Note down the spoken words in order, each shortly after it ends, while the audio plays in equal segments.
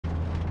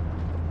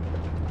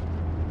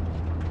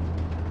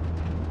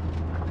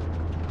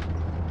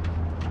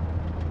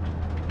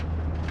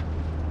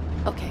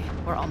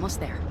We're almost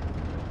there.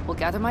 We'll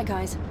gather my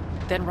guys,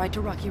 then ride to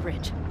Rocky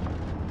Ridge.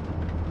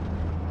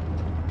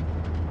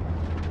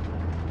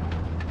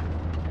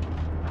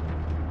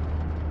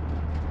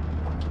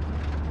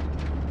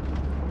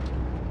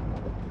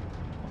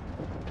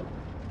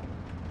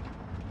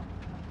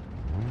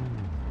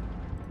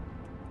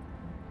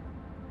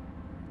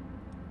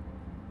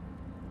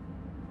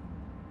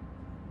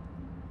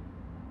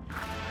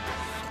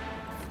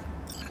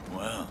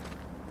 Well,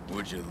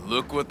 would you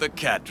look what the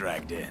cat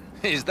dragged in?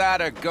 Is that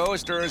a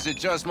ghost or is it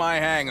just my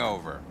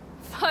hangover?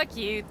 Fuck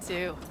you,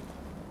 too.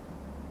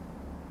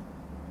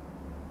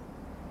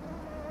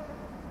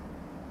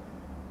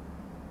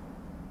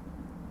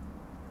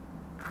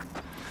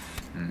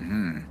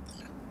 Mm-hmm.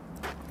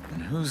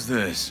 And who's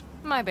this?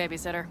 My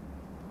babysitter.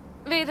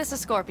 V, this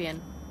is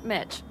Scorpion.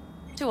 Mitch.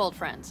 2 old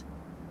friends.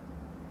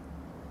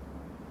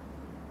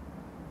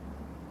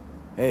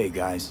 Hey,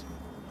 guys.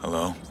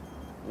 Hello?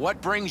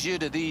 What brings you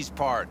to these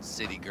parts,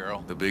 city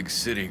girl? The big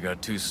city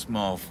got too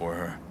small for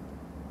her.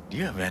 Do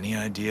you have any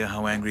idea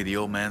how angry the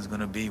old man's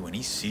gonna be when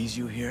he sees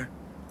you here?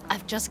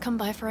 I've just come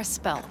by for a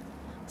spell.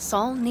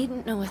 Saul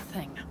needn't know a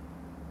thing.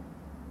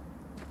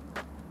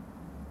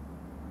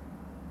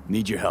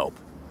 Need your help.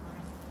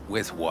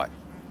 With what?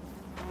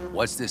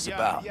 What's this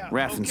about?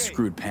 Raffen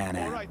screwed Pan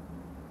Am.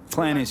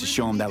 Plan is to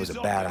show him that was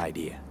a bad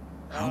idea.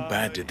 How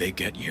bad did they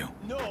get you?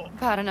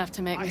 Bad enough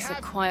to make me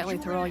sit quietly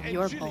through all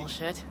your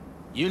bullshit.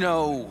 You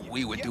know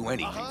we would do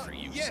anything for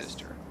you,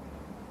 sister.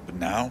 But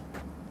now?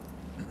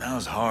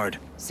 Now's hard.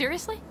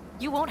 Seriously?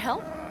 You won't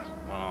help?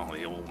 Well,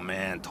 the old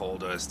man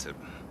told us to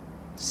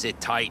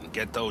sit tight and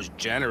get those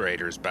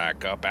generators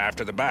back up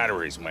after the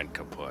batteries went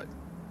kaput.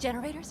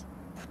 Generators?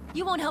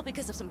 You won't help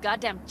because of some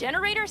goddamn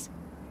generators?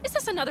 Is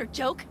this another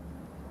joke?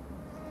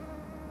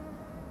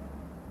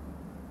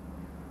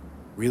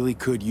 Really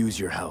could use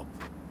your help.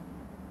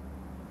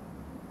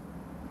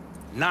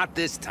 Not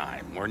this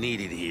time. We're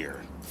needed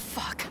here.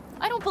 Fuck.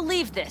 I don't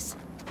believe this.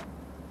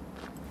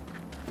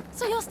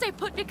 So you'll stay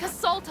put because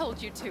Saul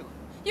told you to.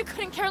 You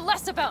couldn't care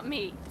less about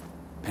me.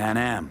 Pan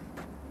Am.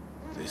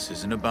 This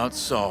isn't about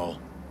Saul.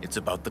 It's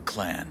about the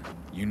clan.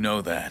 You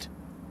know that.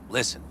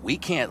 Listen, we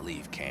can't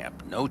leave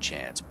camp. No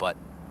chance. But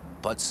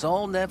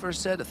Saul never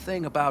said a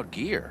thing about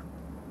gear.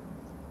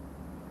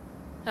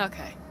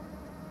 Okay.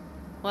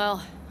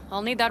 Well,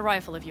 I'll need that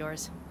rifle of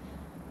yours.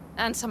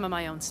 And some of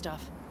my own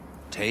stuff.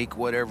 Take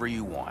whatever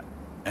you want.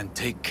 And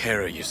take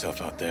care of yourself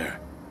out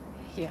there.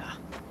 Yeah.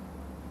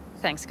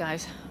 Thanks,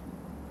 guys.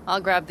 I'll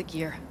grab the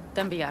gear,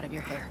 then be out of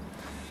your hair.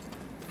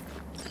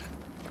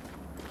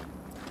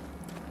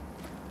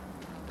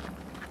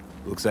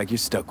 Looks like you're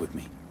stuck with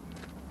me.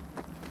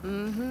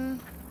 Mm-hmm.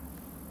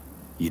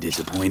 You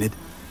disappointed?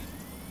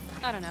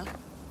 I don't know.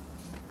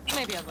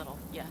 Maybe a little,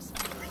 yes.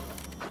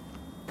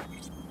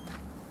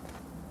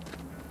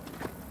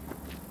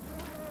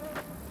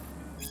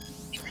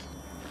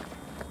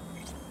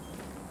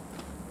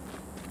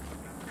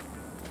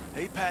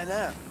 Hey, Pan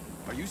Am,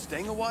 are you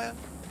staying a while?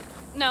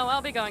 No,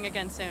 I'll be going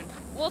again soon.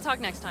 We'll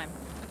talk next time.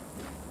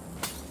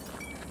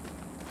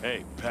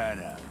 Hey, Pan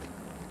Am.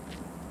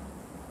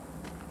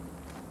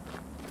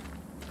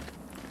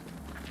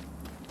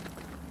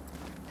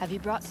 Have you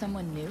brought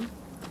someone new?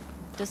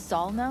 Does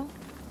Saul know?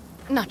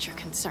 Not your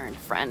concern,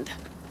 friend.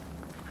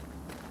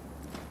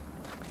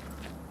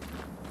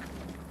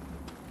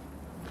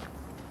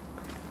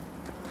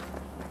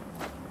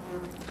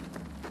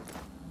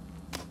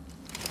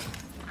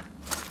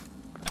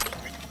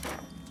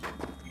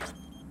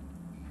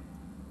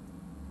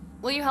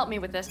 Will you help me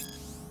with this?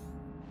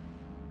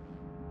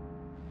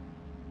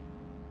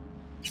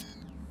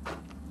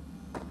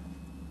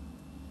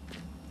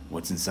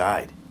 What's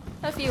inside?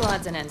 A few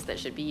odds and ends that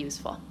should be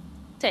useful.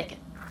 Take it.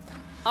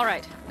 All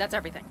right, that's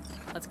everything.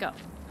 Let's go.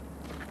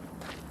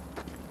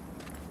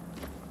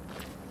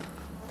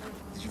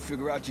 Did you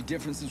figure out your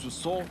differences with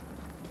Saul?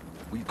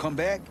 Will you come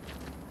back?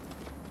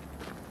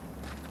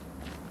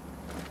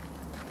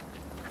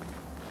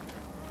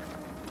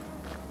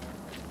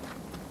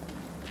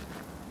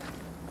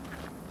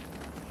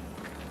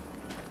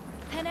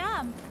 Pan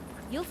Am,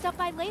 you'll stop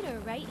by later,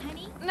 right,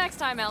 honey? Next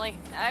time, Ellie.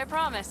 I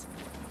promise.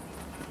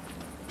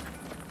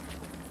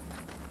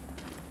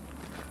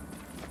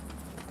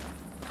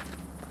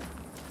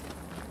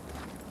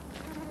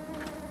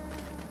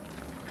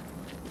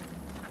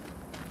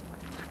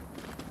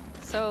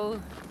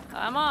 So,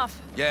 I'm off.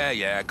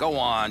 Yeah, go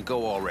on,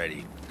 go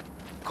already.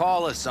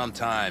 Call us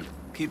sometime.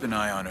 Keep an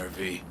eye on her,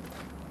 V.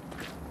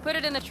 Put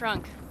it in the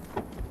trunk.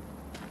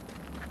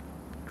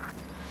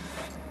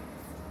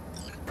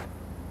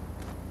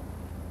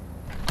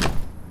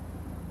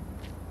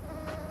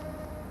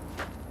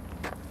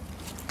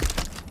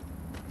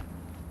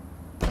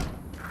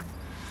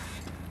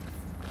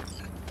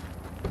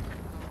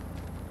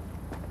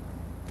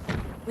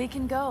 We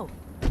can go.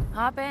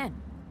 Hop in.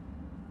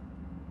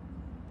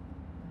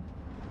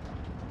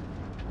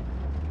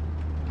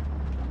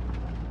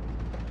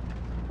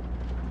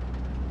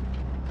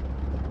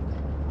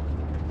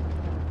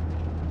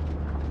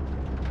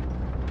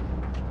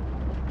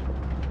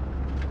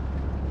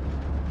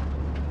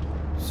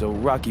 So,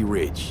 Rocky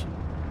Ridge.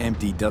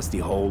 Empty, dusty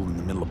hole in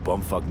the middle of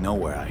bumfuck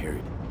nowhere, I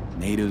heard.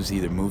 Natives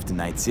either moved to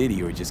Night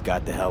City or just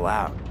got the hell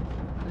out.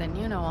 Then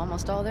you know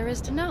almost all there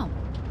is to know.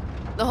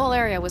 The whole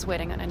area was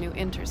waiting on a new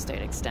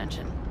interstate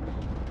extension.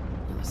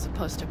 It was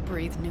supposed to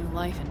breathe new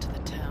life into the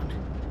town.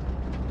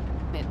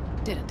 It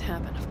didn't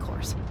happen, of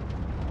course.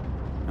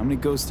 How many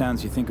ghost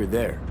towns you think are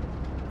there?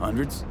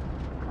 Hundreds?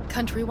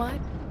 Countrywide?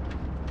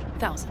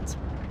 Thousands.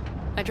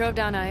 I drove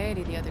down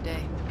I-80 the other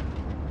day.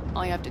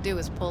 All you have to do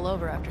is pull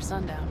over after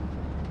sundown.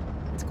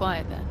 It's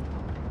quiet then.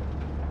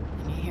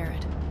 And you hear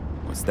it.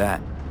 What's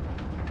that?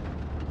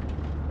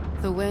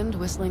 The wind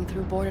whistling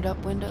through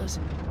boarded-up windows.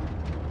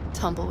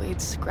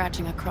 Tumbleweeds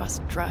scratching across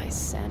dry,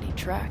 sandy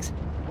tracks.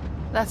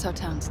 That's how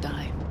towns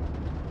die.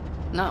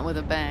 Not with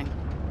a bang,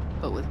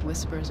 but with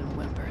whispers and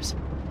whimpers.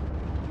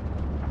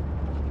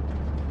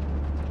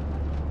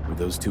 Were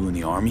those two in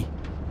the army?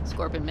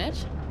 Scorpion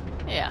Mitch?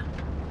 Yeah,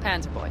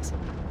 Panzer boys.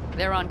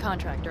 They were on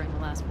contract during the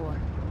last war.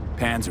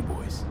 Panzer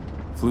boys.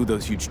 Flew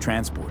those huge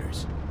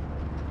transporters.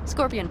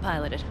 Scorpion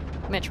piloted.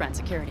 Mitch ran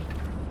security.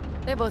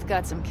 They both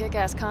got some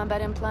kick-ass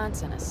combat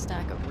implants and a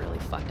stack of really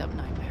fucked up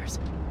nightmares.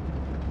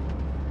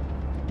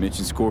 Mitch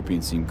and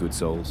Scorpion seem good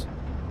souls.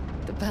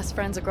 The best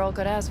friends a girl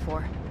could ask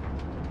for.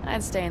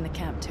 I'd stay in the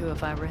camp too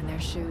if I were in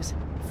their shoes.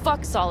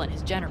 Fuck Saul and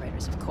his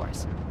generators, of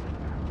course.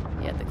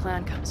 Yet the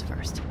clan comes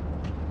first.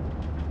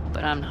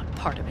 But I'm not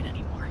part of it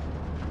anymore.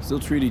 Still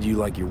treated you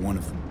like you're one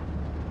of them.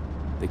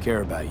 They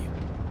care about you.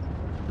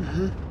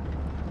 Mm-hmm.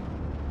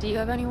 Do you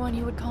have anyone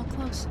you would call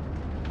close?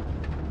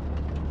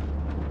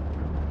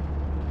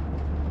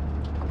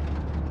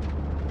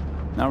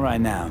 Not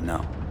right now,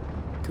 no.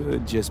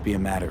 Could just be a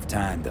matter of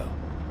time, though.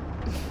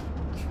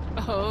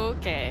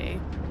 Okay.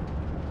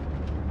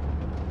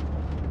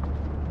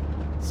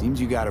 Seems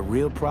you got a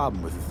real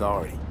problem with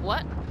authority.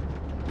 What?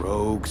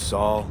 Rogue,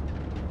 Saul.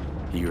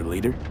 He your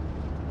leader?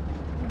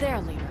 Their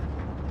leader.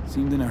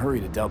 Seemed in a hurry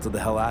to Delta the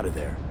hell out of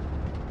there.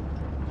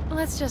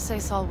 Let's just say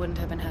Saul wouldn't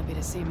have been happy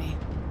to see me.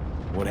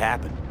 What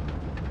happened?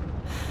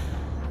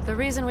 The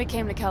reason we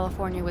came to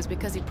California was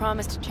because he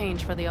promised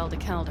change for the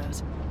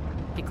Aldecaldos.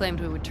 He claimed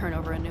we would turn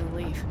over a new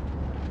leaf.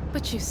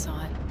 But you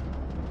saw it.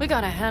 We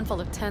got a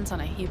handful of tents on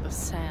a heap of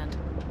sand.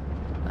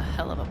 A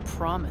hell of a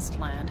promised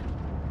land.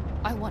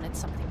 I wanted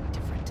something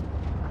different.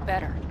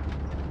 Better.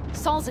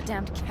 Saul's a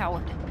damned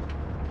coward.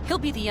 He'll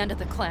be the end of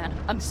the clan,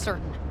 I'm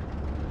certain.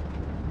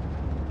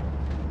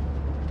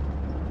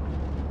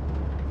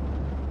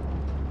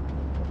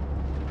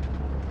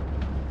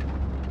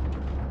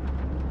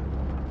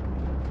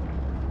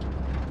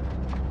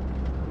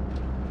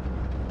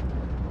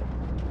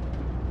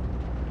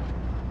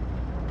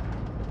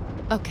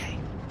 Okay,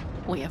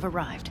 we have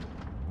arrived.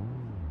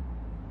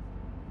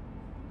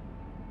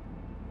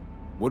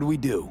 What do we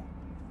do?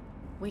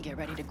 We get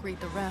ready to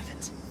greet the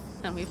Raffins,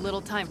 and we've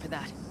little time for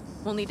that.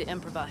 We'll need to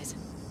improvise.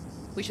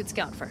 We should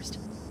scout first,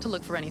 to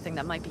look for anything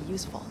that might be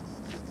useful.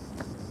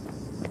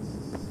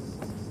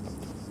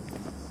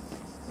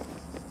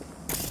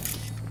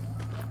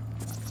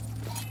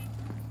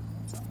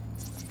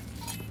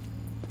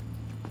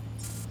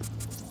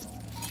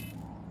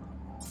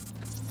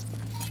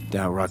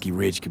 Doubt Rocky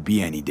Ridge could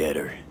be any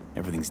deader.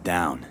 Everything's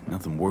down.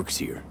 Nothing works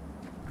here.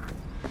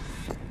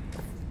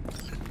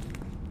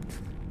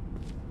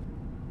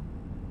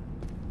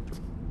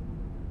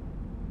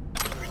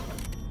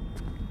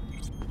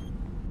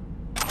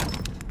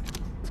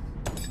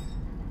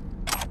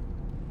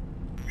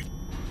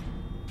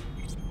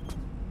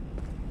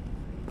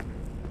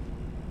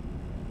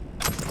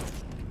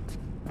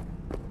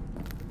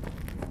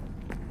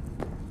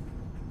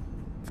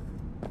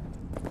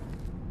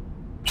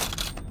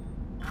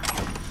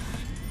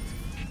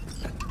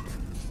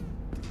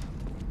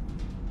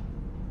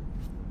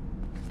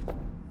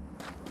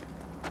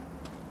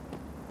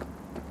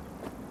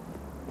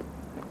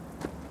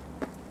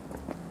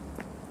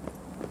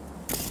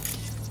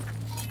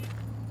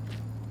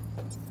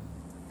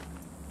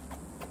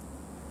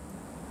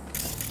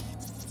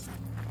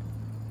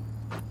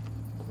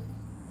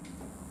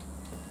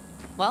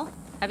 Well,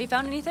 have you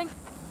found anything?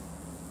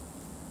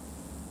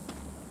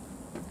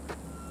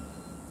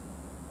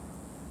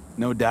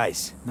 No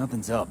dice.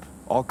 Nothing's up.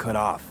 All cut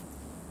off.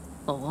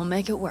 Well, we'll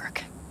make it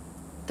work.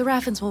 The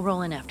Raffins will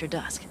roll in after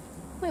dusk.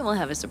 We will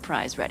have a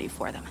surprise ready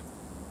for them.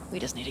 We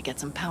just need to get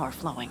some power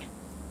flowing.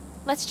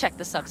 Let's check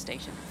the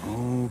substation.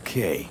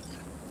 Okay.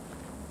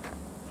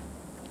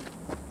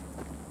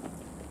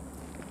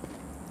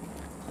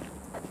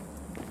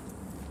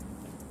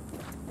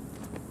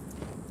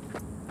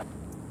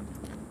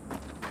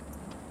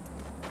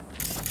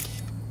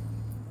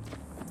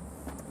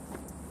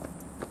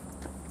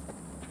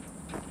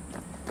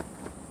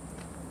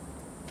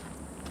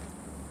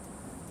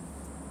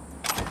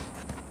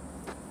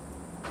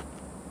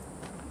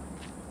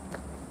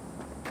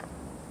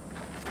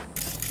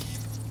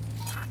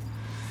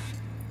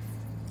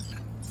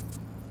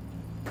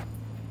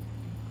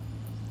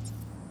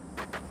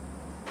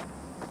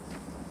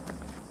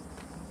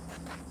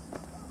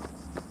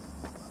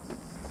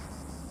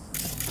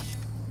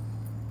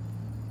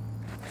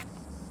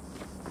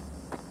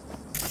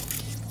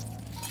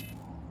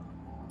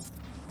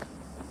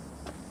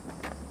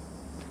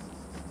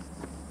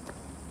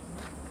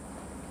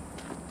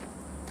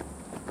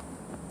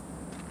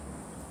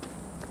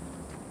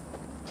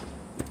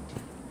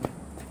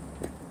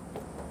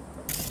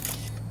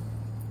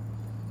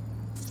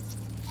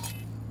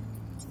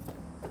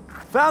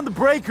 Found the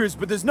breakers,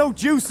 but there's no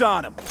juice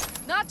on them.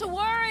 Not to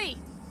worry!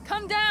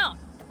 Come down!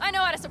 I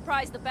know how to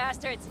surprise the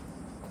bastards.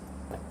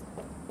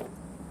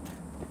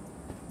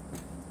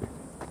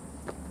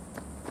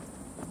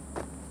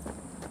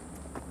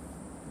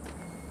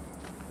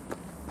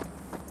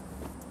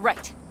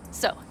 Right.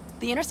 So,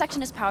 the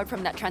intersection is powered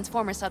from that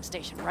transformer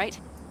substation, right?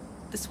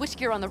 The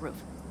switchgear on the roof.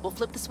 We'll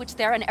flip the switch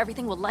there and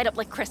everything will light up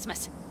like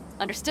Christmas.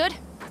 Understood?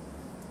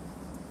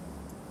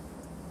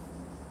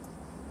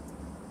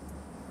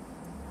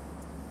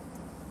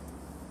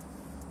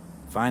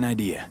 Fine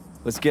idea.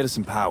 Let's get us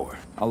some power.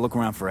 I'll look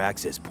around for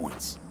access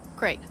points.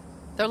 Great.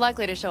 They're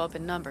likely to show up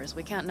in numbers.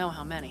 We can't know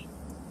how many.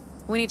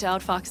 We need to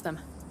outfox them,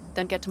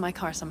 then get to my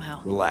car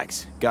somehow.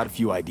 Relax. Got a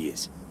few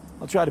ideas.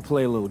 I'll try to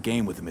play a little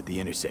game with them at the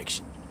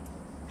intersection.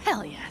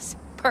 Hell yes.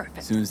 Perfect.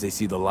 As soon as they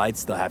see the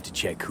lights, they'll have to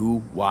check who,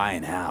 why,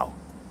 and how.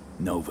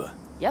 Nova.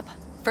 Yep.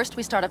 First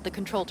we start up the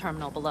control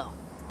terminal below.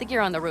 The gear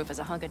on the roof is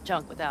a hunk of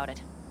junk without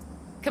it.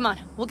 Come on,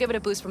 we'll give it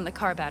a boost from the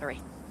car battery.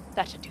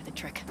 That should do the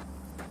trick.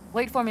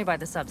 Wait for me by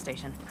the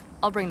substation.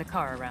 I'll bring the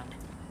car around.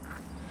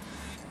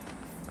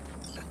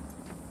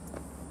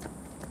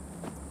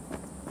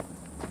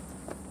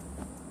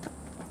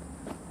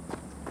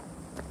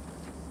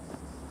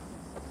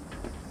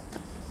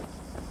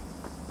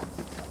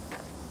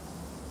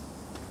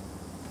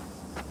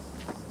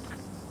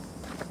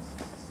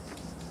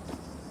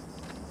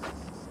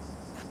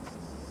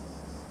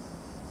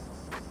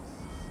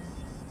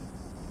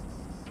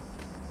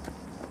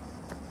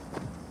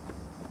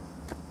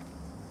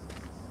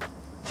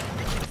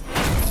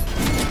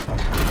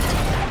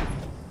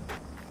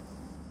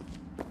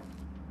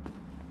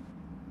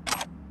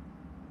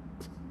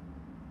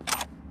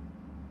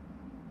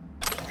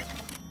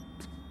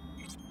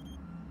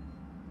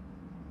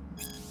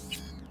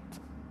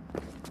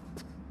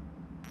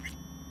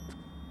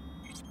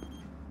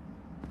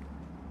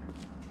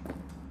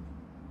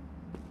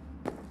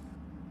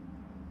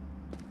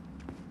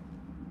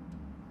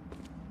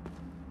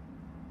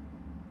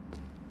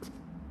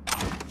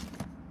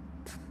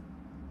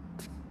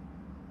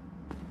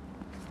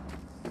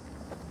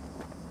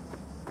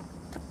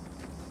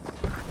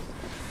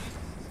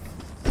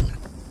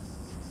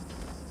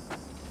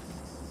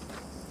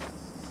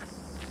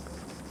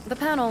 The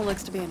panel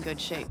looks to be in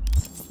good shape.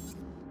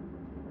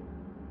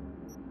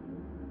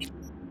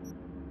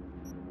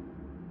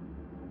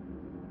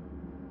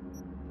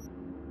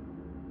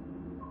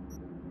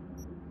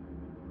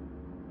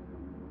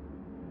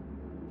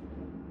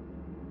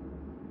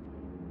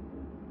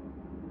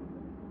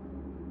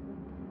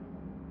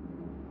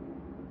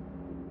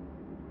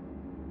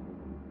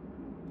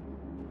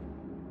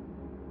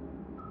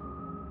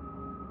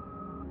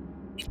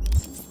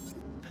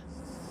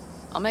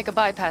 I'll make a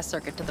bypass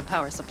circuit to the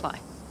power supply.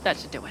 That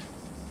should do it.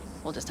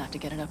 We'll just have to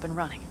get it up and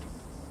running.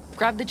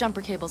 Grab the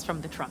jumper cables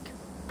from the trunk.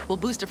 We'll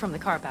boost it from the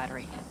car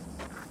battery.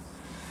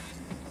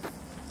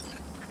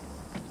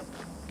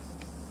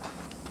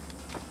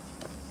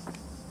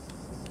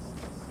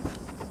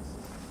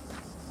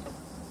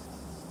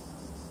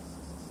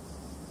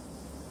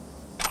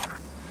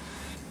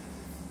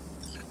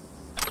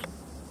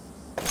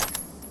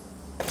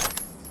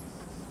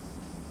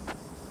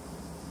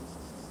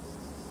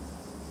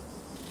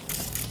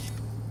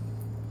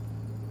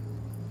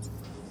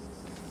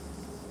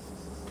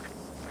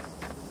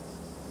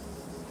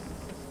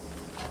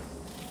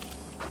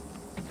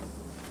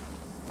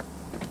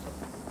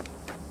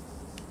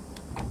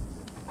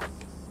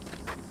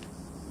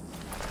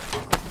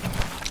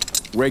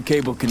 Red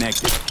cable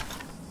connected.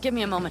 Give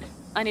me a moment.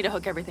 I need to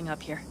hook everything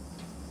up here.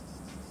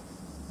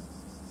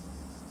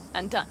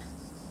 And done.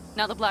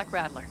 Now the Black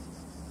Rattler.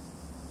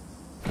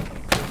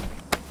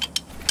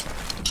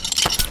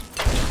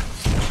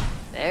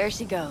 There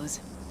she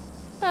goes.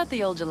 But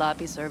the old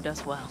jalopy served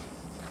us well.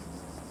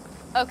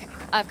 Okay,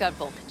 I've got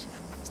voltage.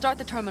 Start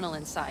the terminal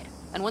inside.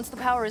 And once the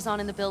power is on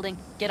in the building,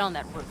 get on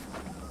that roof.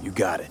 You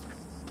got it.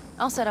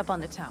 I'll set up on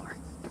the tower.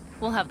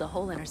 We'll have the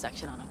whole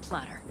intersection on a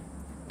platter.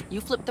 You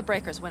flip the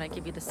breakers when I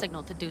give you the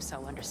signal to do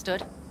so,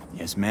 understood?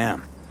 Yes,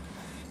 ma'am.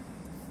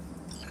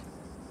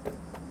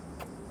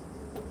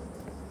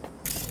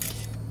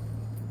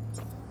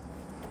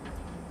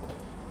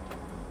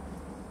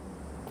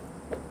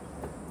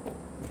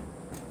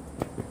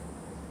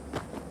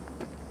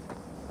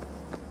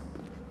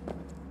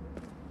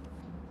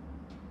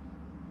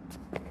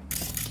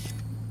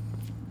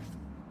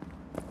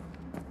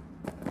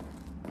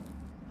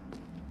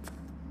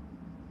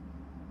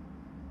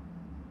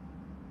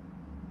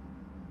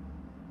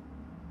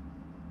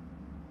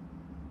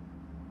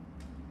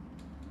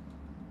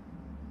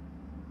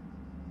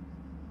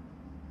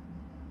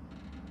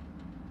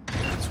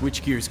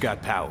 Switchgear's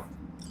got power.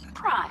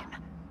 Prime.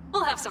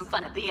 We'll have some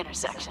fun at the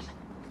intersection.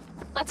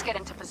 Let's get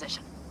into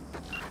position.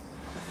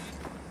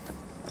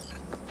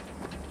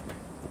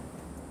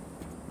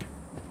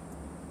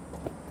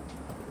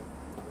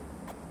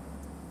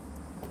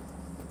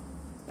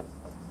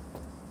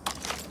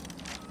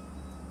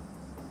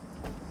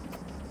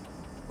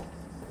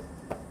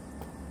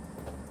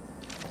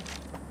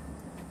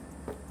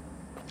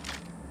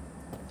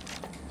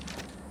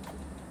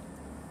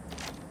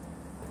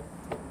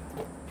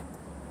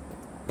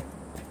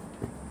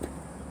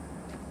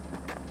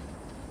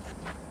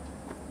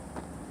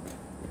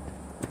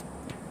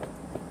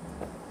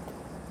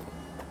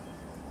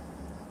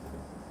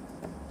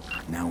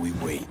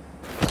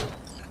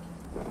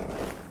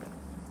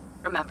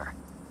 Remember,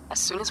 as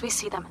soon as we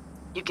see them,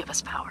 you give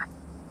us power.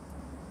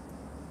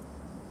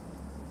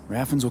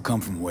 Raffens will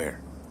come from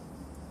where?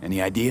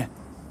 Any idea?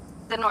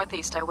 The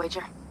northeast, I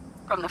wager.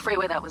 From the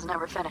freeway that was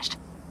never finished.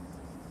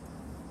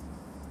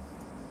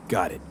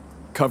 Got it.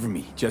 Cover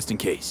me, just in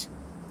case.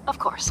 Of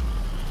course.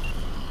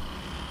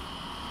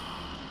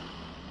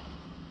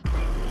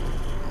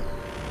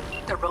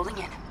 They're rolling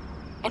in.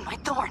 And my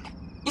Thorn.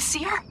 You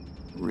see her?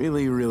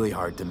 Really, really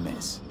hard to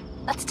miss.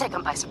 Let's take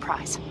them by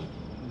surprise.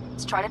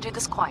 Let's try to do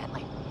this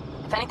quietly.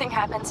 If anything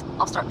happens,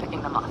 I'll start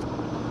picking them off.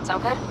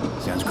 Sound good?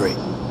 Sounds great.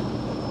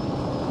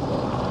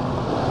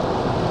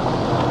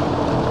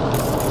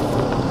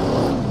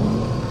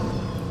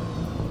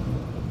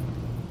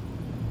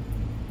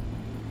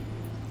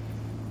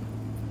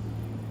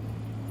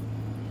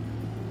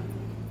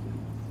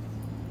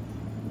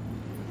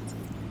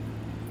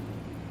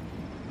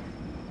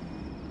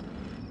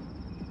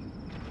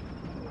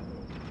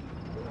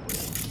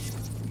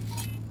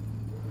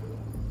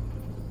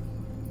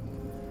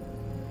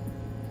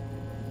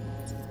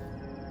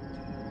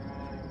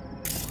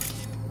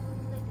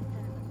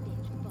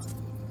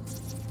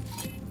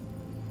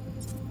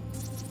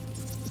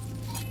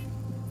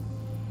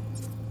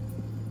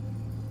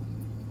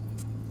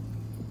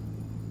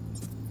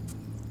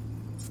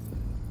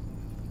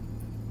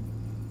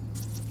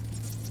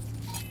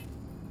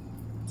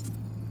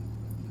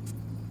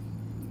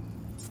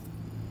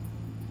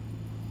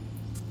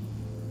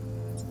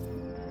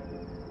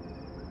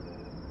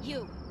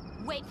 You,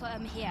 wait for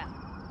him here.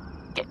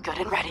 Get good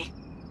and ready.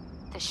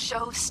 The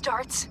show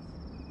starts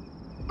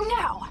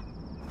now!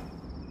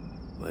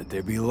 Let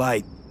there be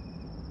light.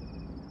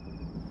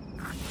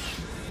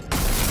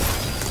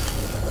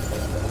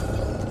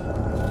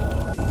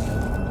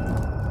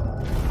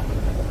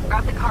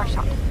 Grab the car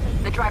shot.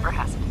 The driver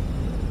has it.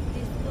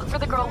 Look for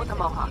the girl with the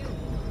mohawk.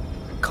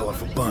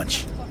 Colorful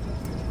bunch.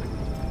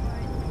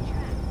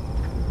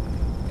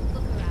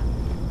 Look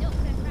around.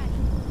 Don't get ready.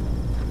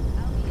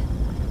 I'll be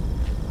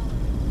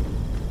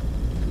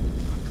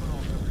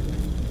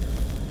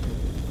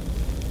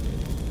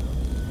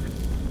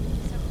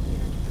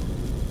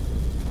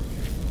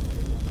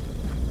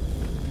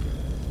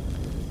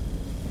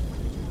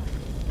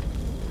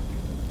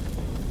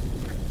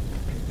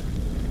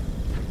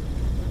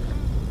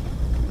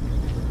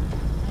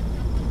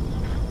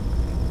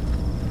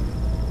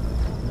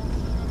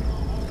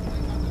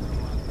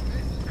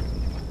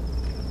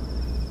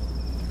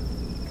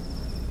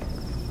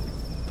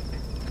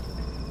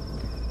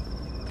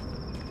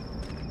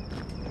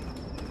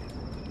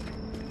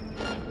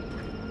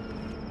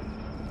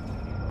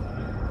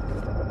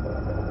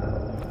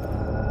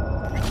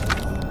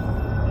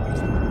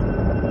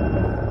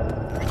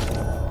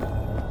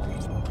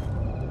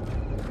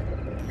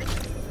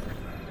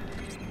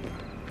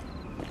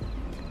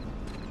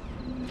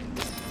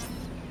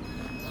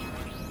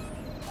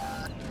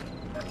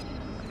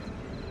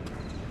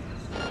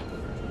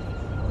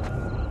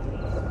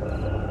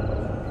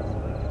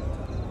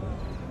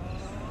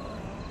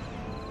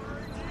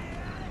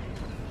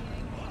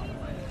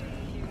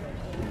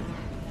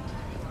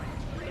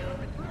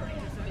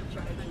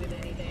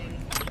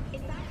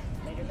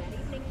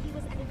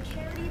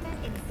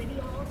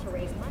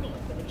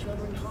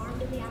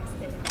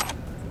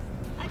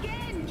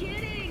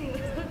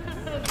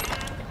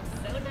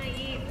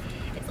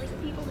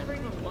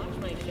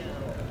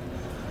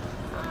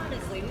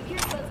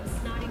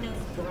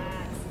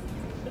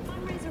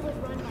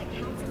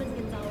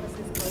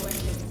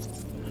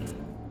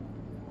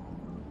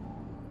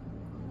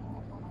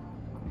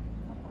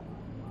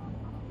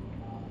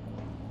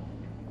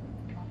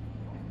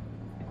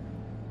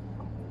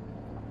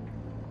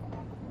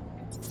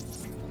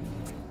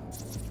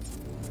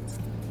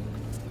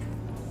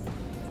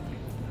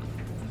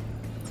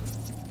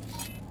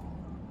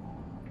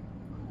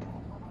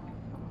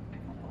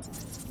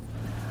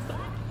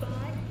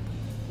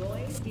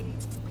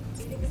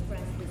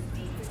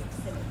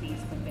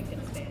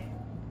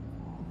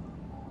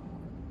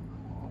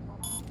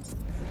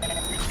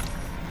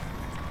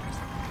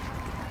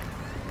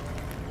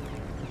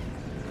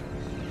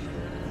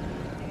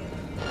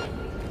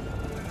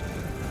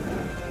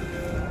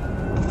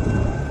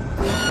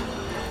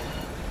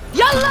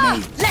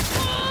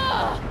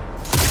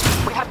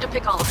We have to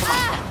pick all of them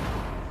up.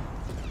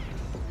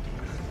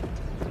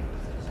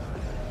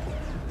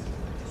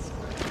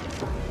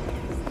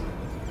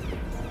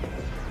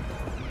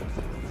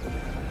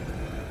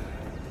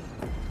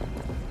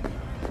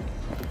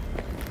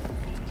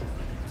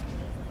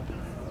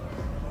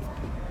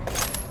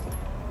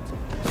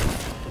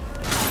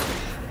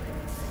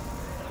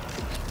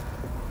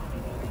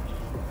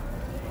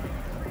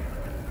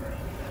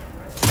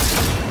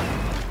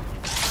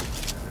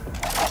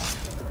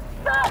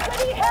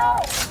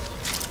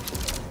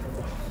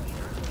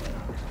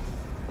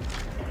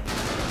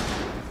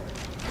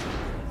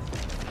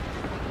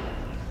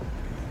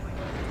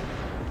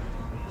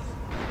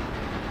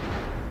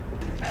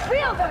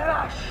 Feel the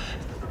rush!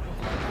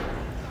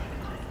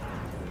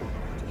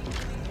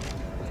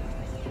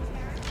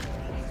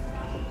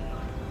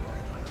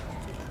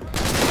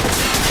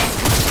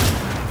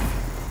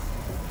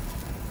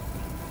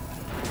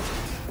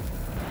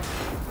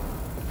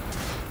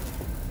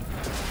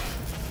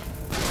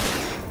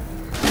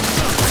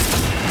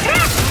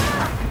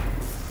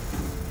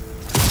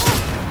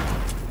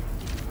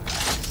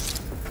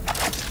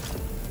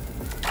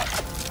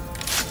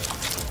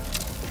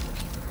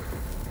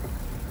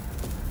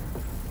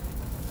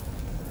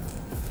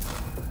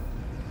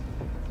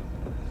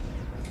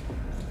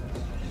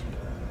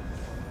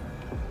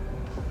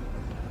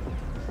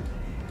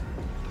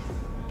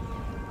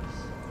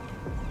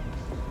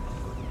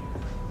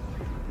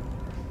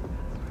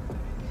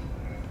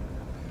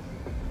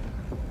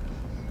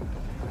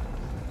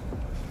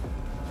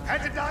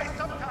 Had to die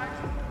sometime.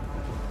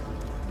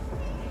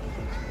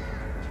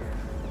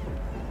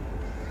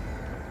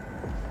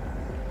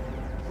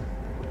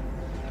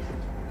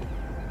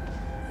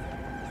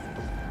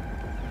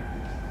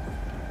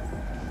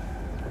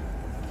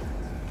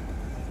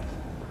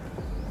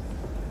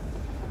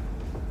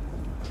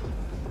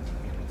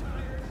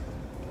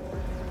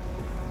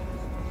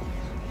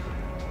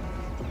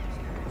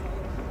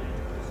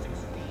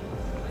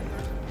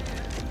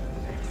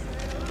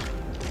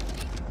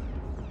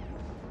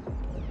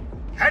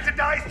 Had to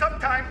die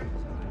sometime.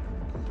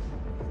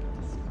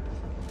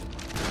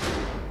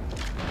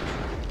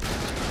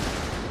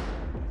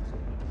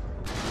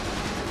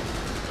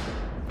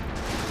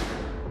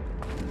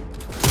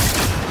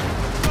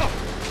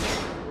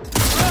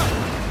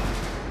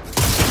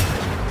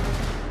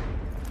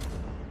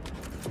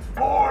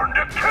 Born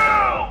to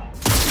kill!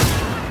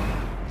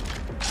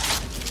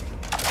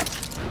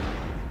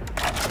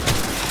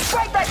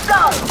 Break that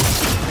zone!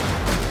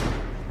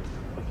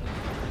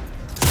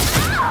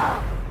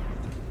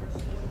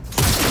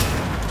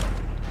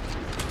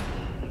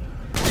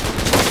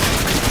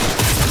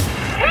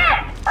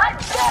 I'm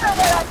better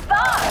than I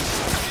thought!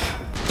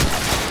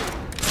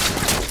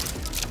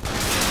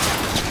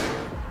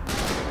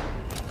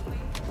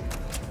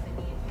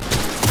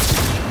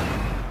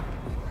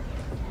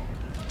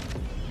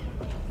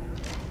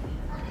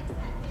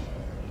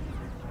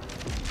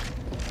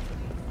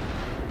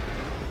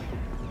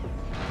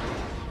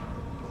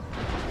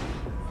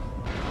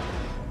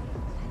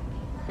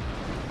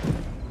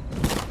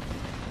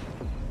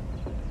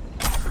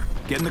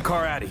 Get in the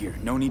car out of here.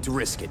 No need to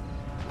risk it.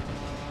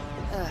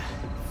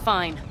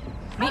 Fine.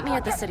 Meet me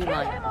at the city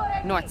line,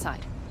 north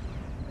side.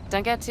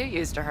 Don't get too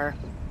used to her.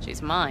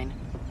 She's mine.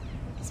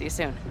 See you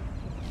soon.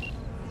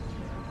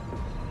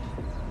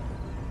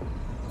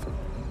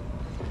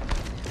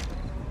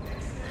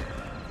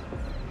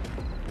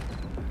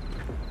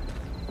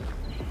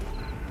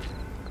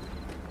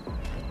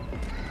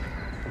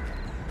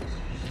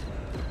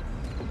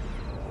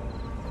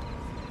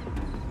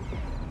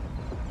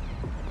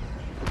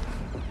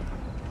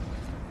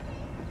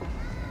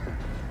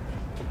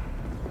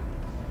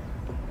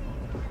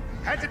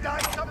 Had to die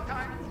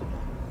sometime.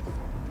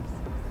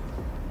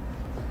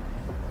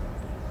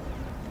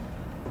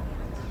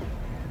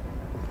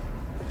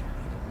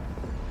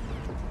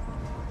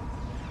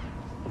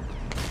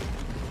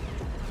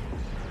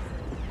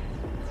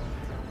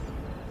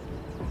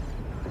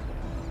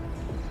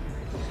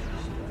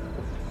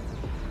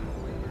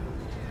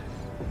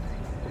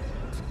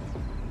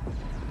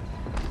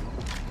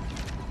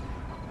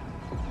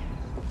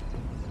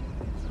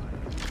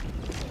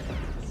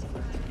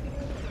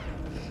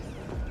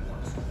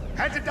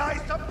 Had to die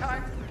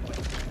sometime.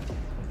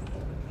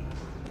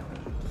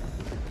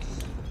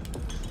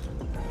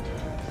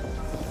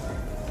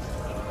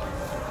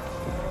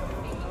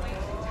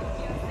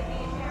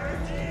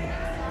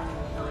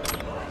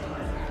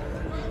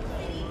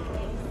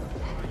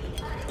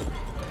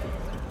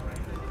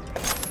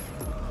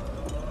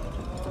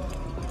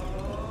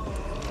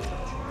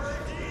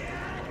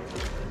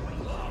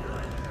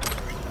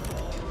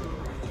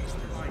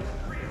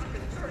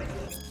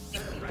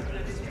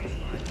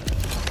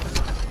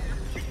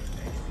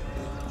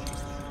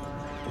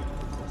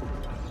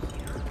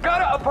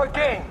 Gotta up our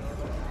game!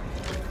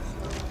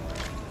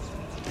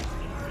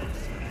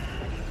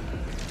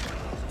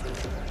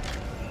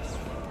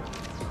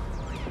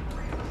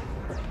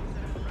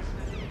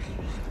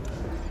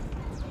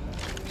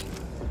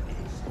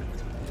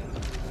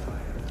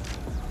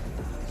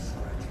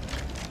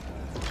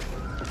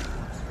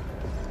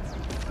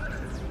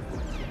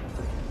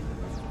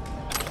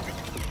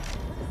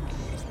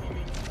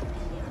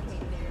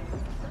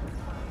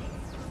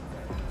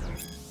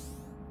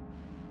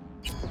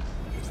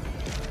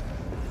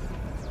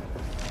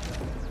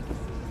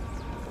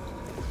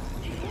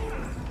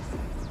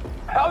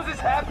 How's this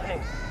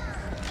happening?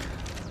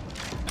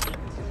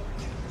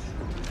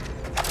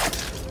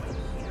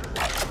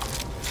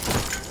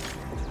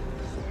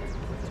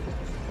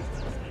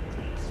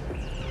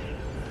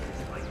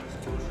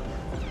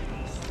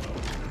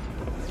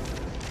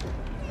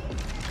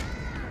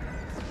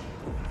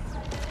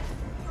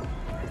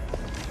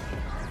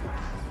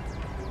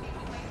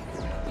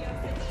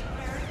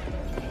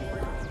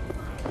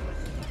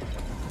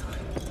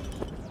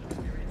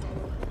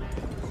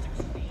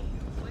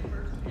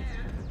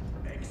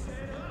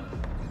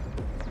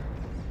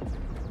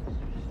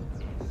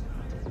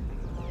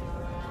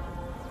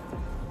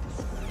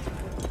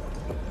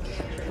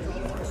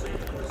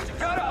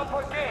 Gotta up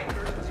our game!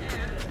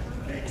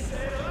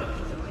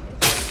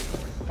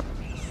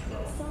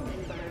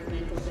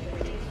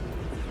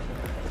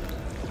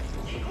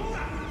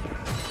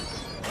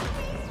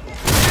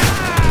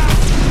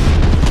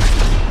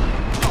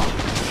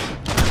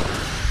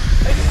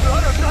 It's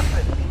blood or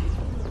nothing!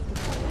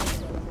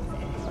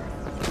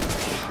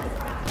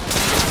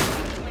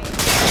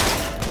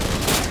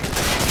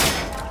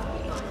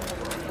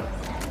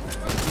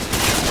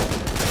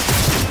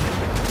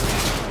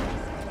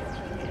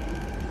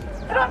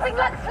 Dropping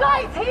like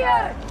flies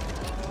here!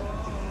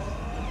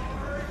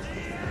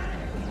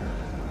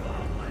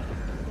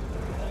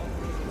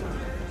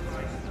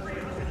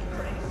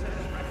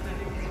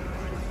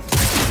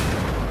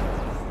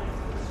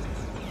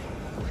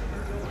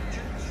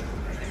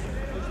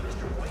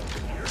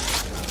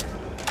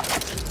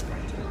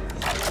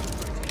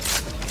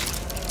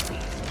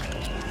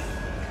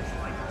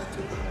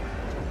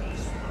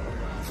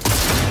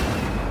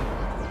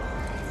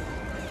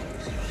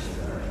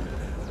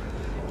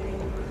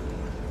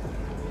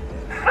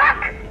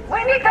 Fuck!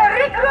 We need to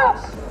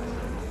regroup!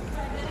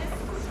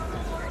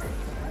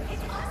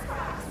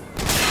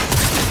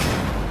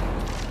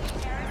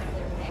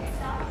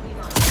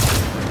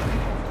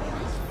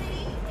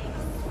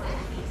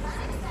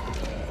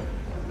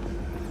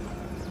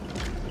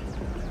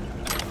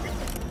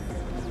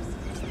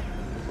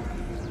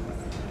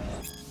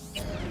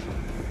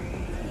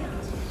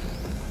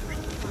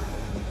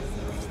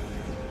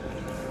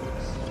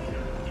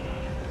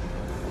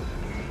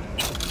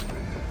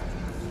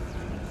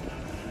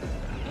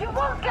 You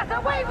won't get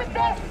away with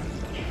this!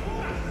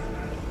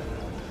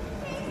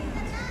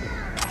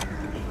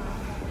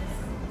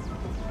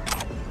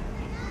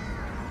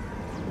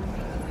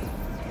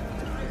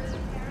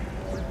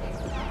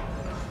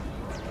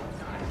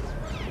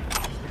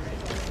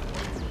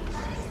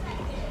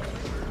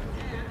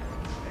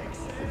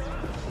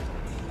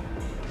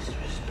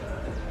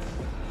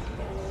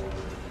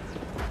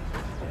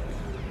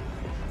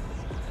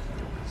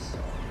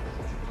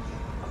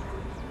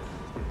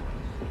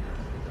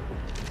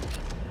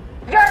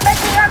 You're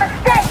making a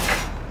mistake!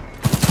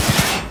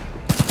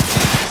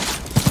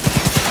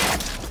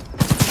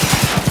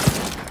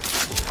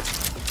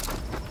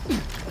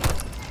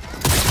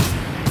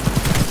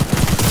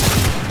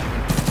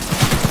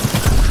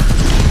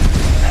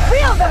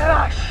 Feel the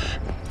rush!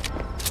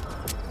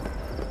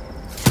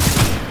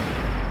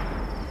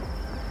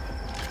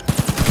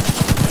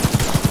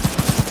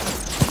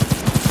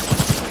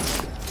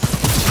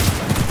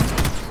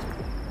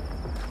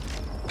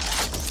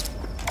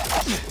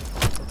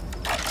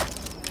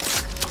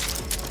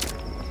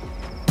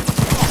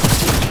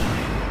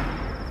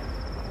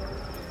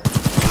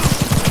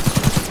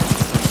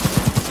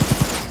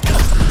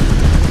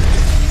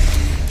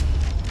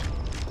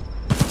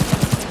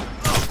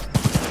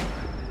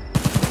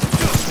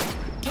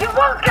 You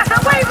won't get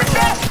away with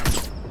this!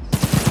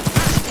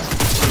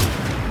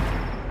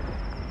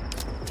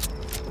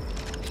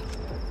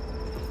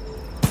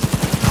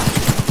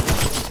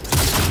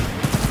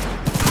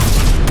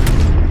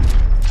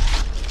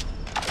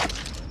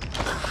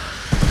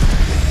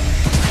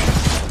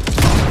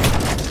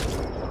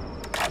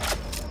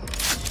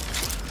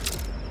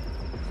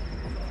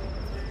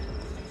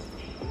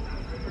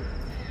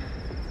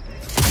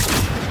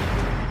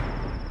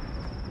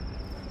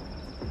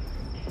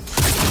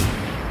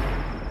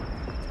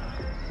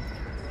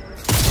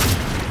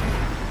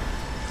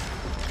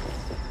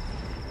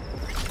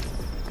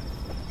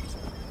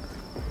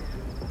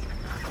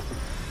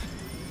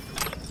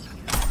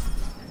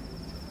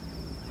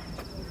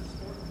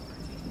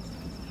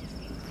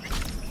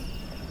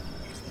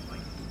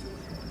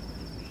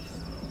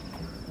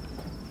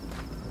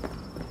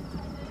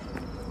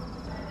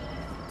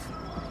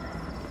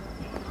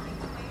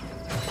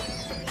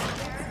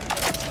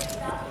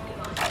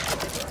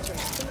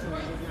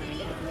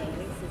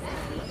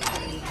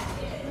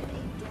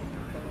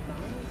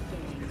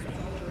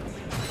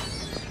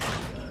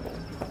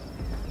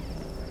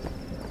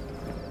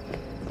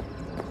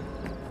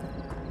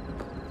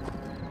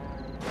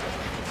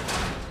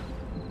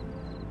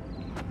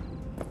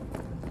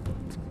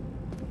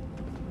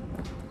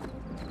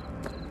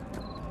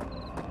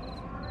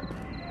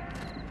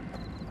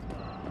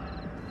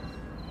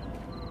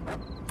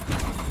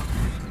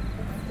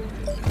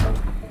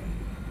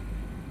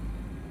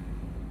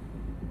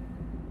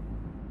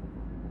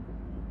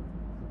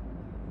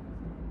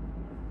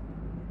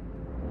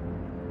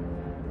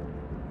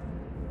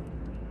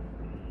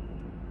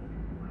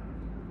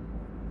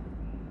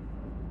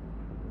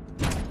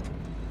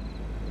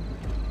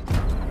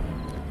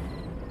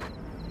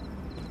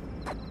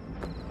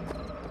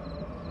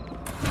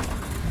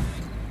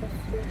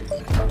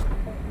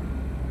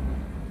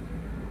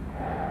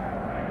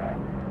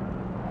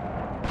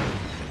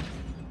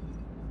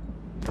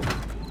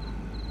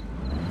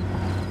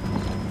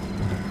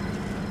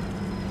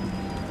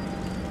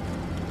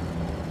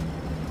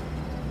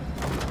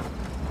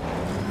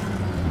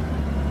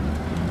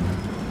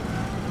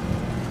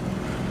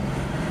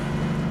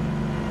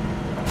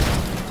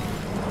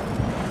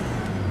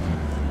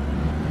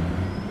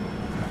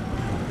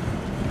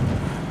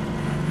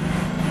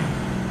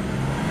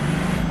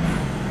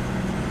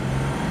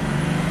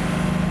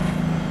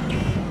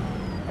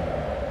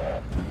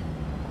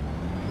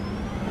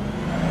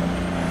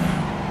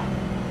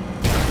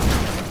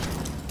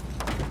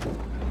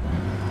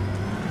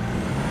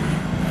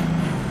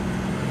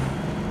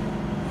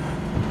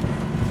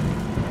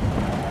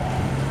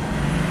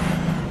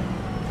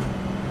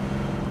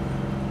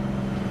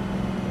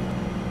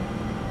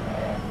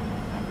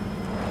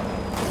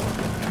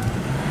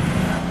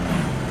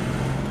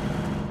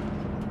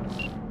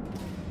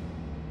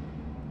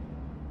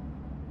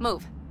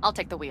 Move. I'll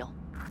take the wheel.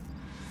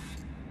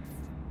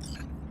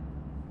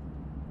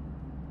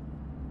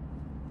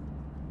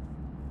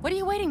 What are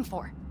you waiting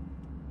for?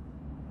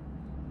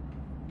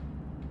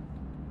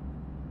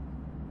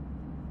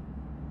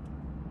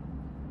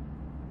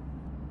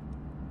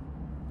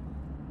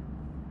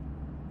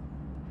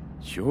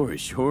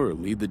 Sure.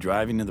 Leave the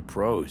driving to the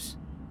pros.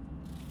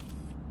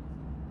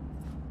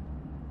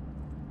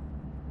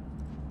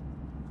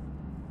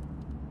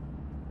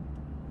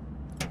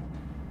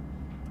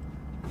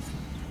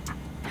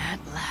 At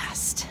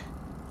last.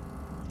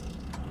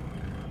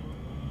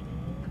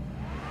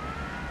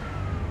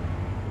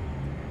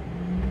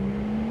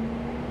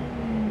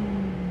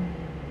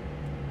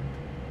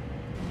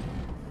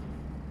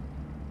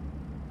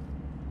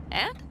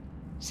 And?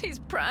 She's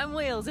prime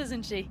wheels,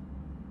 isn't she?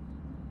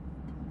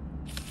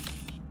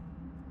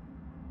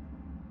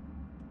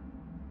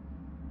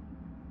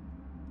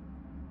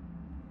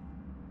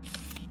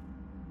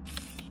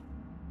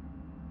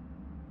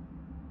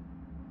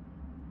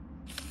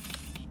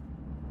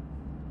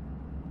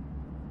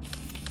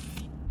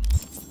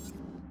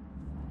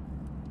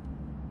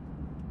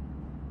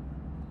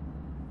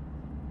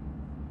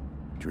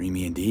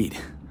 Dreamy indeed.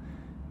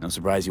 No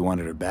surprise you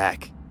wanted her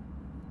back.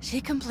 She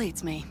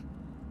completes me.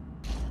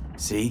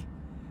 See?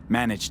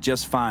 Managed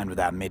just fine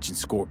without Mitch and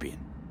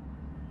Scorpion.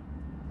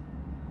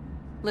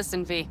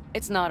 Listen, V,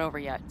 it's not over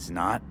yet. It's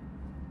not?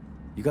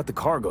 You got the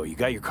cargo, you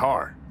got your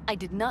car. I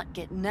did not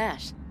get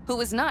Nash, who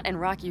was not in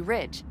Rocky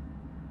Ridge.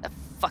 The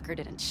fucker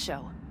didn't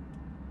show.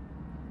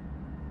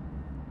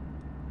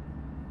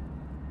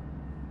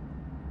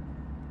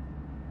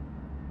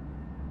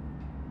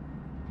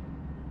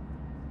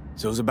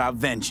 So it was about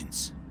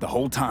vengeance, the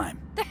whole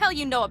time. The hell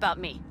you know about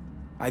me?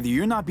 Either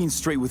you're not being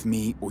straight with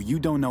me, or you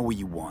don't know what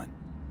you want.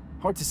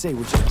 Hard to say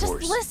which is Just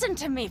worse. listen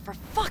to me, for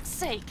fuck's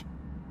sake!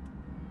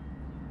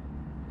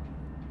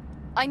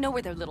 I know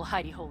where their little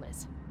hidey hole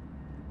is.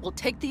 We'll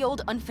take the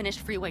old unfinished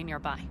freeway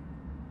nearby.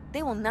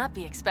 They will not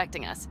be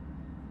expecting us.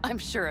 I'm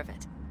sure of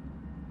it.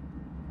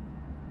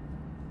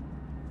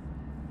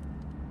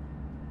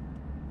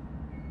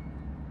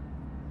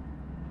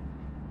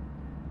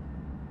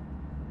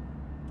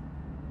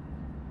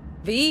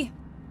 V?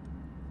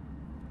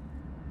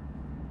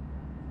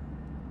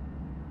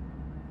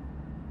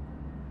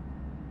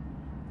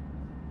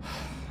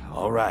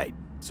 All right,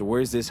 so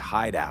where's this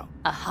hideout?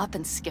 A hop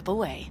and skip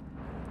away.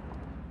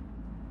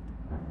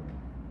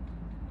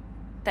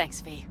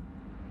 Thanks, V.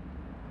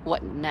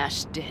 What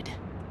Nash did.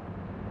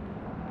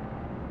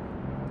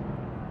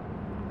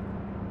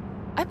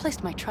 I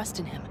placed my trust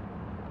in him.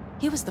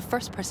 He was the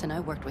first person I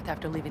worked with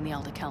after leaving the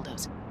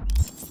Aldecaldos.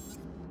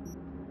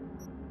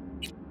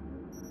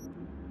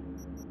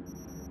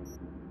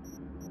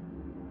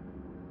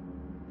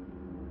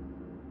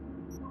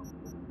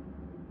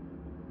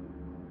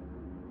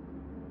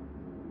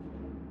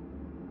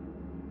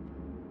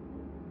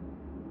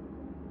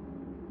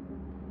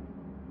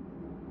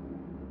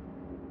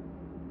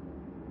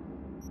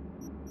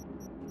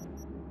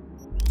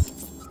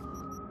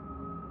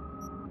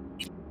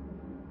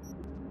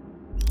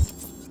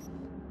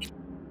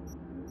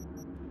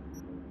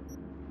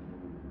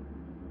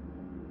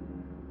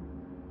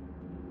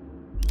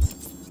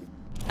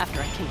 After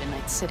I came to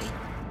Night City.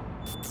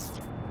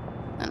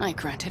 And I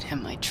granted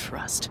him my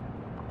trust.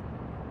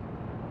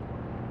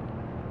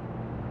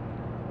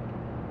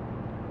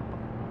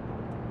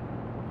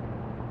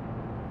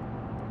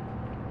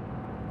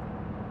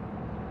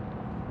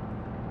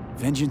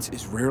 Vengeance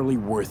is rarely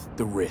worth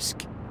the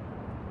risk.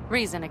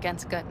 Reason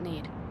against gut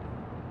need.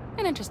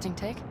 An interesting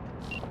take.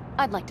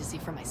 I'd like to see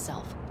for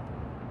myself.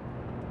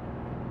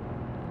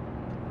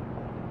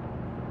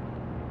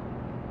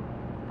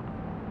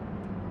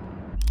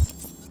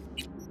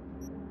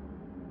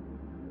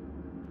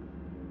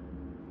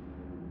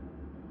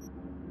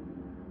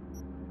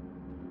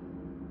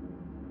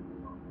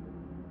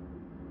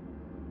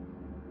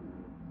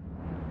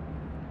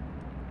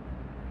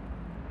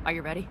 Are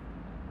you ready?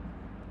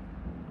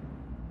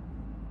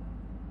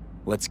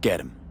 Let's get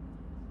him.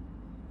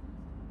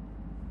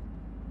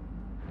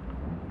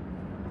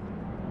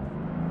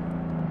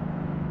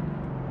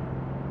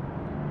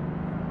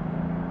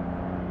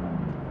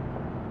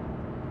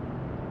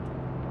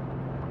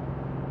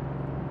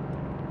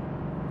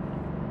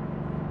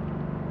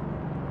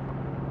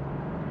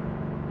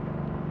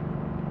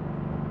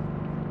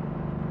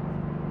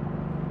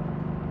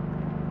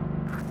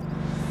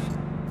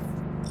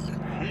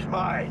 He's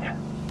mine.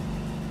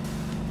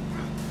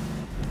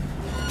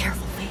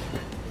 Careful, V.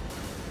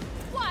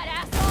 What,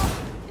 asshole?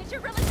 Did you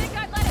really think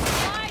I'd let it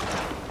slide?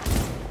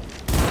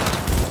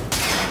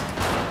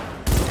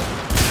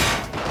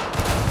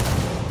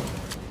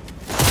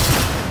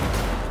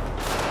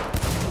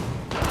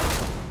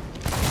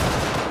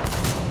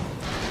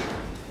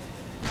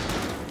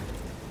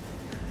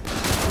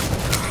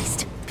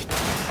 Christ.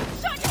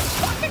 Shut your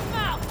fucking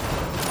mouth!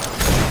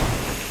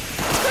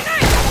 Good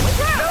night!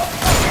 No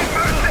fucking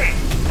mercy!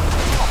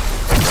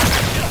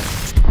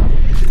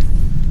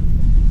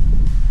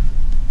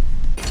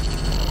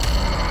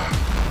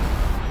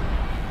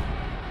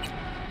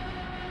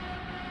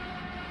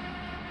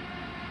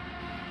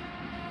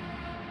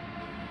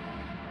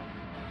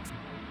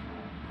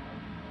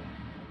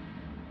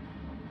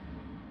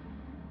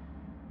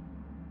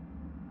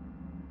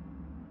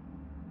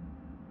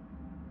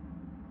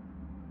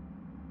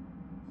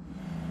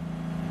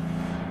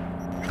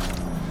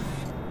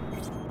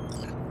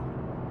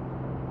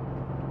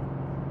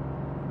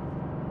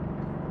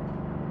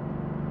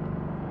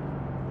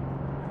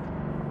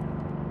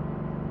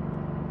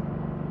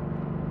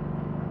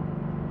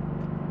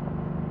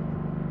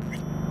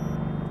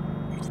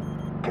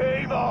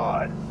 Game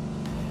on!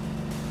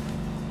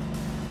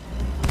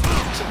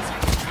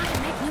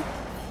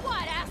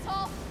 What,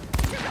 asshole?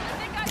 You really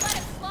think I'd let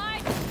it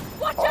slide?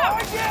 Watch out!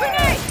 yeah!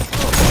 Grenade!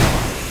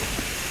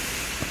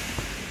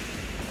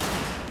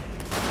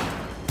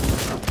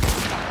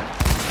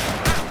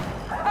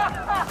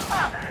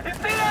 You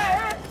see that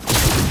hit?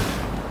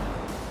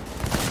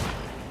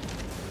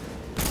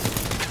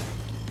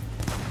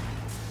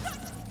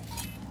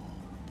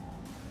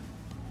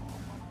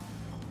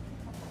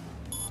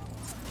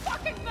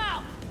 Fucking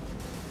mouth!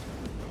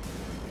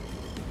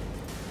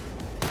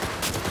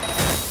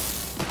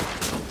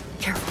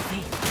 Careful,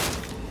 Lee.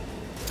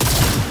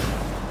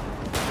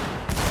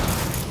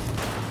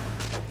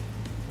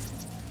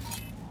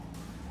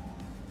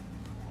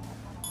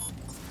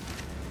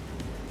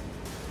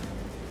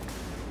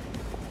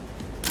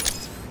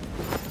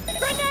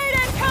 Grenade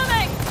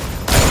incoming!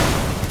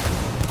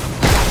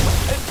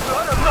 It's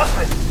blood or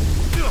nothing.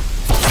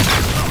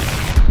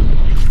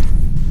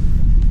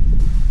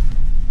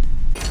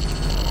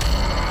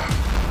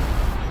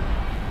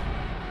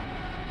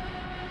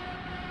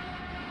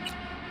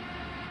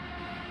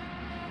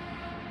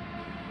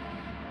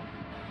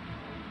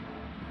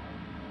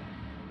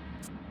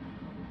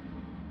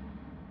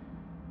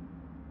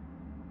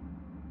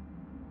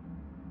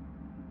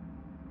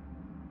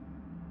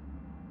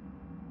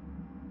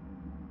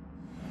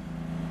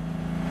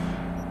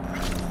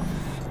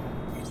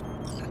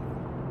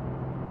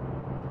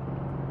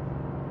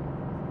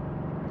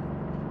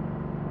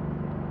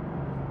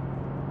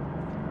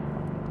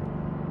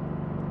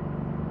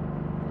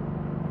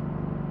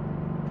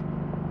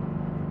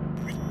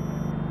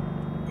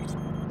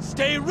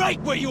 Stay right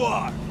where you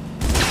are!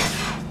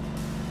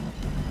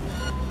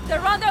 They're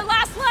on their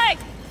last leg!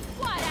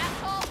 What,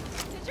 asshole?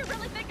 Did you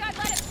really think I'd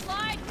let it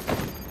slide?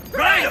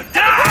 Right or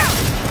die!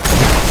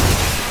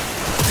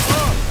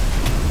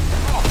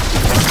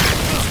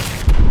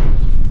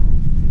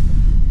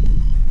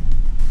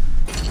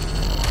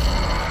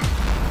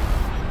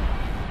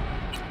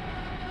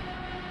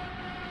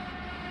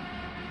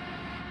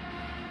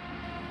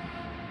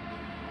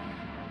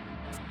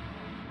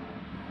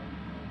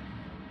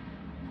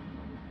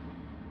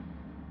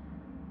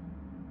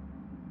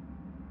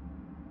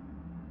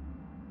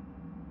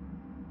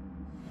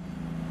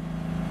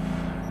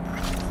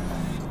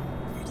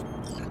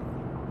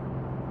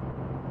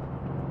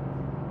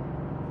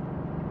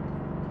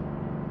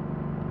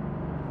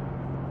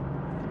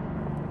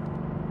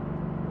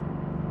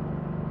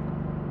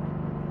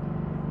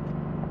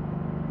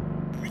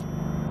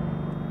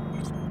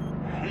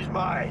 He's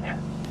mine.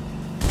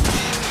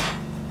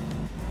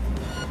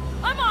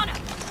 I'm on him!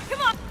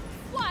 Come on!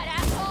 What,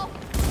 asshole?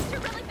 Did you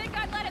really think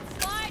I'd let it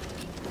slide?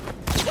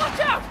 Watch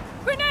out!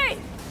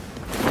 Grenade!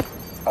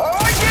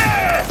 Oh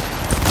yeah!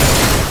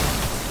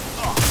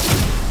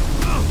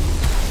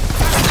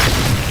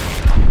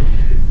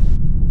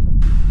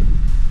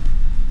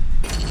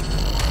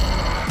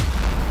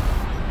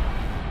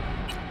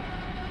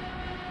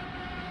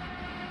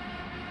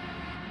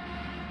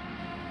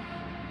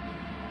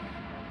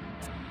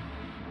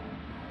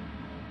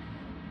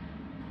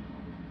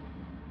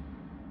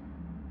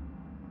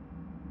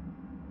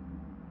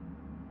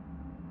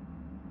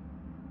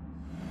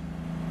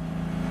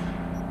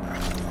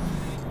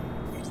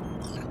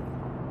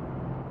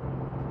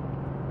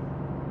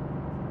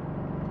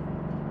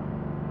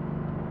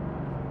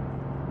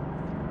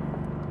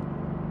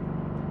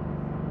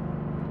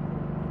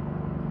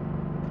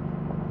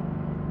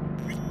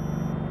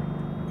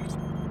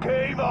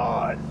 Game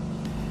on!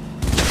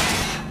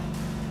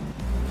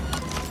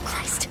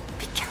 Christ,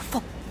 be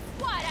careful.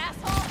 What,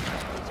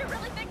 asshole? Did you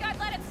really think I'd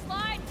let it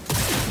slide?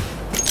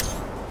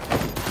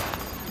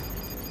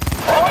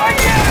 Oh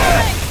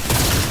yeah!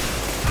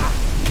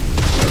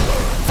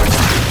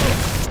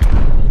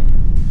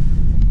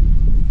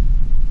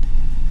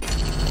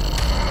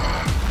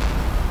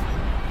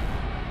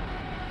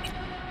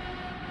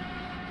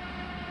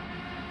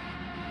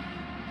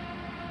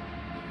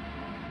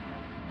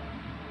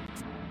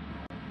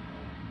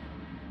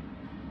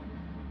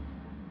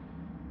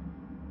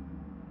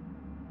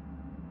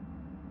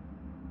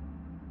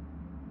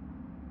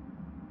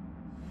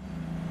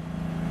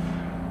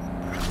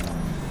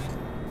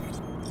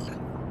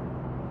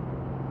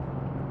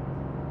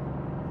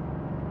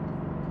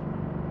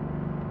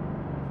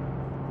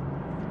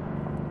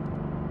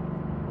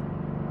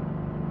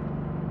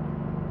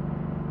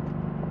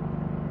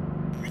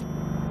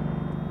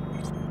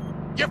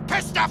 You've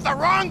pissed off the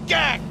wrong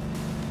gang!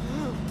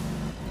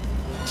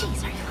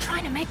 Jeez, are you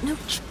trying to make new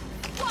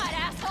What,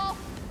 asshole?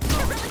 Did you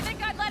really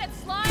think I'd let it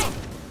slide?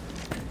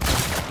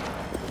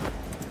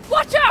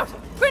 Watch out!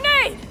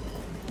 Grenade!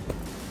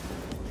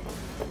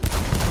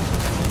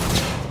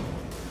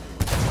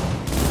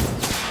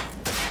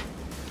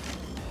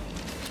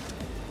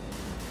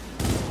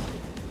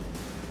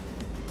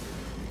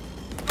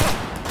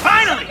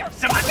 Finally! Your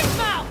fucking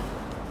mouth!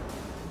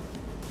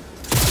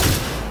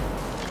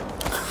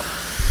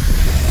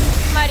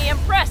 Mighty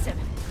impressive.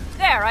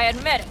 There, I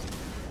admit it.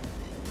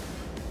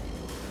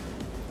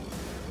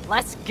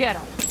 Let's get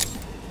him.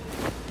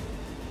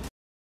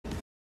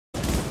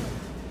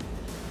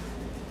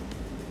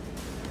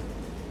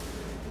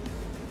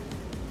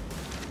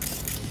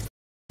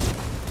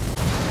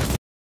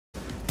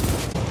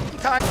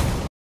 Time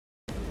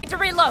to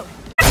reload.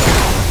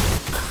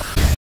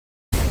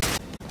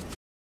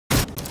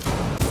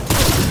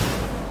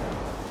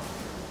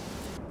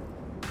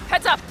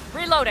 Heads up,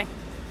 reloading.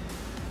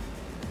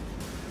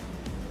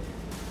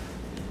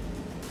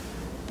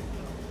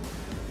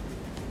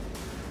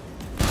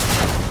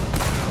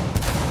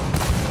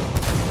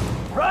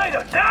 Ride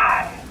or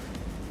die!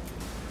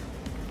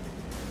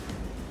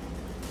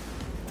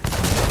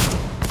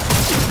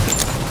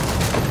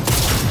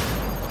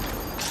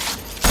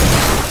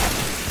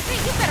 Hey,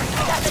 you better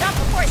step it up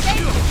before it gets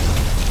you.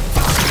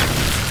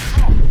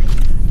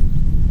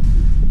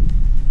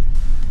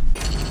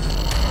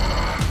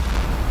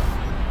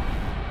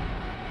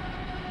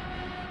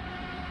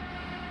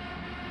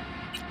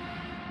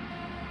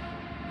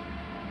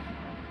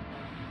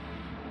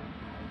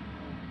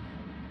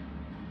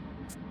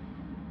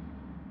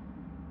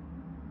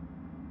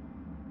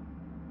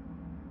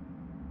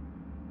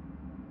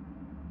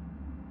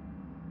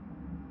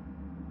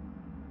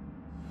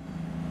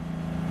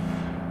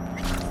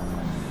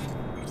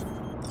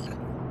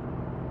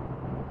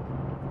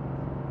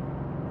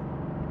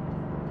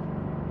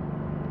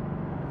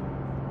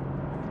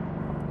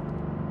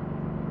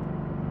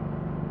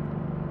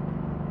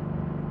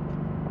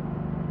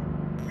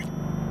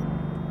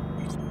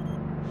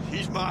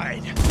 He's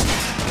mine.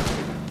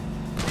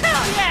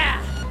 Hell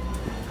yeah!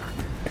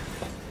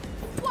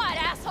 What,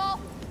 asshole?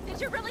 Did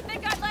you really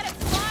think I'd let it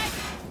slide?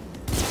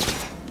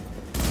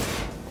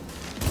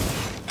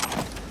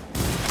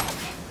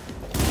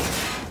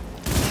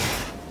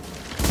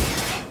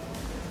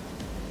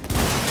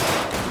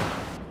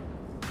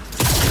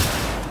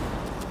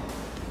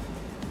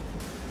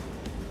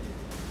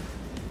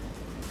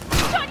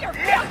 Shut your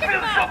Let's fucking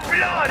spill mouth! some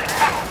blood!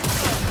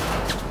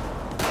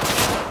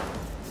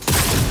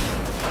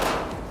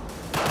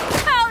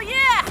 Hell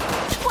yeah!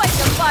 Quite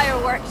the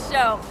fireworks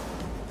show.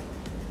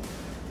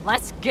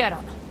 Let's get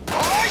 'em.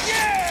 Oh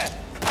yeah!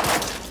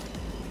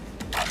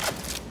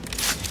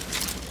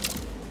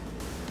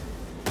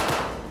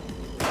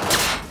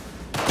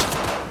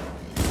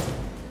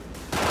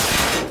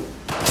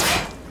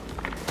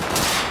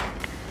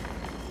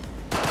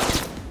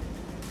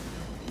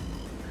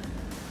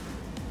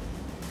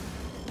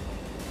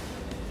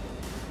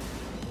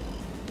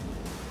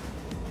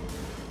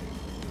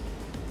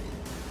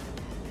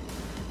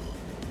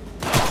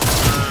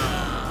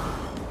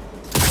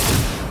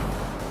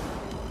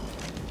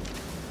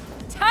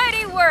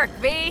 Tidy work,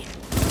 V.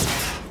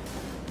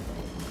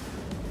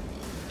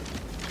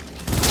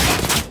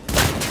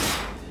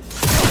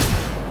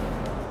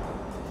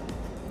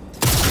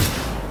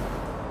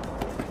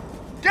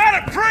 Got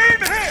it! Frame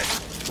hit!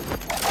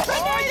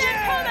 Grenade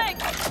incoming!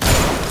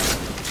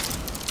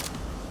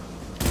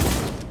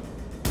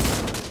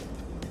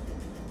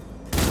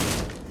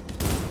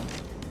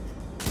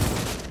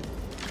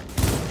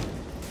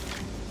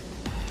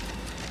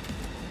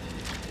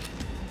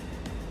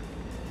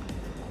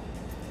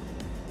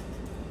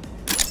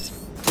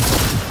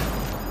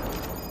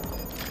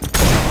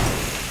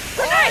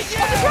 Grenade!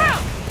 On the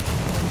ground!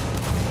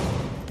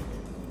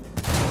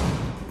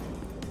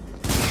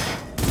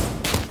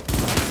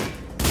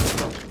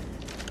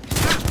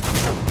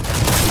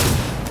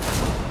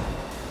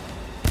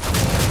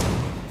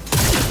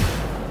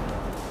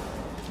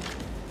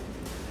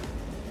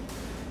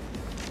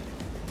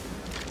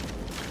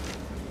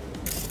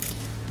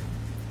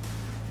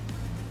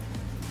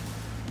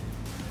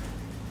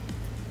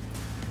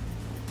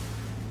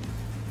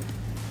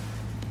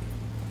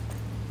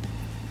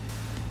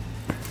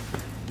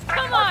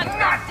 Come on,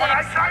 Not what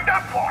I Lipstick! signed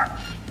up for!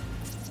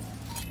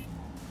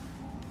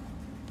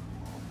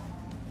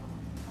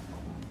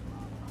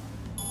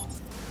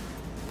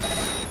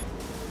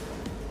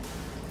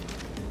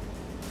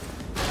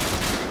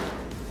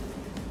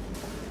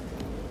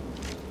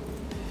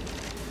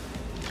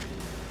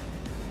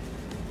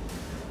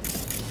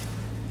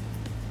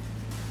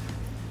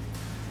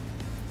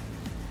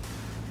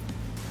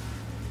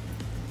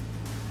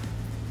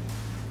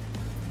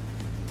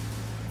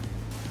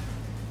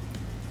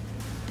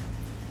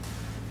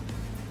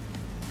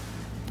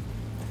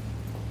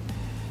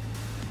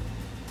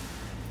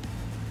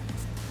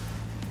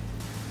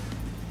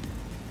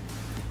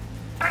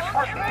 This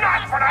was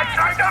not what I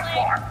signed up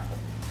for!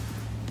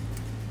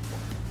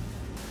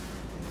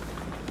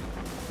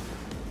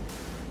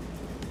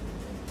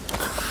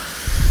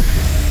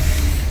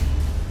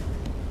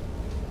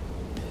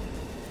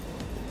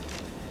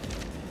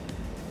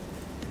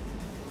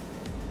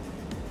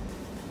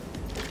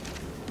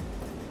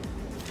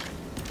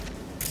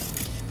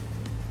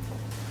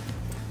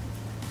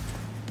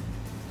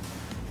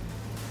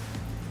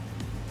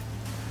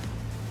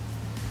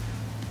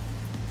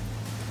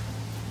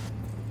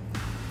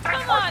 This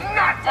Come was on,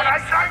 not what I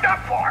Lipstick! signed up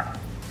for!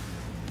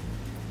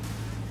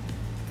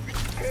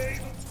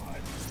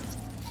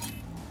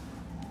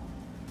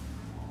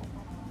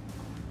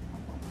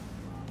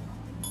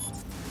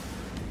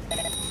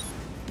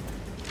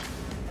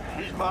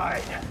 He's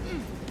mine.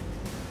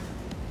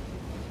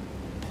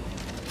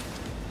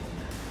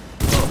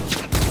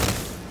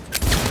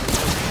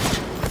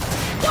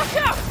 Watch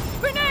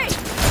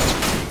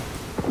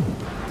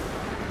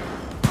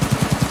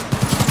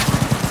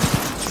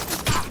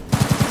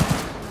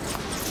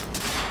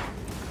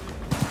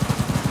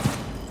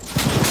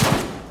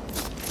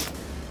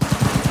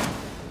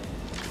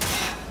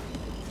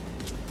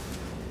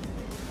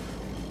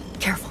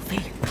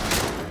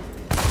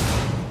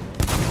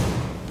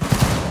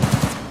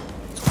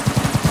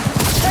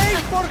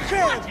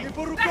Watch it!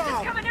 Vest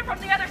is coming in from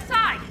the other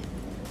side!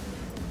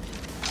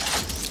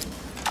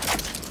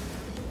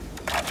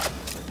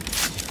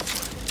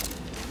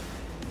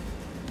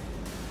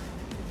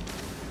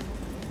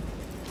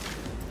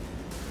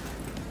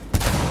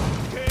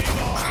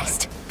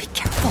 Christ, be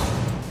careful.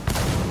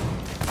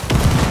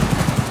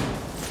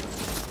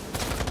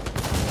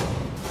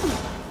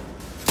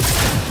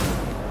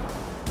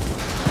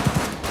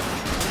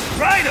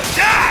 Right or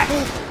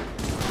die!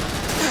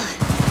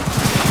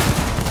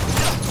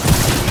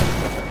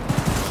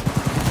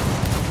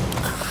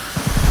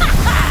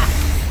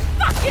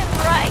 Fucking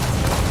right!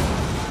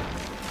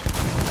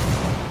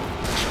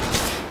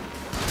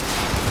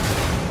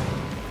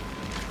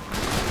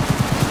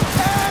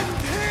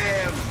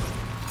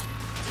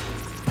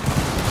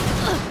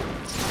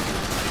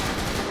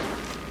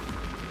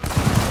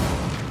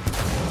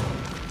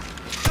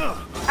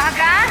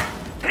 Ага,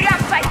 прям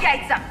по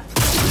яйцам.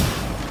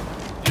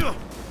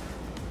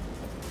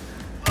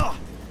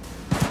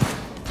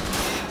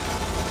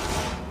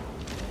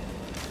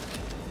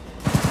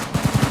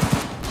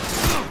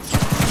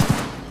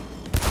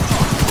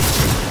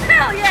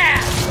 Hell yeah!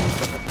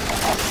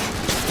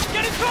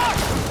 Get in car!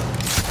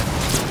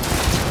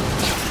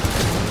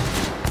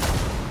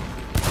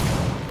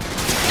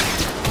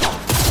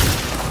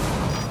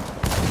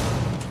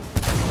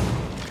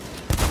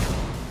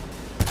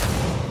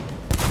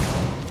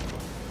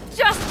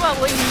 Just what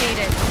we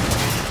needed.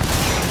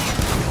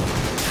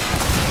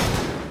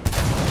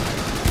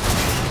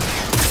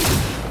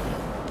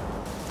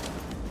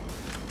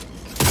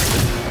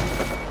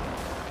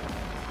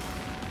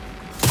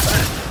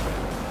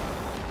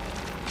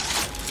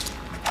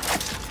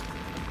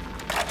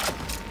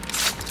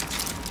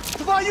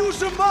 Твою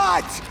же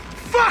мать!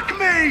 Fuck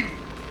me!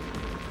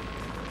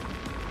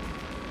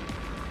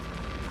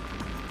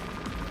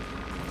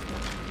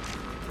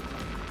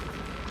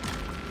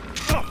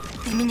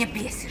 Ты меня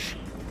бесишь.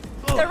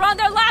 They're on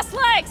their last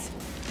legs!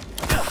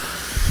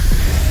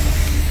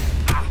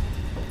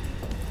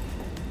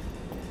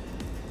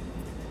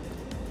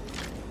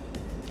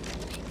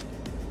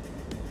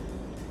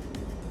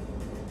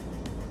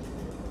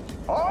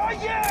 Oh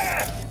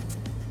yeah!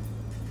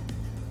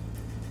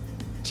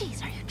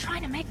 Jeez, are you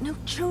trying to make new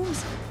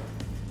tunes?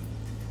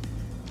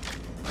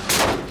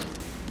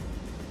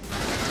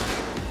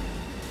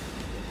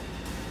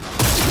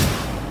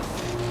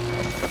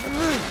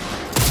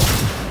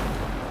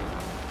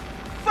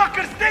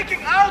 Fuckers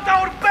taking out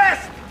our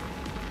best!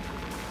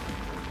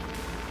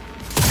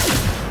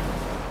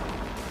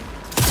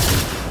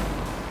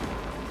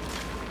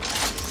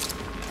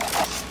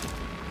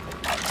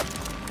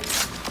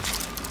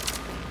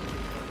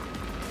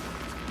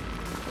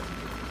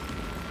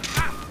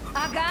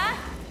 Ага,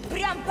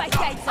 прям по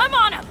яйцам. I'm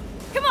on him!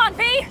 Come on,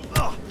 V!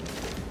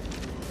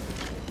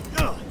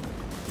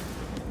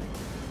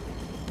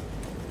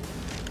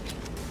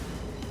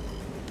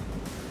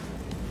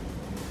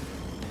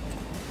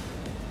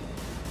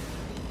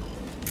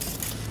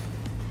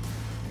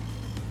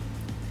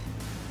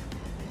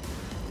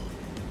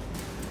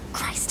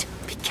 Christ,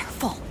 be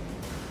careful.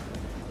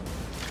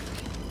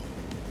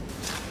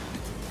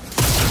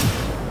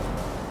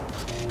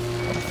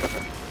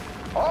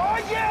 Oh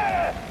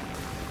yeah!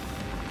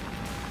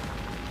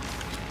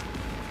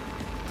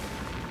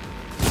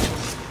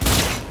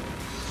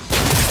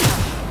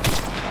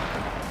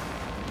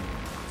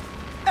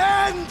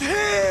 End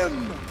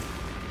him!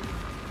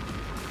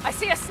 I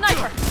see a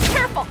sniper!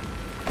 Careful!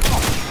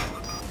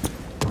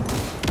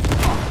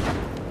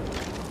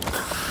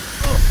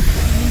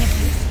 Ты меня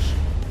бесишь.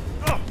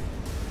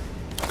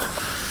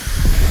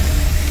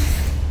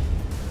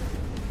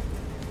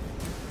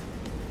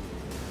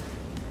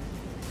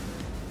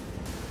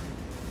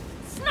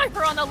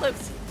 Sniper on the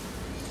loose!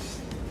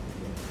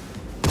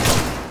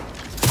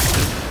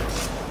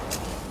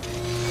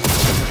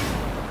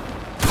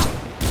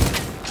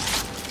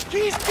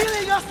 He's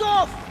killing us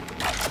off!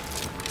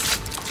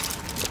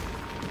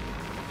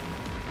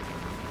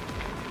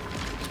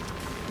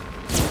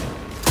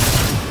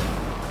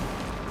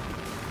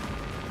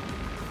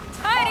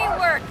 Tidy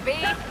work, V!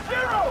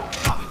 Zero!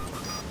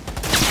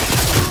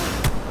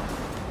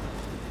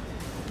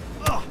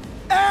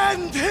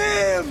 End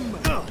him!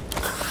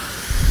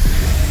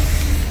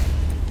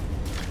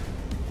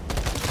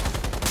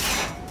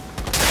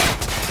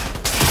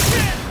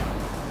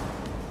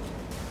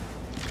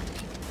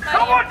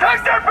 Someone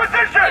take their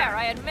position! There,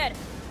 I admit it.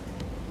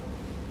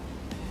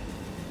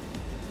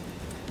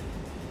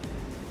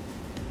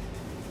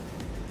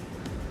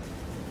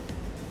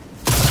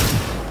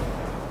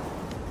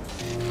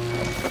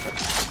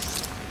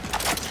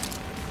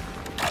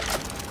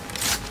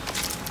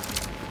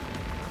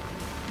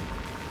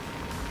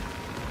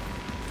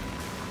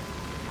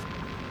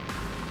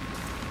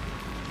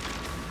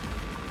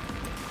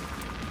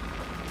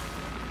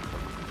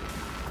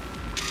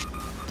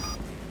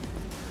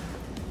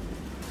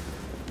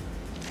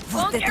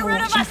 Вот Won't get это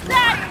rid of очень us плохо.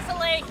 that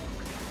easily!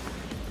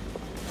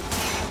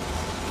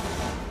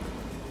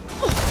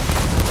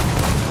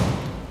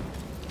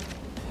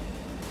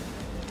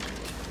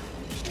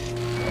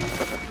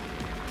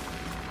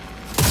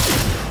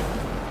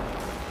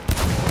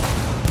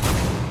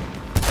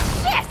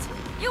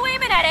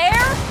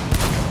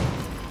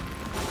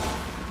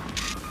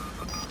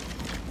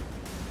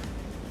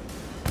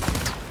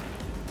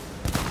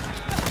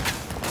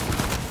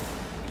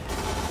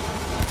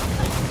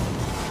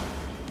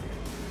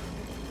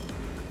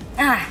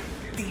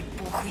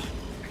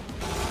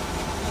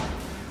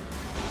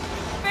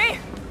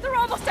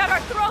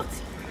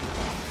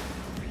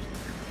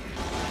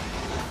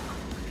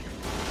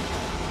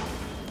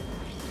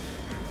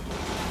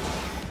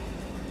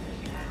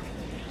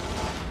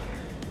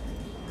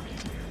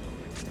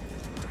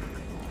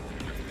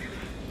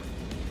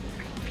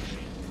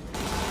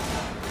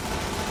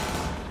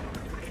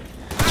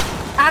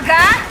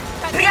 Ага,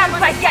 прям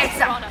по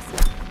яйцам!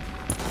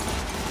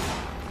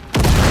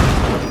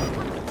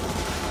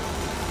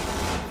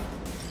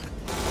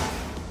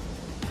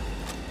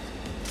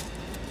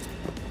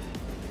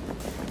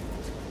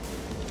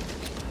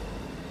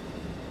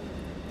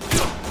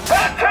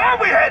 About time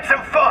we had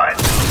some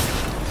fun!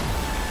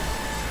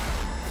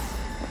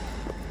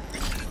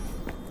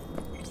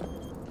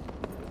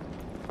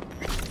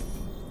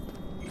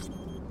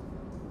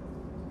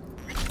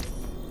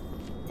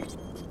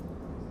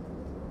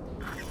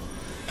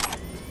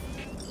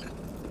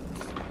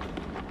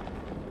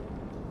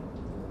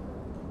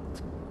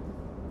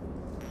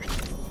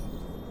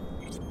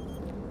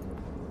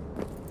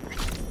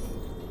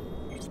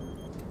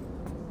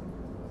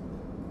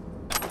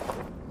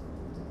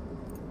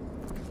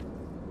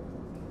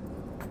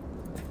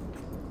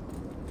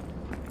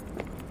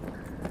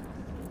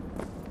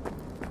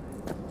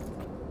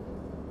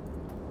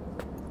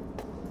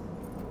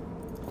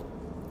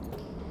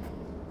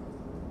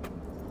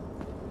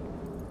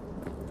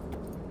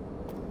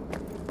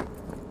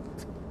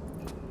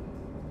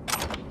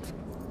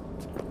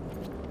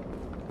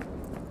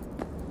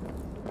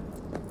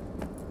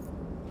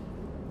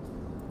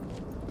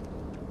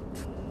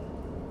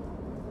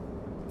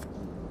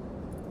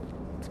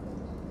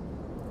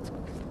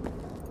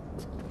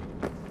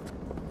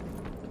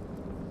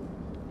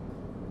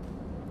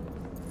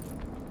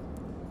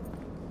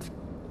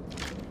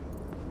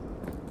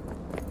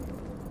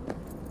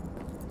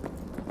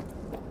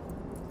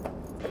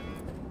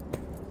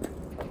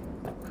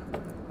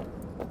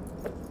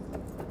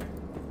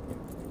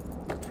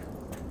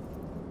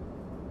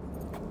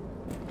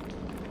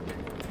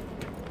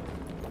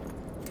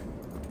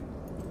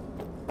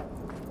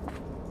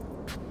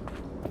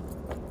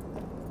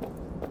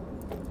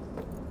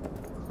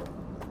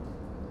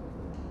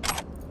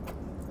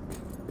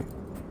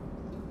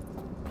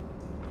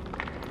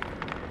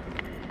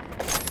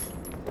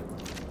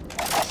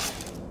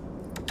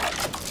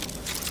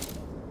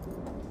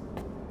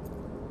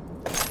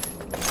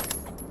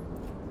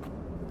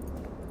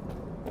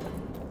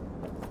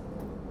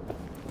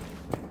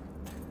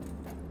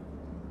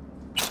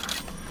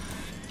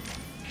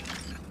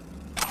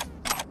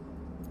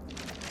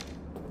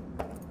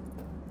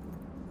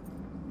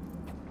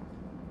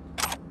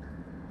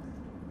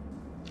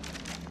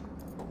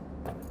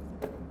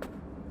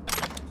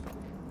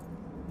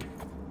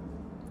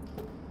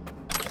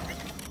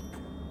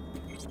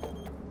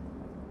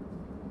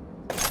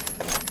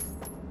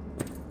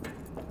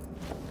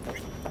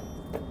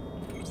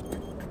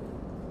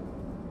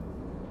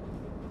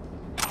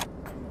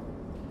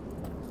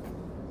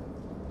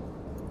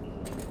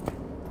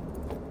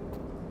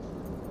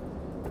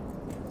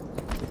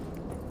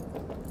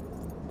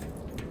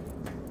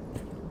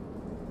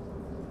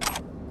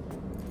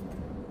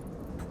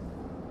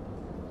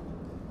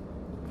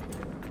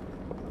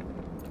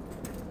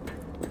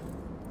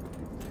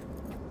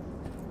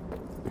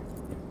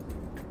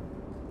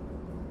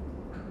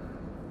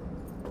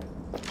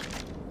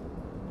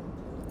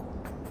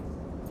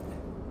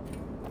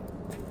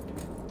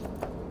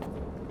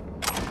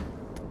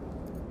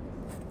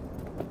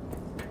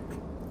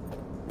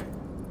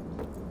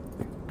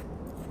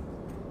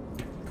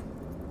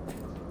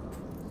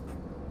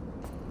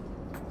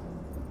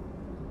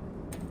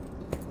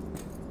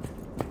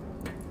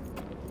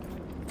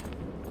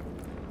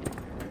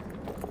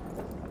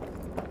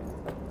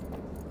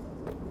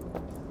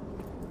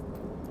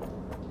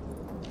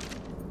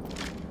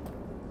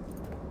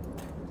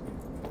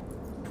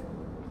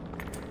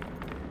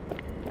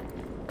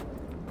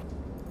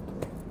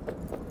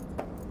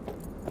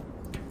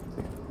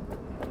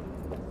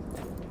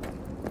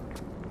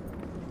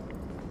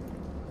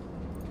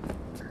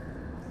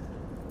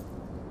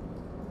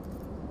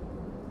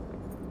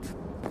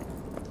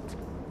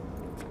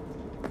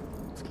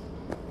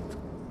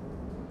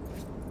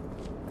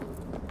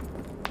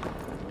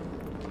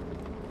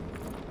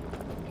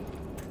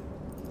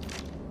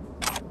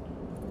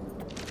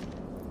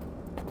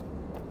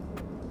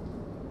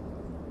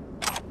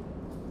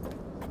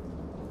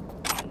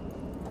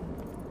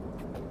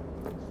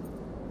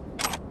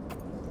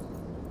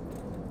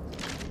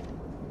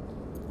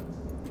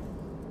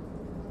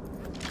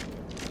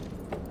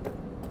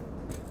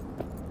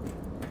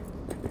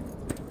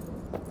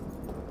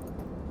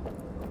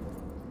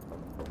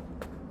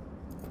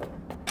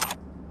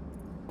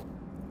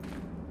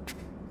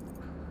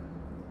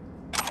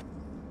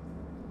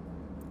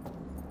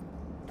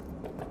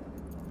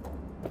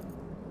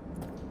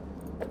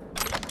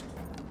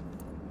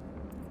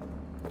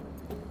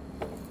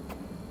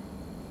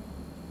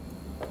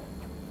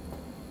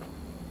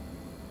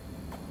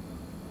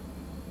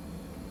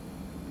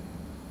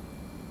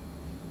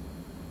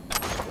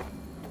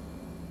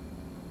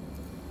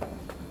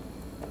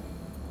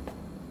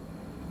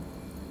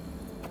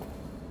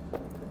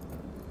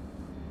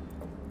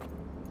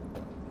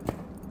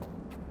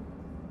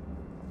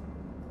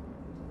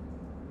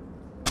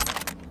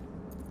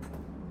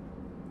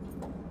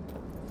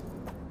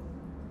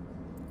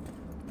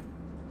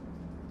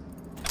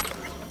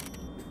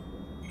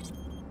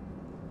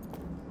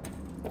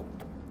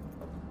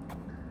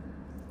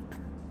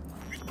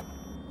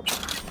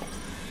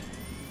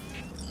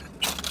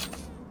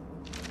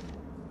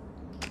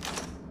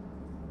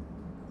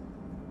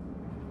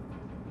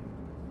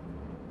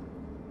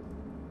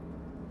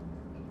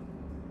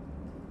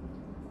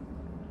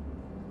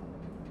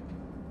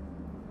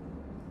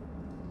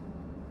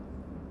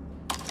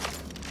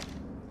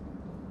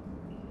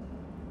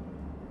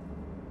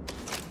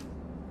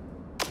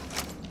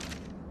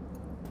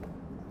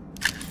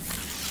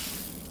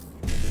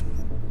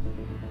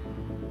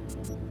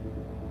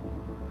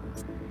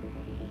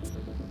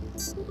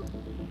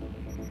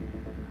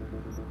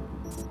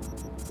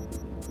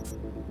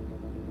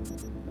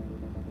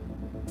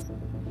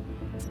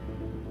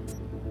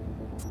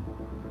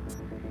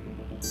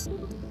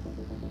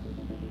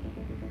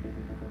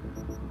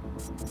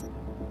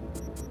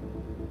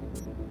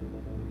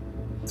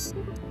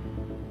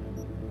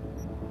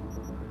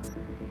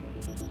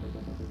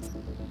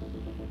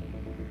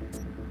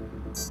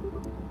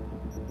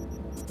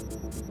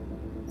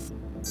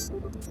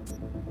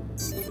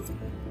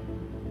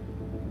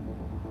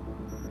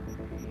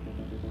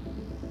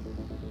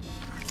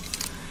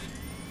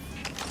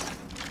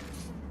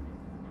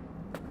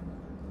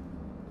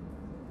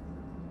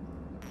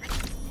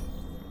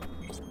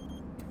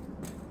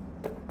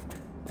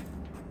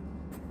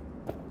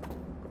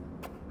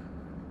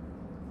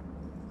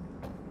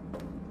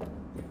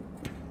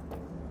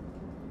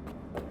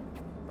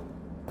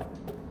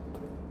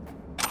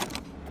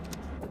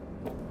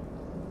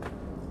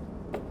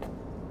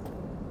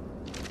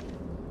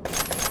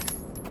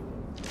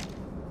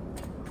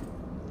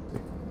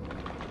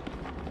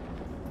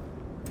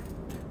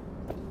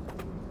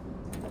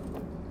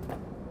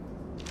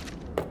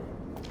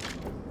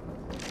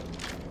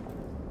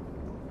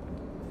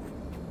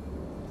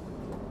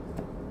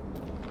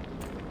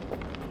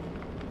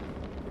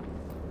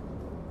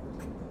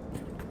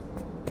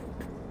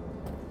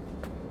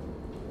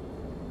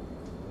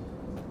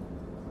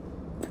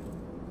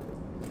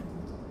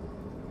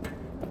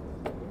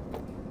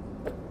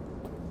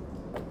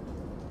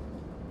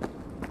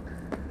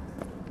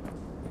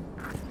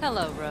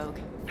 Hello, Rogue.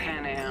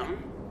 Pan Am?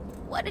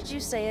 What did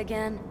you say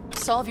again?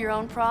 Solve your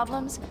own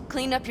problems?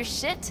 Clean up your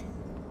shit?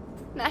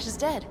 Nash is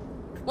dead.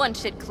 One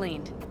shit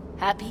cleaned.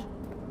 Happy?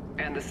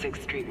 And the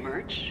 6th Street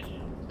merch?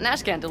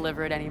 Nash can't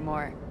deliver it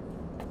anymore.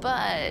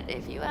 But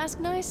if you ask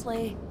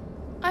nicely,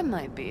 I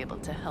might be able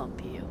to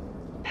help you.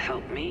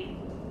 Help me?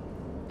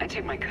 I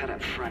take my cut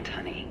up front,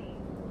 honey.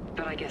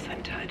 But I guess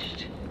I'm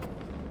touched.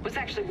 Was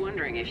actually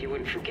wondering if you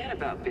wouldn't forget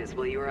about Biz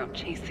while you were out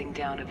chasing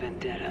down a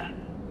vendetta.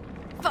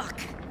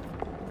 Fuck!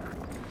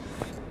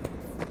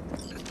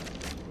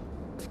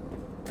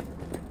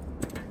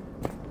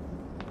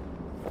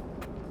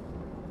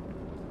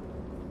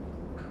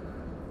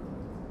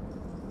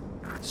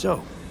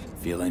 So,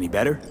 feel any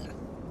better?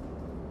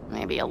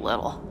 Maybe a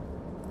little.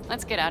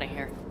 Let's get out of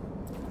here.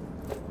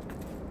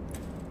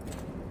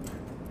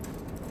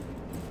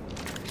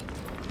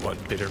 One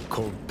bitter,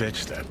 cold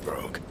bitch, that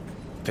Rogue.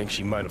 Think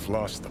she might have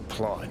lost the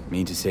plot.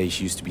 Mean to say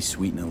she used to be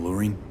sweet and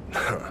alluring?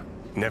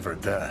 Never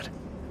that.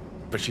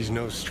 But she's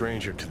no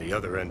stranger to the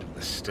other end of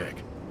the stick.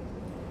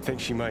 Think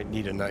she might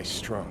need a nice,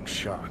 strong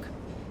shock.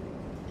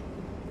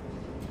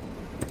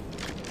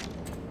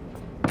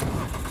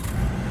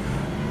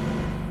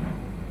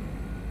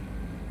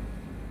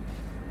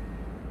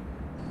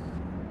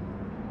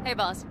 Hey,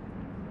 boss.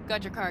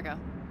 Got your cargo.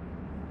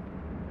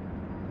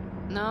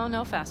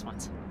 No fast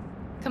ones.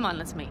 Come on,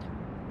 let's meet.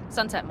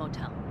 Sunset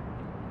Motel.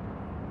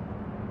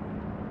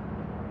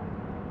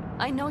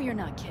 I know you're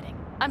not kidding.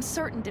 I'm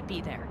certain to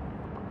be there.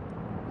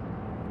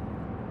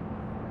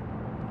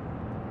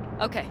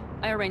 Okay,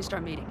 I arranged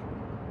our meeting.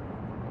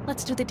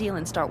 Let's do the deal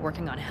and start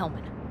working on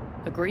Hellman.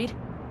 Agreed?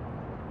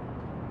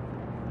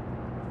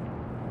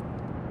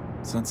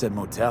 Sunset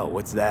Motel,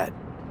 what's that?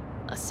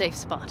 A safe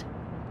spot.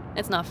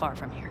 It's not far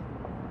from here.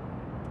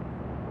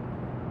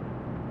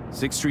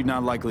 6th Street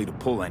not likely to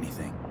pull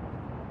anything.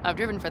 I've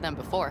driven for them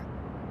before.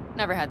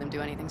 Never had them do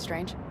anything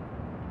strange.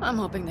 I'm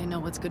hoping they know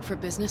what's good for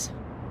business.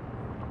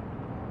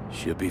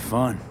 Should be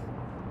fun.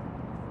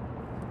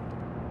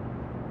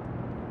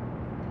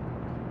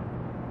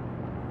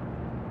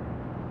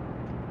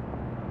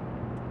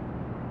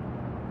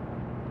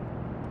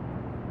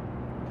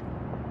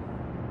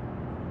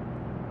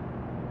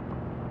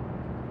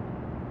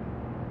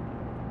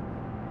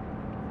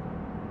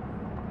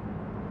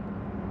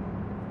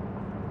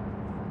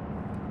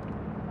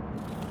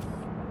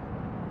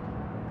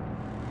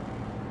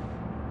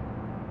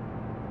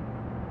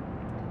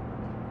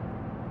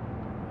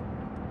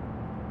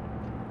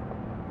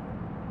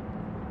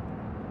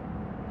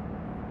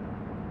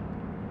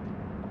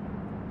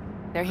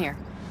 They're here.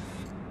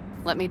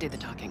 Let me do the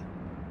talking.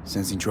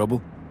 Sensing trouble?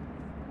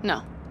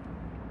 No.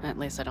 At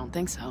least I don't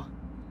think so.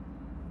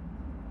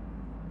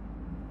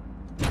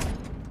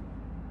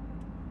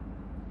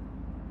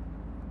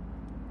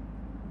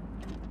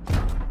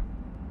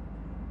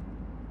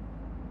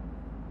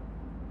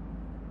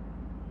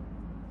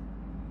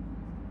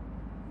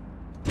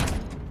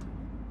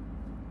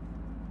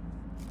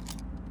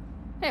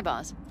 Hey,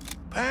 boss.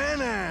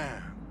 Pan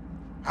Am!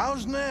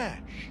 How's Nash?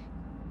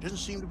 Doesn't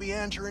seem to be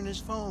answering his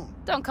phone.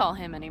 Don't call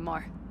him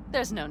anymore.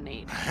 There's no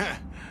need.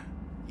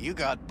 You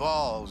got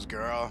balls,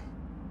 girl.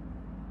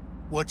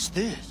 What's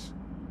this?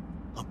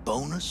 A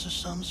bonus of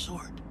some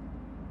sort?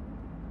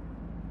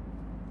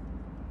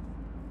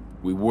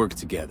 We work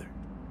together.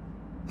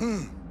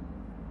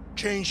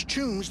 Change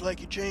tunes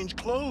like you change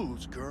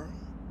clothes, girl.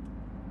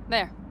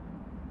 There.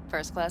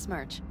 First class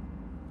merch.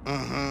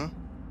 Mm-hmm.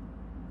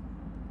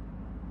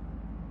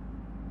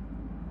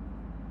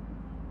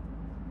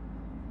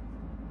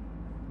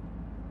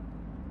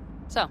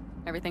 So,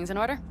 everything's in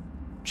order?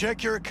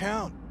 Check your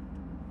account.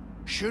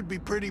 Should be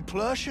pretty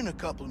plush in a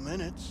couple of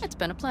minutes. It's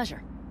been a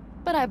pleasure.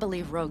 But I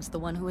believe Rogue's the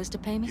one who is to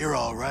pay me. You're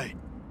all right.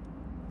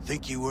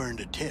 Think you earned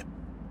a tip.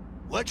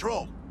 Let's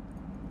roll.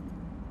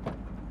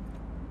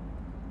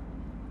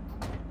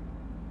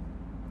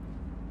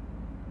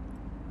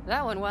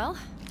 That went well.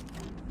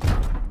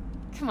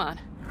 Come on.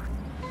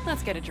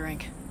 Let's get a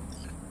drink.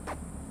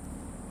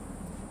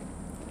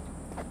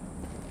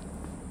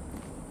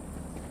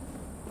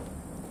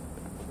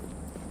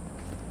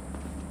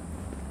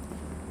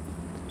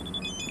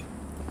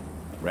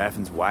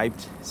 Raffin's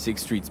wiped, 6th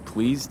Street's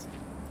pleased.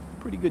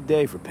 Pretty good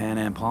day for Pan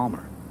Am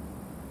Palmer.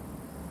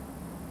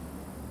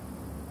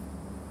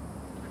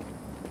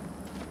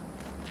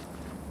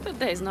 The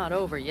day's not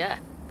over yet.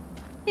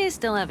 You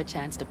still have a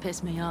chance to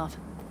piss me off.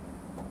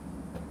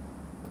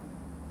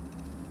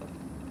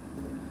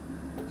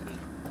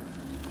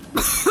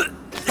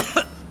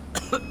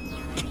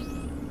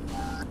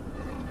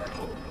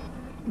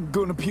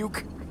 Gonna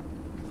puke.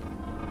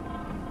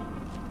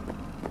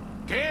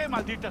 ¿Qué,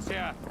 maldita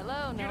sea?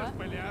 Hello, Noah.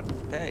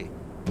 Hey,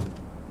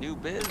 new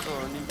biz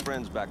or new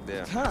friends back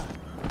there? Huh.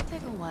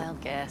 Take a wild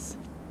guess.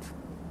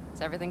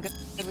 Is everything good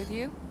with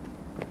you?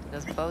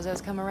 Does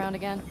Bozos come around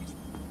again?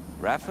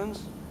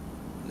 Raffins?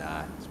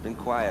 Nah, it's been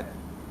quiet.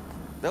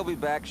 They'll be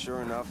back,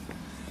 sure enough.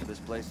 This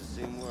place has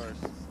seen worse.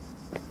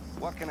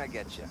 What can I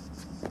get you?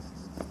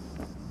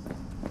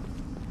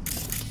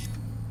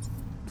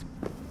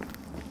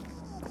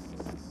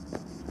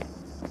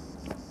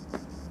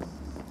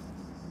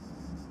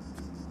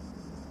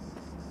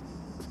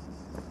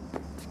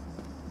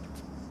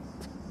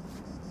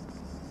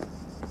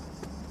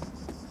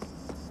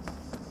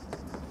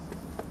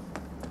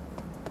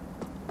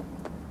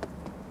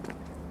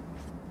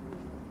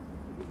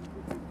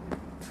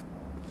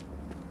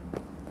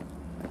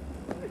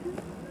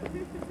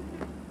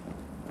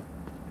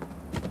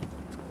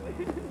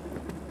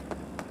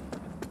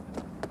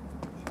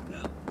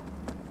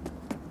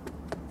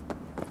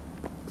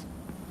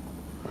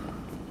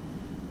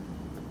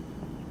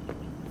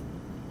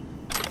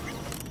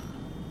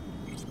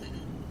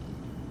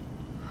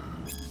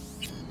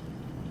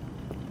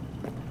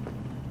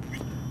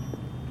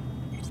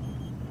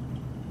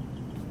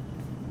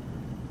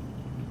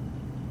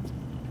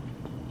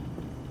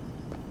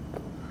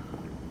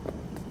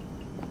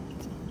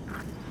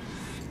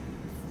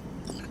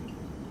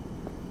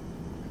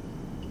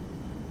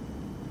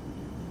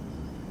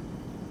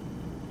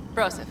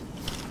 Broseph.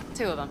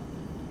 2 of them.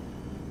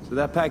 So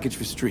that package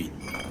for Street,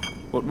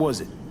 what was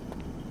it?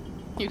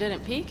 You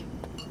didn't peek?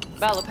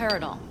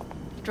 Valoperidol.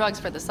 Drugs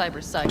for the cyber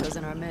psychos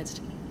in our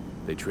midst.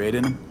 They trade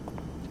in them?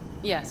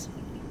 Yes.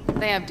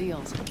 They have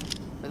deals.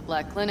 With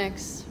black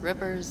clinics,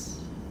 rippers.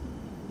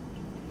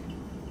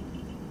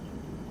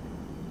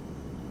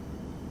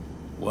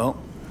 Well,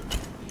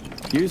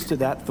 here's to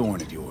that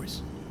thorn of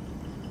yours.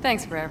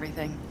 Thanks for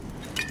everything,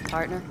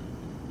 partner.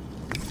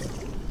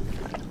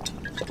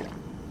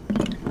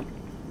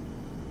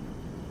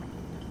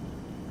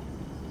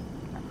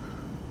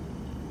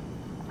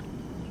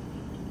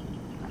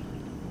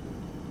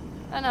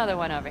 Another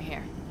one over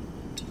here.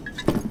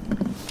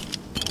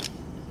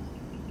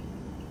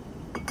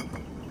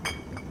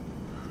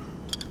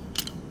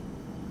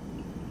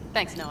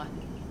 Thanks, Noah.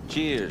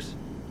 Cheers.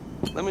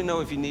 Let me know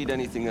if you need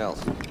anything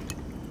else.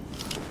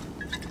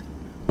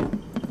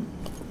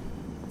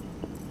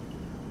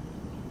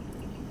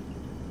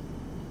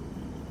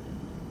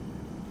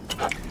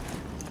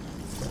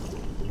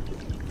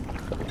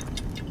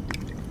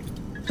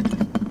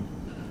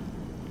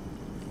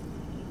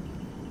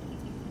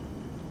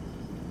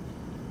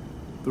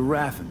 The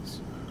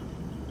Raffins.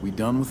 We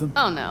done with them?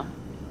 Oh no.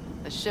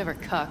 The shiver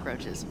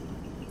cockroaches.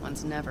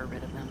 One's never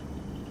rid of them.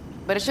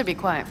 But it should be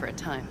quiet for a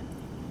time.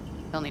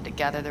 They'll need to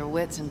gather their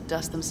wits and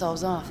dust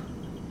themselves off.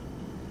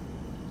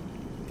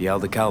 The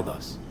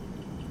Aldecaldos.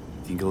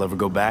 Think he'll ever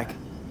go back?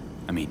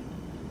 I mean,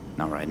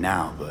 not right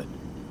now, but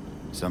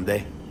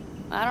someday?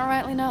 I don't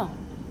rightly know.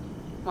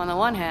 On the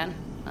one hand,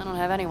 I don't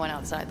have anyone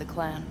outside the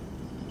clan.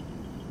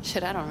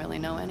 Shit, I don't really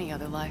know any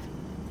other life.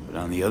 But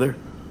on the other?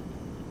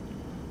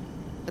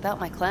 Without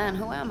my clan,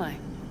 who am I?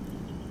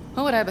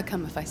 Who would I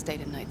become if I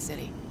stayed in Night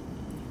City?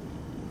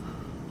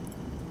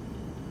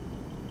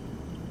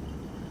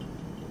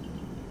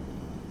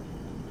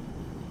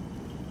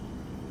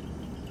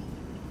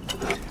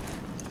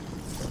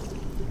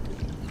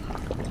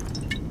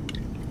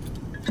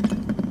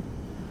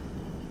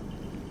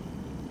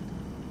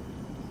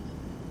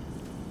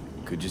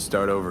 Could just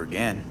start over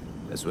again.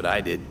 That's what I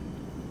did.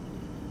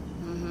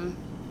 Mm-hmm.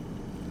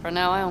 For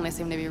now, I only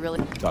seem to be really...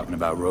 Talking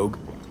about Rogue?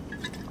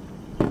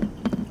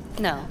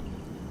 No.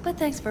 But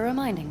thanks for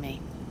reminding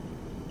me.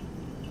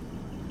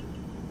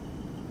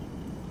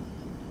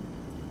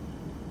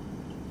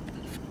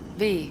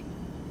 V,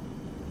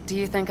 do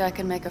you think I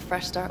can make a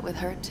fresh start with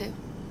her, too?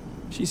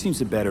 She seems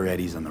to bet her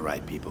eddies on the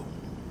right people.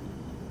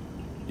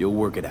 You'll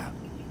work it out.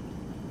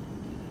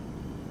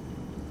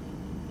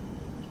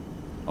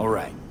 All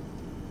right.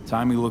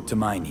 Time we look to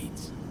my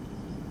needs.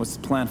 What's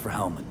the plan for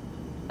Hellman?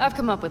 I've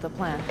come up with a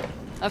plan.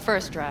 A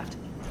first draft,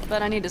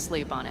 but I need to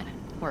sleep on it,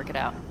 work it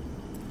out.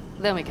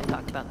 Then we can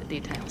talk about the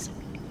details.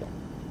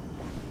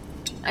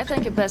 I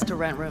think it best to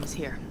rent rooms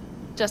here,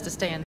 just to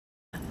stay in.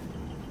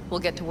 We'll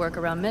get to work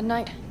around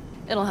midnight.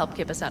 It'll help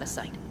keep us out of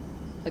sight.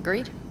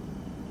 Agreed?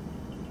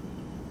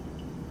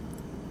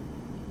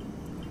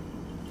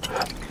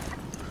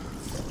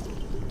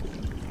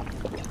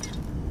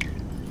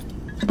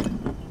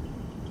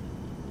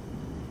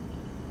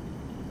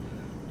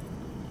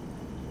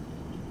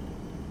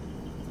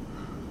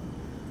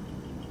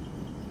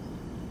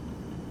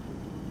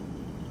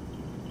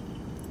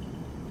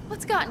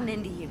 What's gotten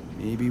into you?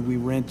 Maybe we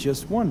rent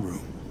just one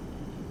room.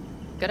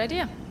 Good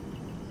idea.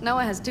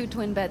 Noah has 2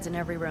 twin beds in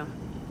every room.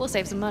 We'll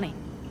save some money.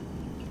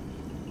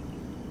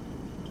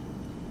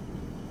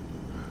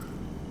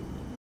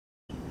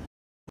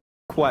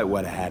 Quite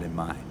what I had in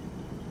mind.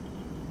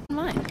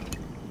 Mine.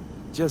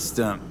 Just,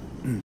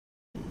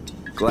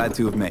 glad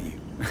to have met you.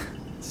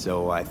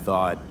 So I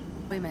thought...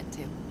 We met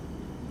too.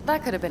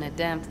 That could have been a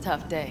damned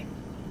tough day.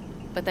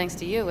 But thanks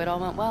to you, it all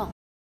went well.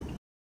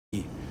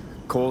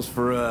 Calls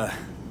for a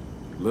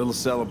little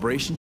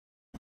celebration?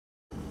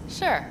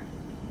 Sure.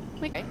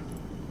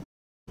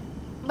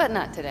 But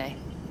not today.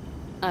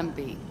 I'm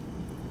beat.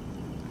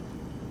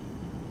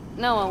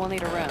 Noah will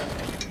need a room.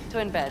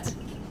 Twin beds.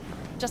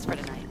 Just for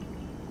tonight.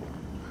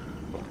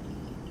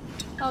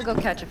 I'll go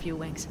catch a few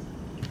winks.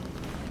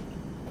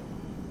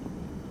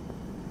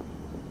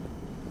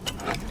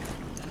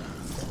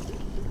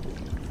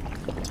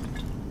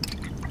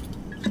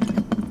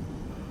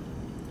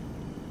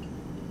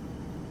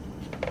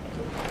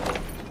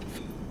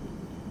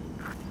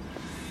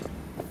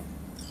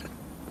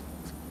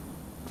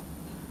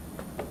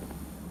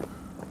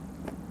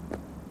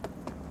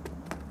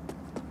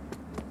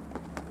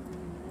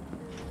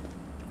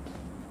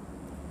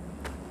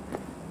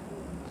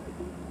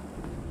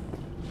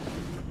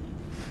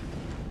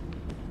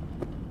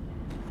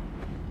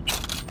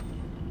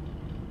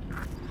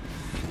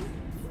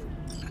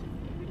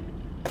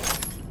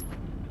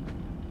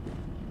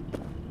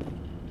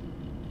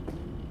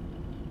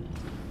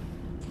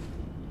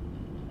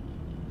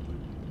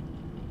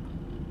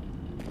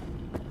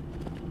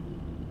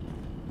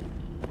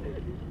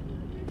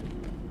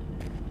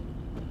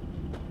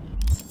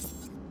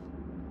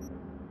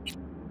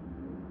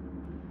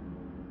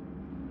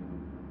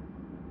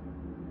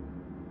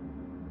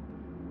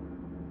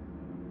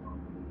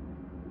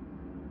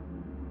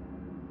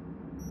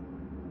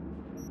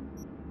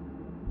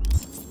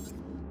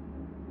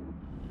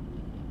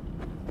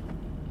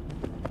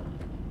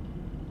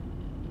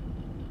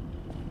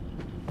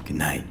 Good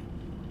night.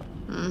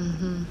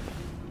 Mm-hmm.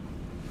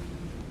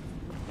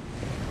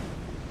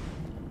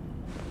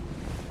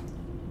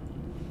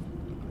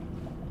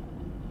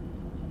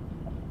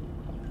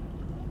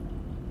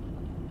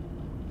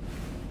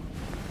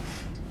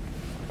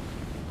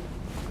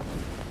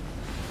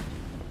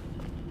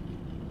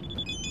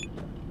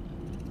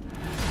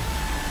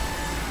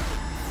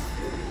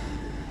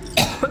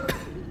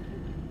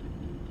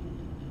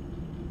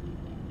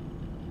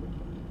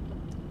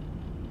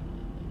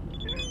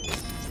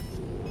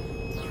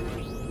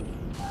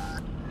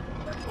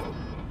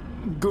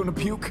 Gonna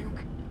puke?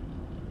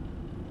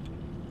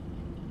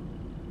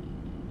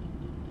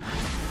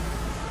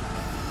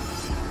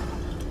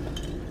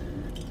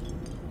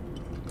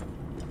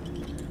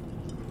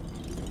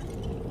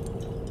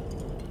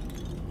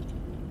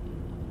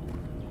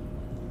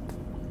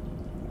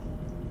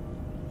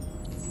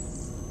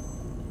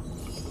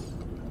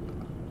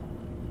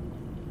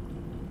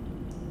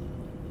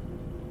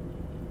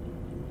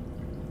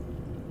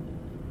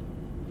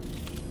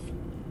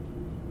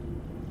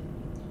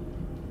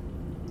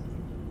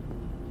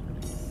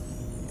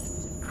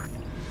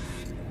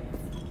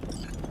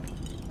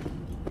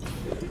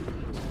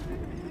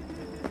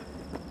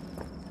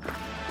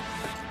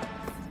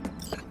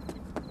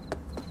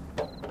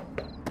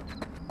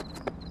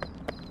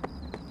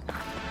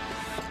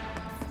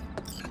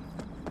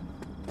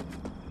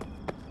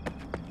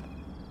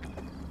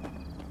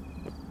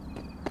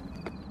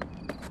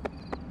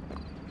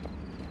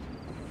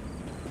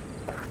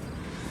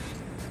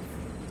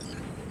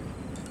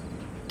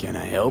 Can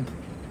I help?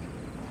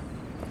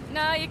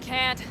 No, you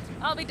can't.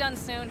 I'll be done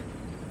soon.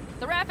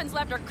 The Raffins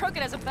left are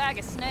crooked as a bag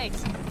of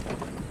snakes.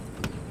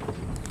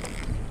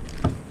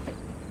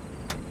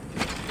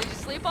 Did you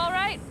sleep all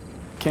right?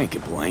 Can't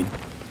complain.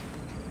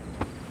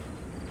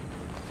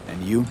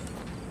 And you?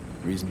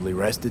 Reasonably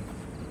rested?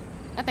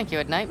 I think you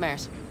had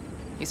nightmares.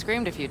 You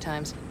screamed a few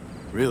times.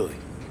 Really?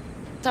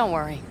 Don't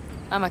worry.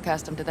 I'm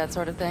accustomed to that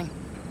sort of thing.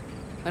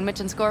 When Mitch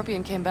and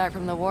Scorpion came back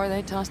from the war,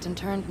 they tossed and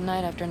turned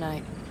night after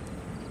night.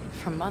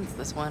 For months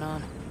this went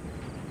on.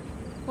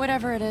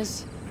 Whatever it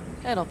is,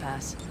 it'll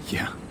pass.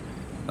 Yeah,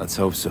 let's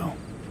hope so.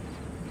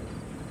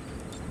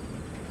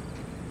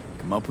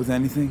 Come up with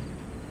anything?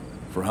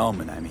 For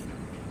Hellman, I mean.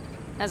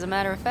 As a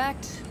matter of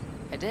fact,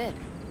 I did.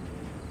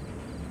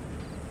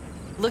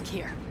 Look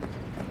here.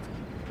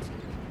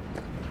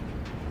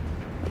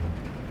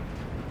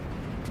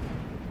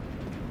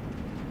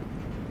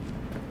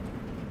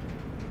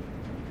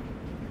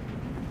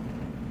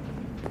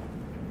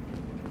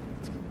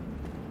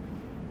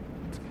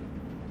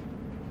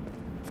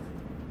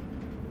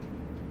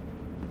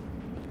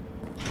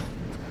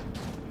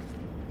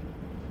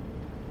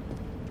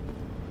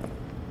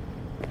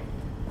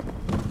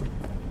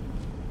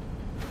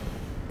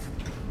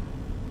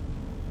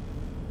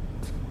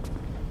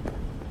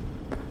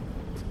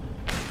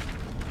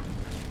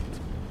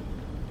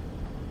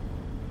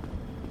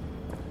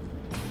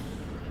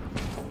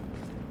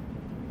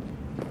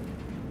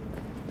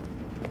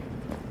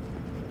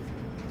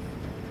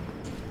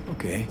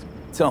 Okay,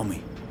 tell me.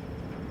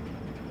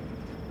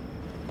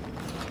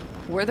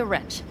 We're the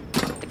wrench.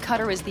 The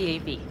cutter is the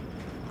AV.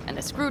 And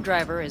the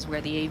screwdriver is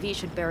where the AV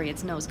should bury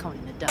its nose cone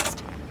in the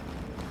dust.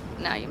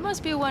 Now, you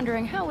must be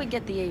wondering how we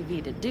get the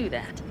AV to do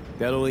that.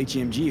 That old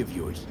HMG of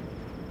yours.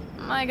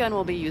 My gun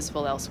will be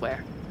useful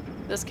elsewhere.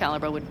 This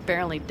caliber would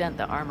barely dent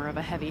the armor of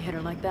a heavy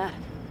hitter like that.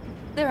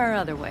 There are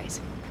other ways.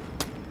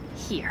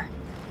 Here.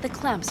 The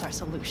clamp's our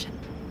solution.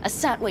 A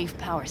sat-wave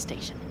power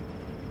station.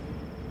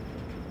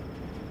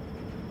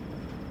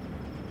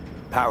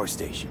 Power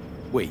station.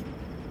 Wait,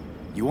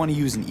 you want to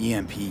use an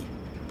EMP?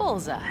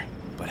 Bullseye.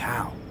 But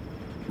how?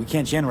 We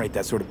can't generate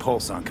that sort of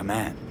pulse on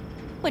command.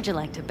 Would you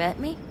like to bet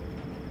me?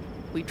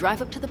 We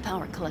drive up to the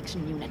power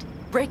collection unit,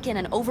 break in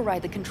and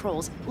override the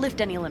controls,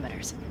 lift any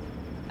limiters.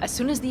 As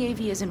soon as the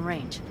AV is in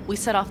range, we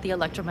set off the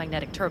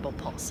electromagnetic turbo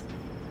pulse.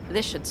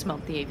 This should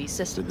smoke the AV So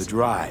systems. the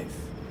drive,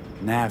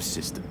 nav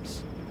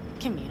systems.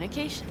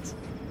 Communications.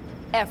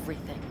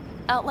 Everything.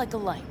 Out like a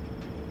light.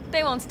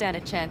 They won't stand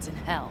a chance in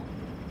hell.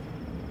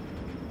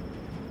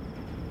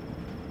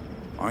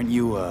 Aren't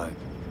you,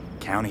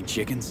 counting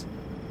chickens?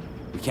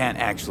 We can't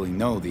actually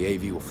know the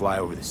AV will fly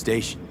over the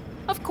station.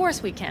 Of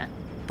course we can,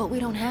 but we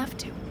don't have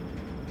to.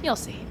 You'll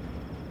see.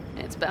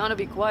 It's bound to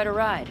be quite a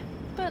ride,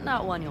 but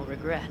not one you'll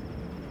regret.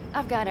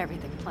 I've got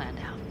everything planned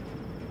out.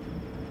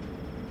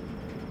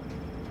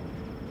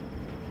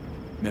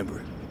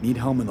 Remember, need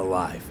Hellman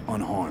alive,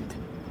 unharmed.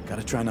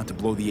 Gotta try not to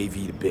blow the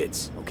AV to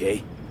bits,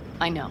 okay?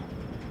 I know,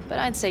 but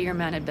I'd say your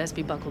man had best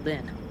be buckled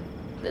in.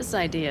 This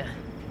idea,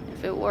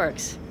 if it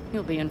works,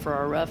 you'll be in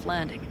for a rough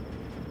landing.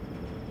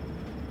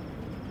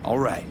 All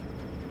right,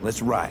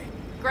 let's ride.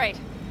 Great.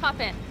 Hop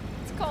in.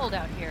 It's cold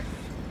out here.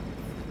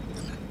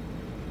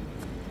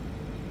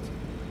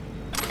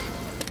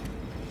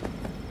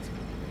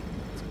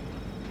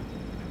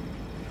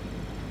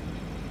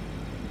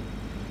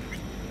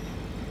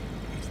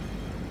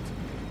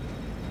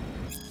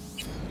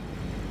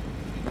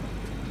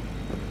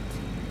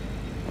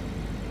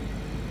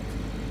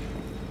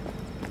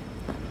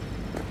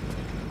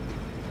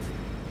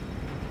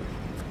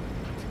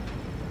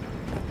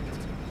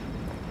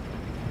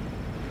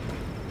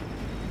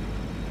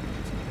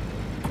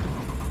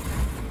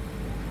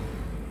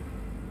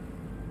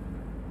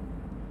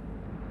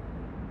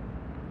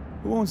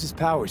 Who owns this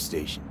power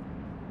station?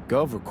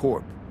 Gov or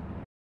Corp?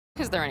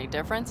 Is there any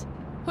difference?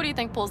 Who do you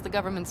think pulls the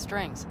government's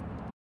strings?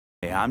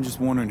 Hey, I'm just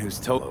wondering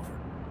who's over.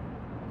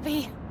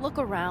 V, look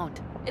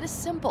around. It is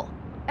simple.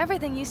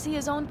 Everything you see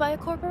is owned by a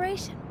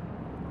corporation.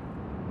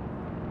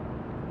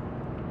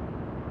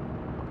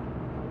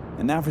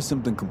 And now for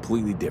something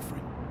completely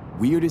different.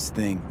 Weirdest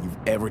thing you've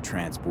ever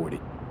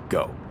transported.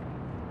 Go.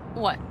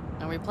 What?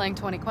 Are we playing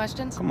 20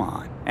 questions? Come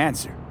on,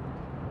 answer.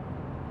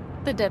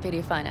 The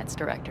Deputy Finance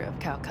Director of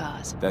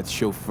Caucase. That's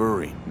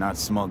chauffeuring, not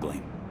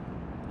smuggling.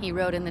 He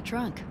rode in the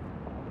trunk.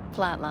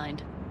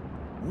 Flatlined.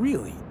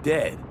 Really?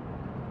 Dead?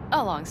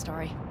 A long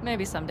story.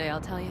 Maybe someday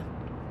I'll tell you.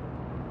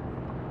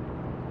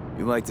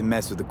 You like to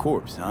mess with the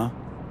corpse, huh?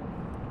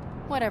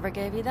 Whatever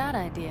gave you that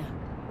idea?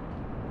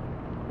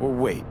 Or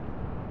wait,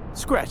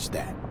 scratch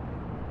that.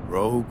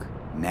 Rogue,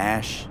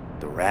 Nash,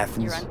 the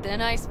Rathens. You're on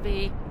thin ice,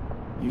 V.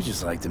 You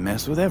just like to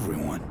mess with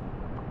everyone.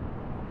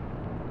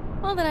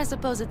 Well, then I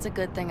suppose it's a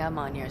good thing I'm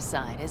on your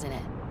side, isn't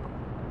it?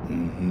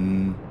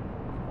 Mm-hmm.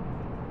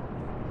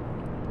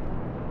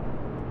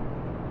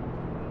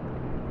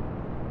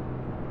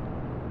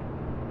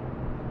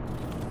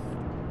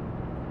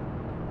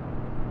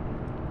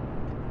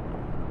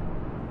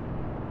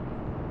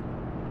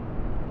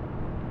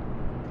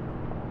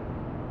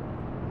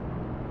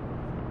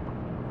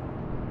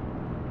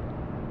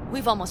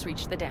 We've almost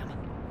reached the dam.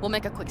 We'll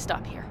make a quick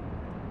stop here.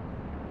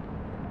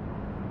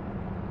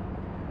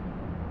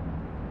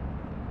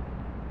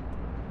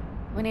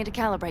 We need to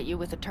calibrate you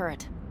with the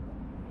turret.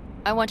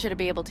 I want you to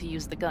be able to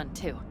use the gun,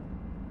 too.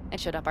 It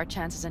should up our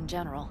chances in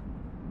general.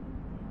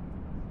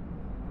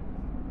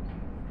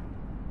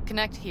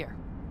 Connect here.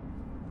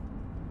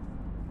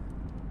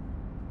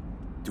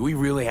 Do we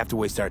really have to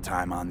waste our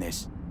time on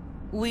this?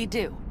 We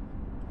do.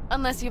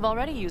 Unless you've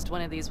already used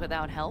one of these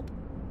without help,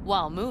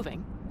 while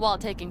moving, while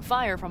taking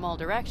fire from all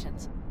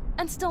directions,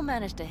 and still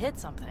managed to hit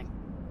something.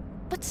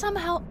 But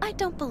somehow, I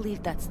don't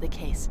believe that's the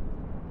case.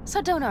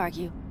 So don't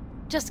argue.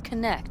 Just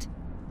connect.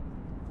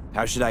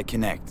 How should I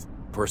connect?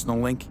 Personal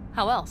link?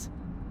 How else?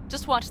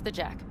 Just watch the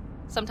jack.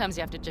 Sometimes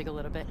you have to jig a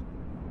little bit.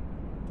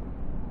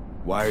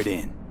 Wired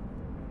in.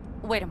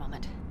 Wait a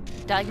moment.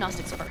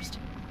 Diagnostics first.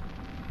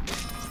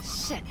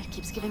 Shit, it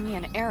keeps giving me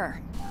an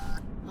error.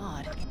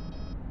 Odd.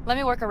 Let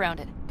me work around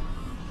it.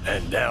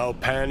 And now,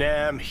 Pan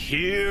Am,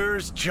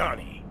 here's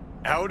Johnny.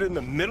 Out in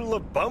the middle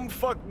of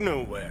bumfuck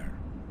nowhere.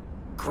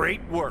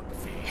 Great work,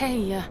 V.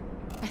 Hey,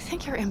 I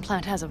think your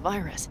implant has a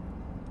virus.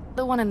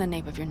 The one in the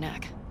nape of your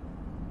neck.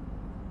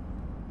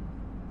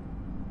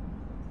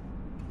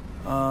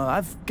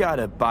 I've got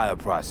a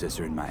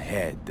bioprocessor in my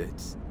head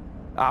that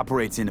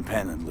operates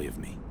independently of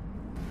me.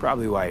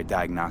 Probably why your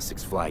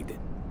diagnostics flagged it.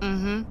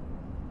 Mm-hmm.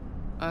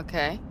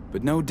 Okay.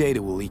 But no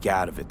data will leak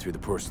out of it through the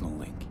personal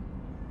link.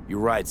 Your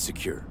ride's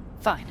secure.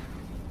 Fine.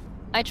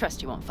 I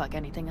trust you won't fuck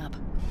anything up.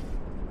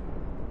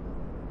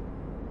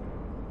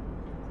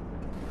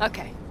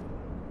 Okay.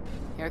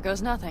 Here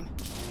goes nothing.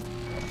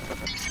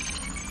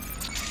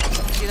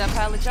 See that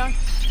pile of junk?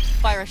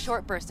 Fire a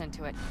short burst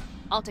into it.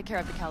 I'll take care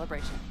of the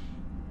calibration.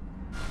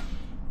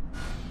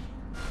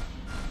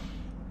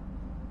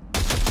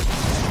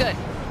 Good.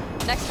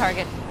 Next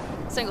target.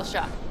 Single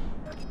shot.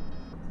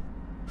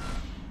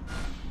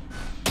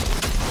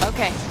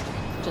 Okay.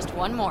 Just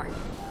one more.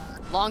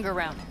 Longer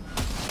round.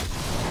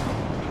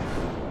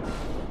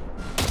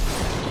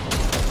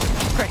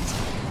 Great.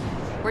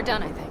 We're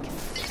done, I think.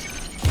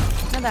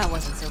 Now that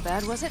wasn't so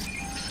bad, was it?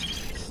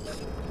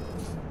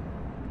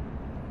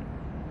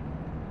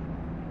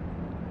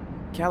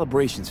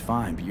 Calibration's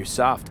fine, but your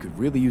soft could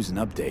really use an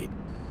update.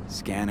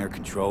 Scanner,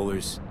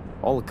 controllers,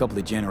 all a couple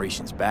of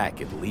generations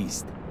back, at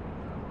least.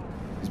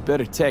 There's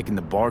better tech in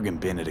the bargain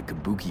bin at a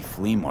kabuki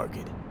flea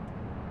market.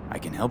 I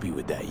can help you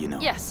with that, you know.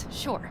 Yes,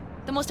 sure.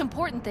 The most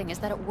important thing is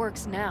that it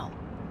works now.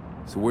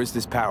 So where's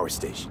this power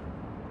station?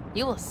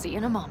 You will see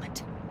in a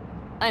moment.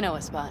 I know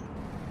a spot.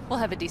 We'll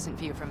have a decent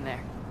view from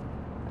there.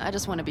 I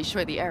just want to be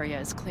sure the area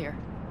is clear.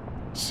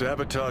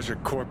 Sabotage a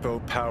Corpo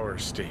power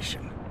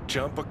station.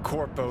 Jump a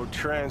Corpo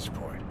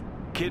transport.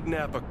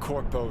 Kidnap a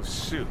Corpo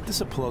suit. Is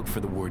this a plug for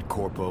the word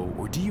Corpo,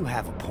 or do you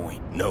have a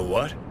point? Know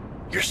what?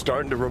 You're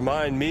starting to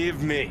remind me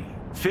of me,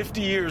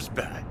 50 years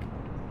back.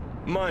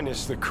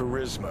 Minus the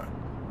charisma.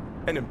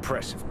 An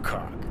impressive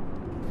cock.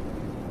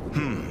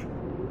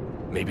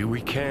 Maybe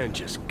we can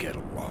just get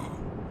along.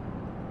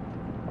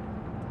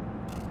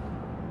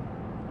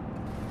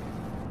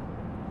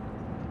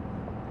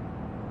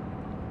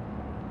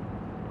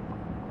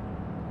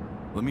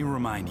 Let me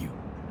remind you,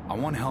 I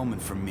want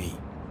Hellman from me,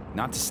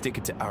 not to stick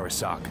it to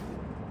Arasaka.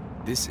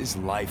 This is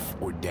life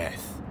or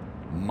death.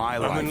 My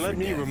life or death. Let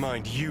me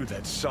remind you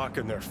that Sokka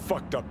and their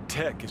fucked up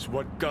tech is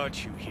what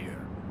got you here.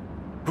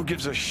 Who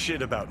gives a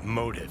shit about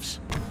motives?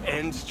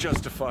 Ends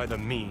justify the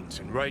means,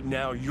 and right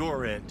now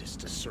your end is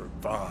to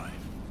survive.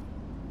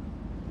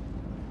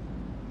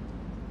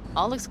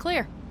 All looks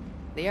clear.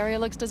 The area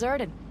looks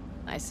deserted.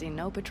 I see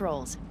no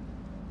patrols.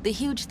 The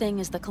huge thing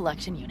is the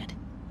collection unit.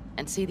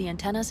 And see the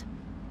antennas?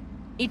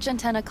 Each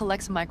antenna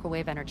collects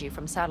microwave energy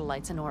from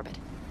satellites in orbit.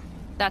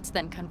 That's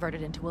then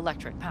converted into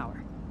electric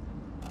power.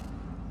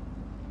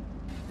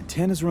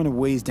 Antennas run a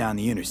ways down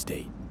the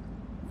interstate.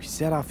 We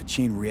set off a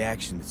chain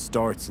reaction that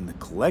starts in the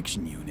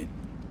collection unit.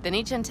 Then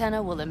each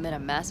antenna will emit a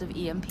massive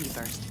EMP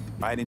burst.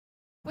 Right in.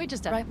 We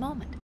just at the right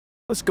moment.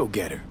 Let's go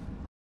get her.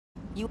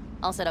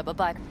 I'll set up a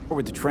bike. Or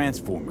with the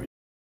transformer.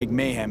 Make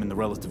mayhem in the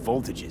relative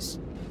voltages.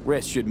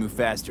 Rest should move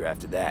faster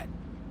after that.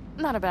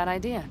 Not a bad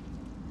idea.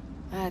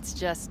 That's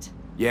just...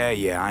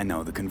 Yeah, I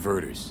know, the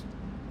converters.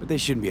 But they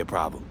shouldn't be a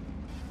problem.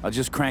 I'll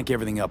just crank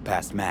everything up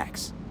past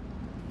max.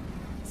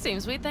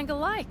 Seems we think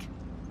alike.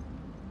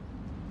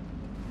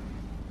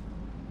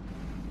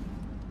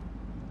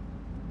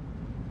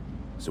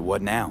 So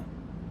what now?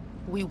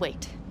 We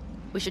wait.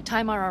 We should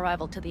time our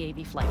arrival to the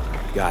AV flight.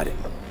 Got it.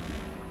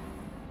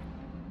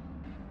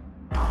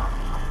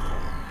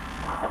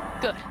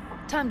 Good.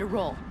 Time to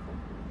roll.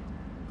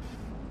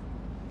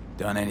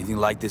 Done anything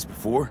like this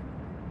before?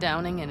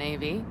 Downing an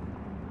AV?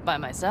 By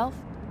myself?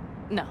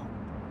 No.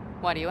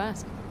 Why do you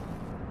ask?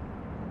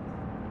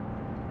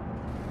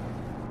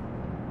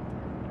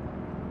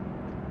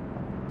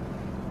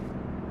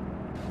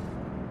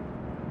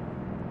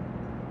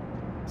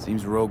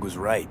 Seems Rogue was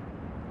right.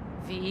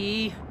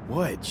 V.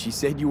 What? She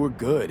said you were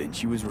good, and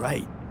she was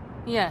right.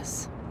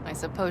 Yes, I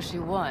suppose she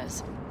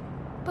was.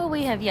 But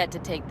we have yet to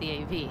take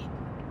the AV,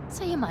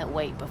 so you might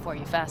wait before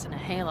you fasten a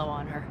halo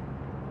on her.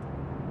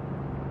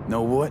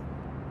 Know what?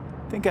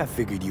 Think I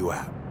figured you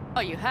out.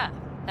 Oh, you have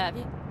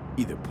you?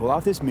 Either pull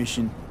off this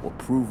mission, or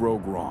prove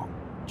Rogue wrong.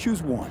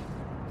 Choose one.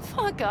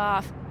 Fuck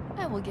off.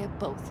 I will get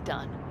both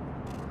done.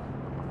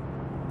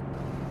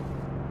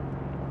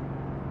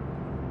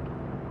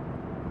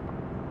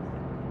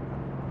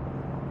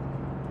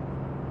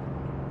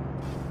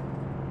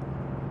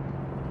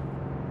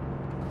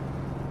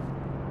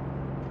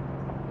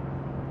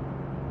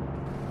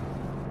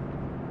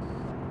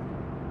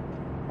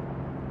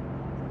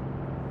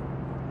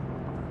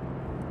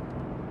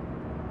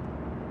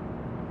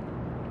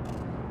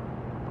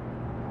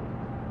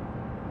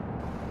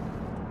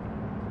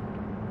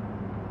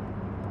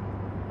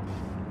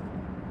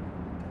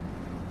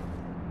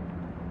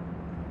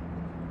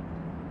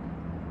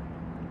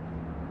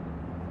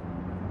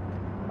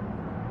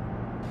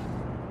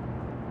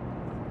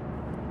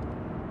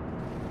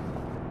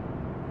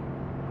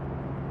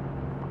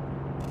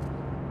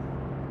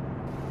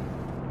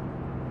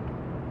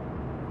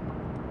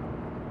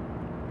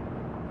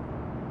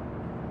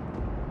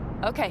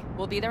 Okay,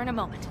 we'll be there in a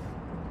moment.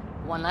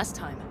 One last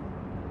time.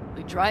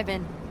 We drive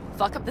in,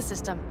 fuck up the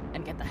system,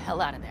 and get the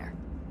hell out of there.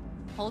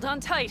 Hold on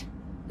tight.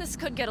 This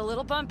could get a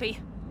little bumpy.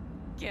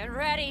 Get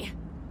ready.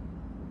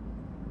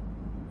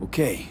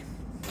 Okay,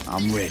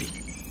 I'm ready.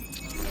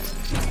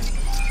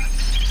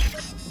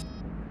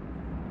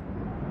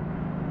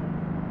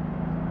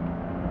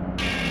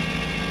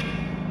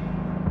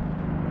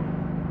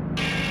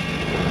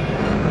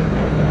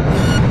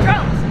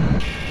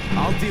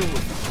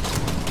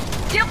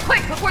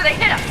 before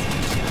they hit us!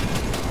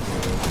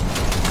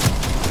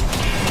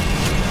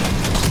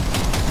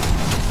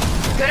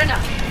 Good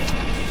enough.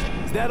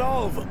 Is that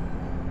all of them?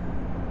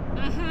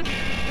 Mm-hmm.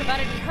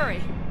 Provided we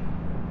hurry.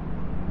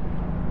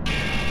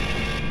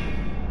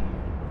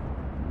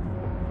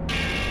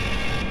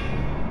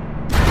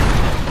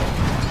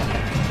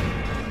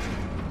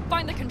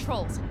 Find the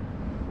controls.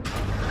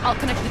 I'll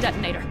connect the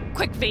detonator.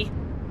 Quick, V.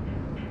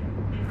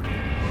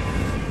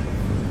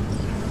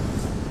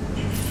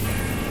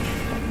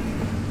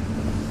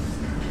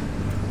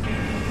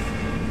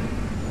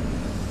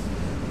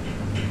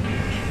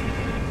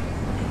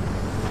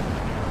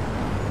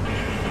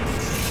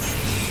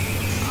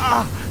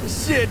 Ah,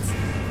 shit!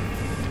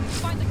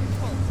 Find the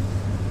controls.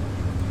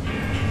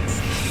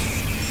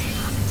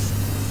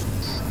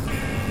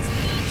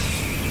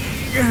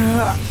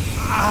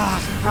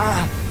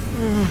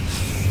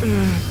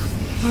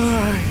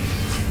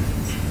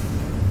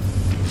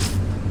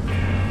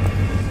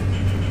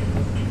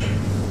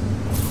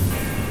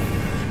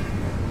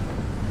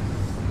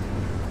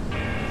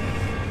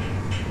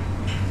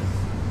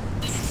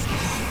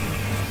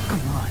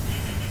 Come on.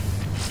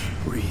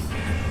 Breathe.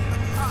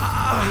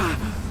 Ah,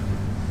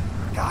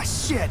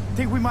 shit!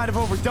 Think we might have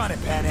overdone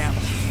it, Pan Am.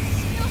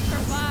 You'll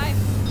survive.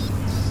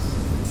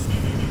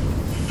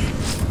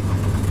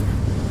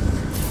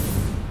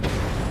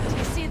 Do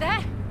you see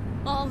that?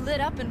 All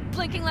lit up and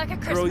blinking like a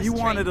Christmas Girl, you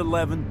tree. wanted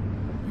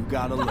 11. You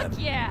got 11.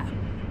 Fuck yeah!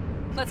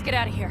 Let's get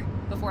out of here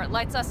before it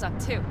lights us up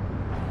too.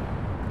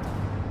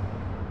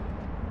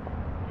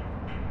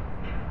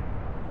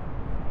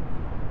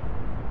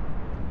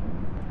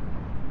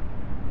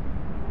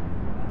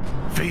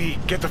 V,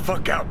 get the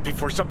fuck out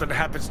before something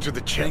happens to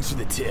the chick. Thanks for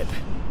the tip.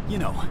 You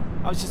know,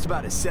 I was just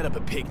about to set up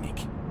a picnic.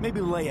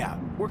 Maybe lay out.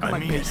 Work on my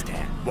base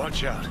tan.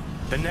 Watch out.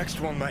 The next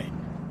one might.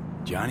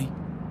 Johnny?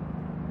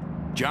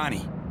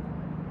 Johnny?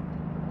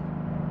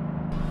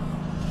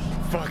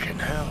 Fucking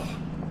hell.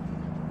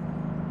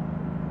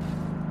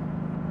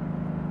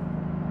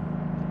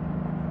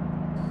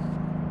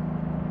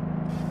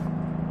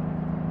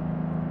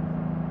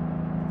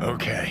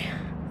 Okay,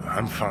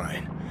 I'm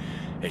fine.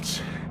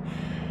 It's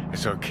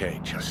okay,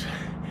 just...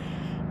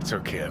 It's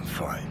okay, I'm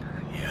fine,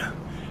 yeah.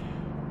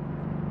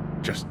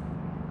 Just...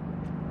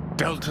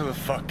 delta the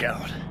fuck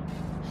out.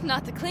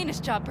 Not the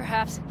cleanest job,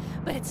 perhaps,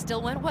 but it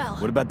still went well.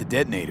 What about the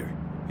detonator?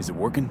 Is it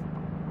working?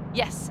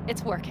 Yes,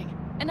 it's working.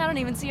 And I don't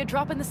even see a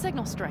drop in the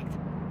signal strength.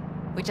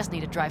 We just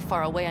need to drive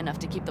far away enough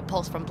to keep the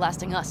pulse from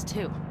blasting us,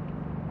 too.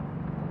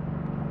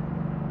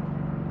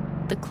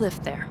 The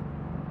cliff there.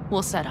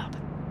 We'll set up.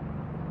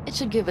 It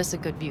should give us a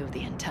good view of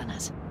the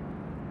antennas.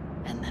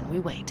 And then we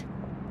wait.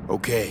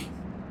 Okay.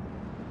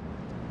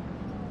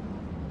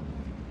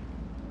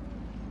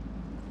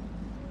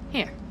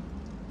 Here.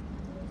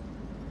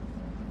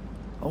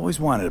 Always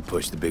wanted to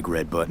push the big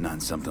red button on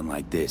something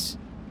like this.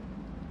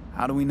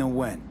 How do we know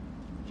when?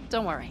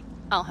 Don't worry.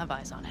 I'll have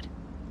eyes on it.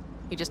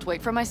 You just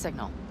wait for my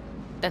signal,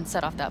 then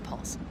set off that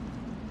pulse.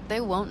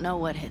 They won't know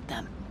what hit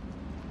them.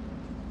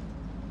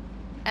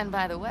 And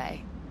by the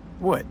way...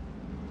 What?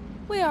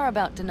 We are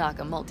about to knock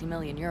a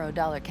multi-million euro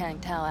Kang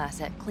Tao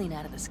asset clean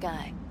out of the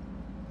sky.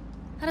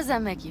 How does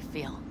that make you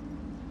feel?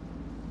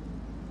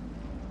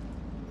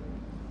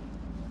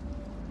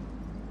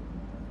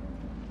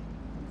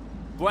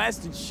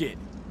 Blasting shit.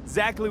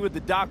 Exactly what the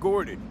doc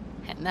ordered.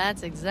 And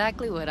that's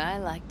exactly what I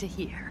like to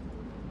hear.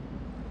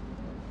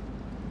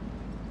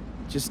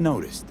 Just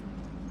noticed.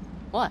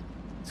 What?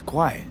 It's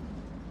quiet.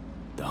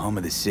 The hum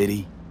of the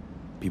city,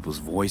 people's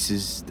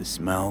voices, the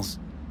smells.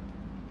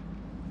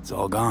 It's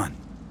all gone.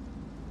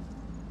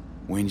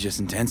 Wind just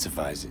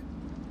intensifies it.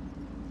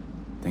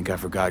 Think I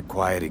forgot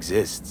quiet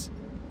exists.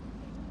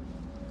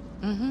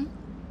 Mm-hmm.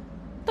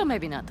 Though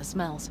maybe not the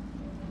smells.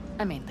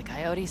 I mean, the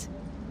coyotes.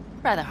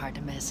 Rather hard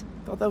to miss.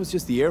 Thought that was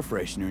just the air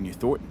freshener in your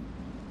Thornton.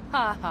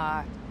 Ha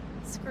ha.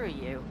 Screw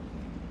you.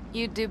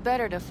 You'd do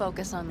better to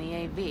focus on the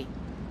AV.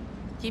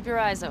 Keep your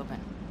eyes open.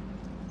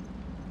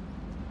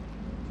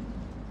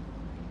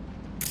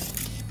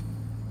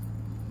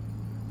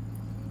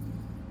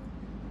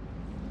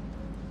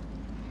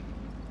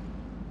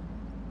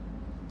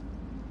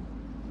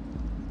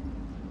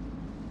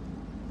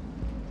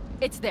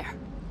 It's there.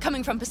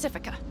 Coming from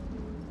Pacifica.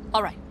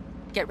 All right.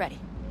 Get ready.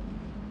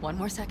 One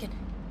more second.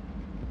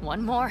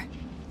 One more.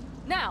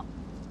 Now!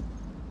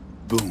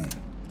 Boom.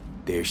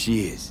 There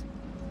she is.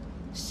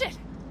 Shit!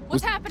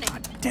 What's happening?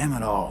 God damn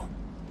it all.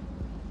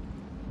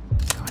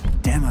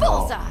 God damn it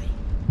all. Bullseye!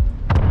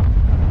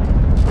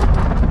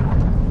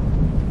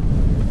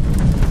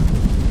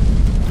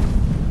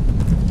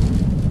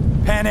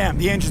 Pan Am,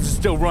 the engines are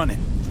still running.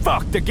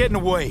 Fuck, they're getting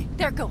away.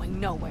 They're going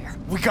nowhere.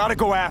 We gotta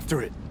go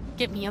after it.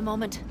 Give me a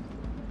moment.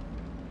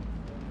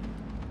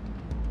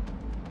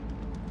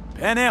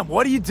 Pan Am,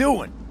 what are you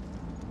doing?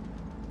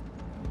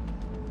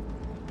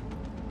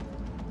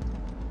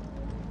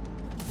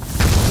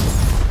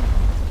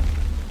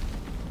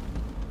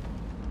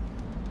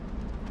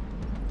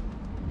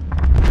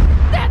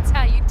 That's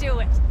how you do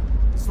it!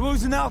 It's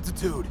losing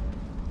altitude.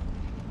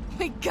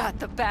 We got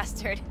the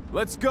bastard.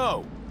 Let's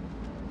go.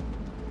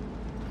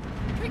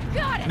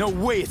 Got it! No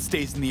way it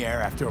stays in the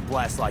air after a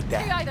blast like They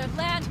that. either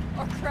land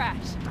or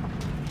crash.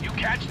 You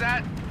catch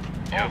that?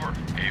 Over.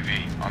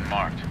 AV,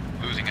 unmarked.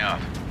 Losing out.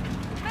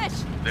 Mitch,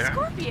 There?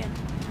 Scorpion!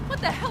 What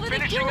the hell are they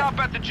Finishing doing? up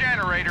at the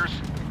generators.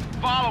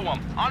 Follow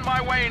them. On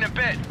my way in a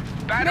bit.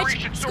 Battery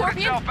Mitch, should sort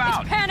Scorpion, itself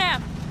out. it's Pan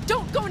Am!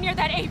 Don't go near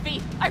that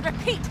AV! I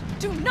repeat,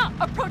 do not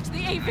approach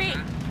the AV!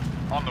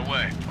 On the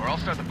way, or I'll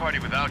start the party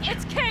without you.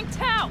 It's Kang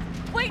Tao!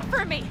 Wait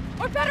for me!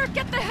 Or better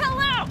get the hell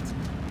out!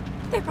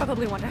 They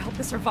probably want to help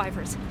the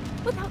survivors,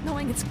 without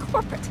knowing it's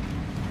corporate.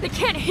 They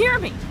can't hear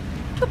me!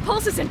 The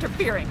pulse is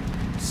interfering.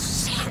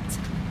 Shit!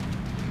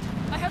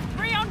 I have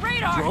 3 on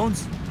radar!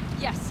 Drones?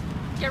 Yes.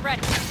 Get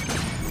ready.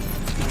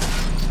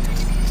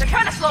 They're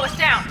trying to slow us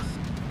down.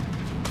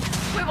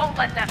 We won't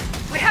let them.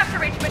 We have to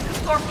reach Mitch and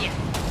Scorpion.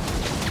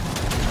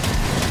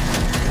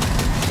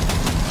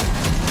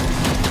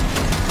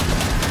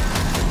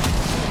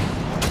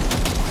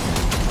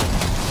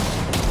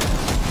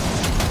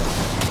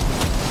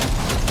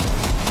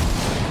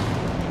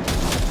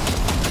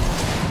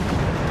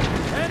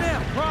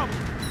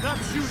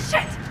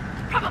 Shit!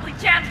 Probably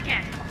jammed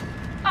again.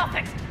 I'll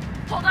fix it.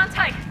 Hold on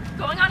tight.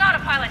 Going on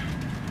autopilot.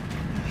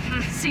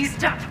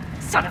 Seized up.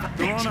 Son of a bitch.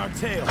 They're on our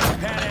tail.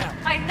 Pan out.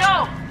 I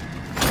know!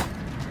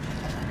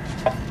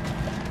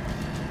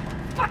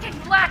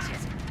 Fucking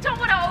latches! Don't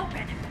want to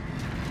open!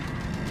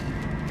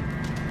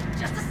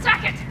 Just a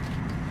second!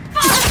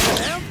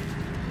 Fuck!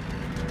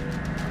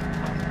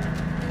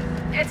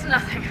 It's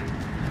nothing.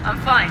 I'm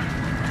fine.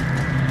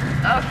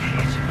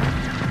 Okay.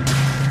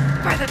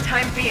 For the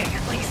time being,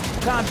 at least.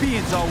 Time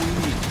being's all we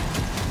need.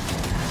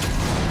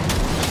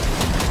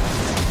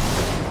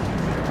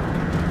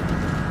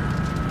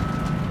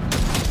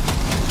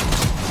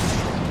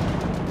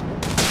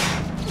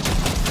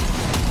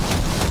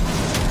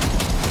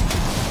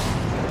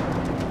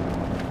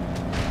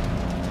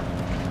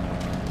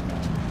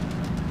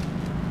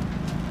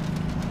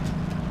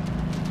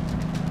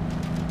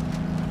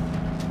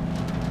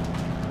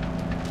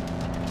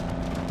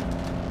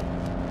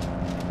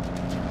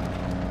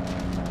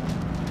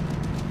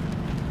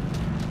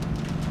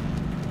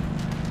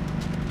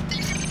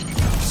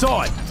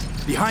 Saw it!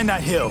 Behind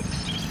that hill.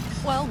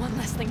 Well, one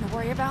less thing to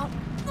worry about.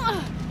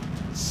 Ugh.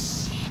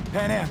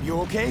 Pan Am, you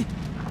okay?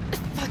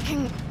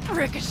 Fucking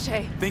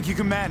ricochet. Think you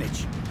can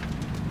manage?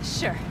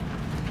 Sure.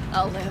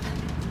 I'll live.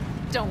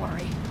 Don't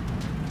worry.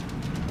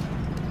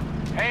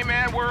 Hey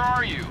man, where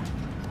are you?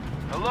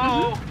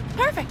 Hello?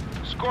 Perfect.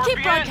 Scorpion?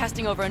 Keep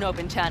broadcasting over an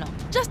open channel,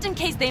 just in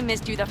case they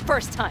missed you the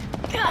first time.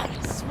 God,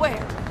 I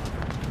swear.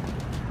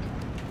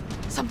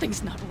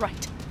 Something's not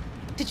right.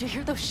 Did you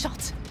hear those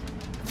shots?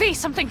 V,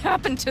 something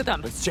happened to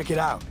them. Let's check it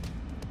out.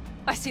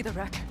 I see the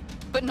wreck,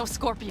 but no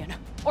Scorpion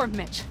or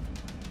Mitch.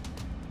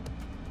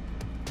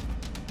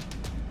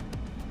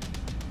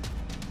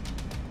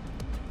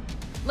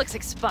 Looks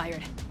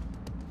expired.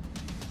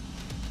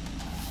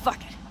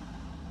 Fuck it.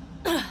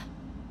 Ugh.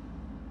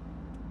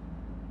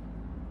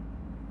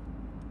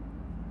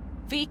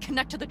 V,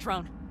 connect to the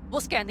drone. We'll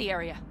scan the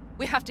area.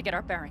 We have to get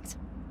our bearings.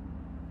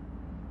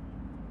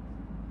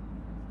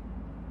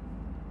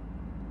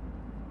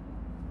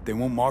 They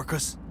won't mark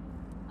us?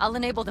 I'll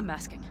enable the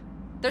masking.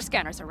 Their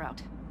scanners are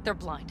out. They're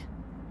blind.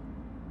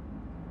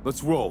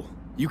 Let's roll.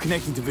 You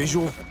connecting to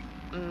visual?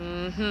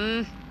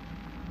 Mm-hmm.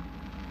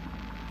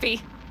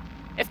 V,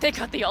 if they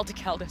got the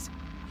Aldecaldos,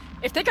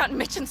 if they got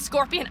Mitch and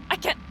Scorpion, I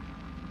don't...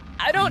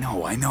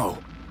 I know.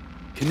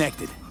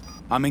 Connected.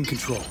 I'm in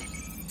control.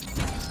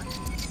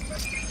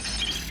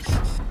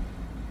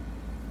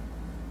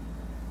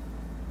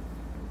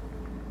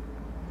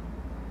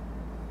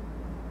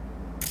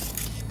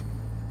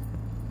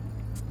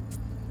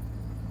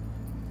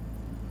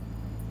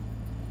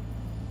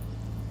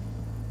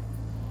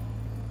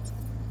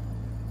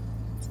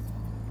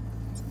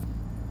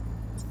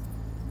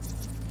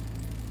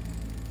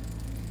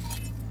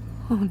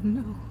 Oh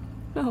no,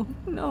 no,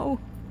 no.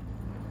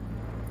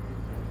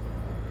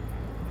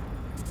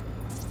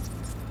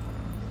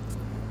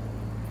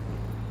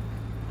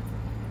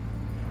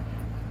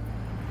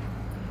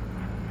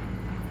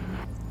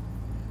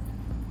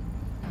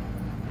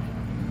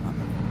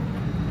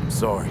 I'm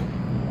sorry.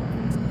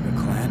 The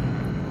clan?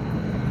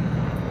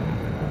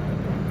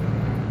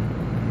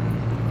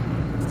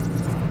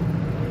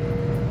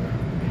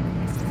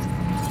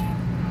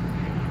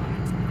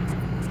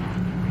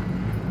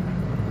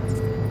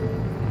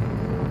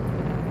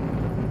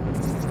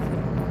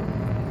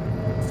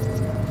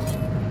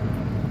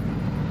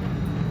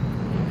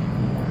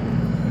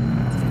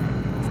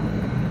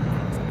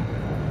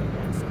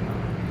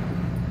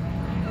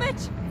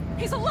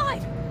 He's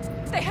alive!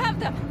 They have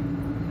them!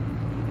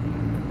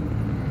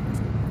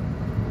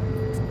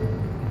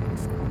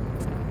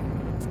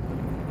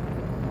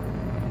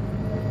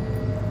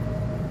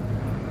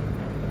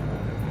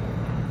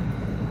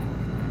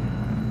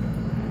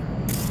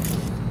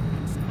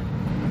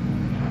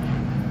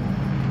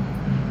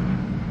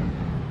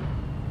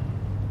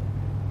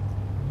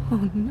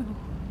 Oh no,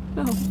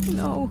 no,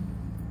 no.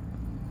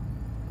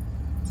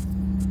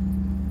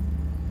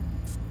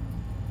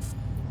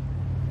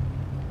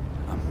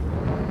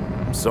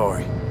 I'm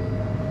sorry.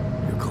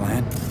 Your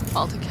clan?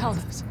 All the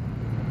Caldos.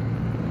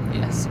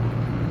 Yes.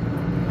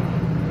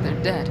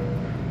 They're dead.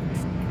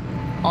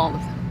 All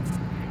of them.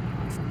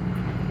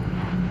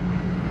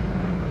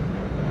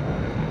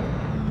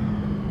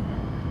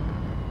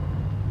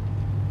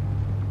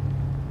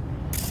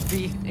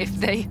 If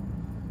they...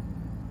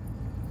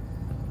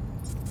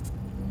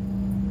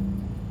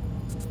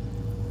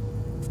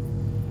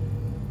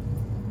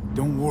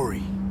 Don't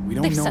worry. We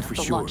don't They've know set for up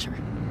the sure. launcher.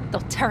 They'll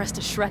tear us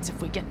to shreds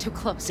if we get too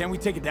close. Can we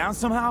take it down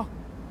somehow?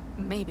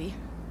 Maybe.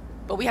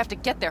 But we have to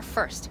get there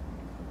first.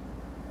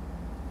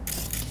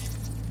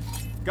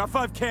 Got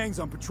 5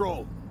 Kangs on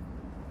patrol.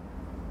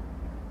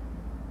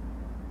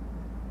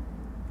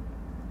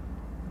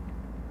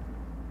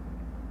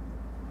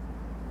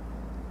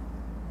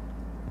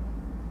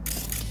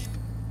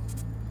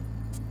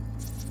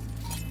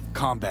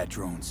 Combat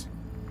drones.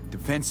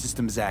 Defense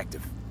system is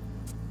active.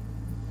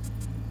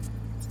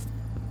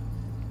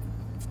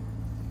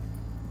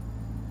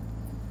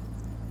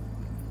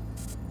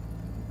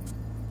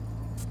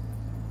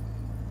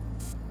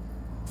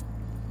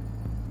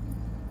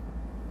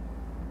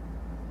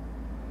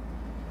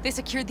 They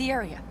secured the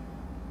area.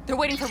 They're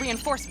waiting for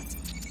reinforcements.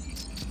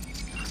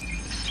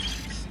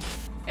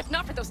 If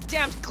not for those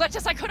damned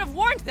glitches, I could have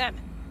warned them!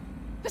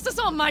 This is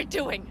all my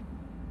doing!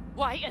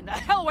 Why in the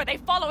hell were they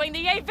following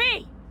the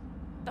AV?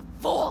 The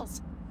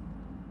fools!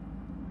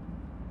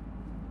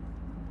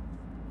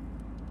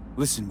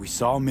 Listen, we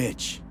saw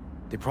Mitch.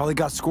 They probably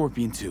got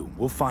Scorpion too.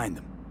 We'll find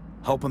them.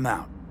 Help them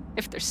out.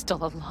 If they're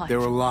still alive. They're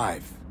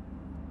alive.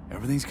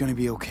 Everything's gonna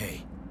be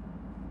okay.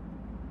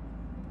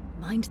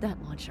 Mind that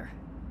launcher.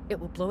 It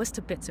will blow us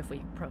to bits if we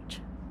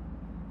approach.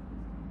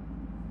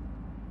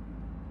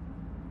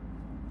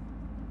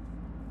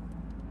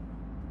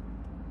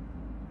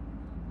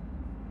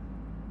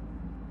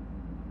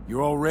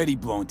 You're already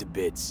blown to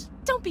bits.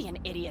 Don't be an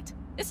idiot.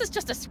 This is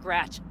just a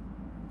scratch.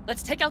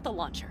 Let's take out the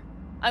launcher.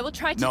 I will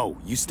try to— No,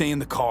 you stay in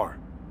the car.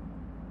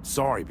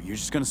 Sorry, but you're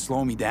just gonna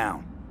slow me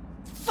down.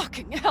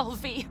 Fucking hell,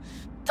 V.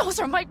 Those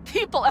are my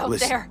people out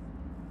Listen, there.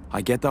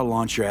 I get that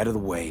launcher out of the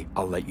way,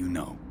 I'll let you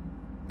know.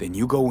 Then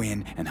you go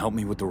in and help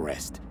me with the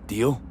rest.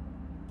 Deal?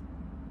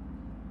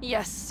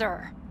 Yes,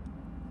 sir.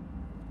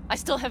 I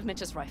still have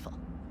Mitch's rifle.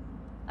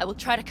 I will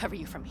try to cover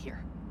you from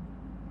here.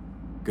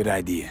 Good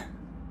idea.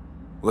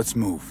 Let's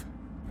move.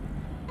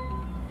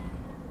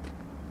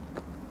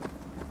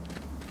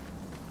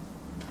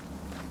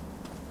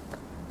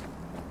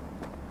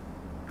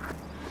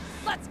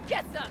 Let's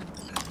get them!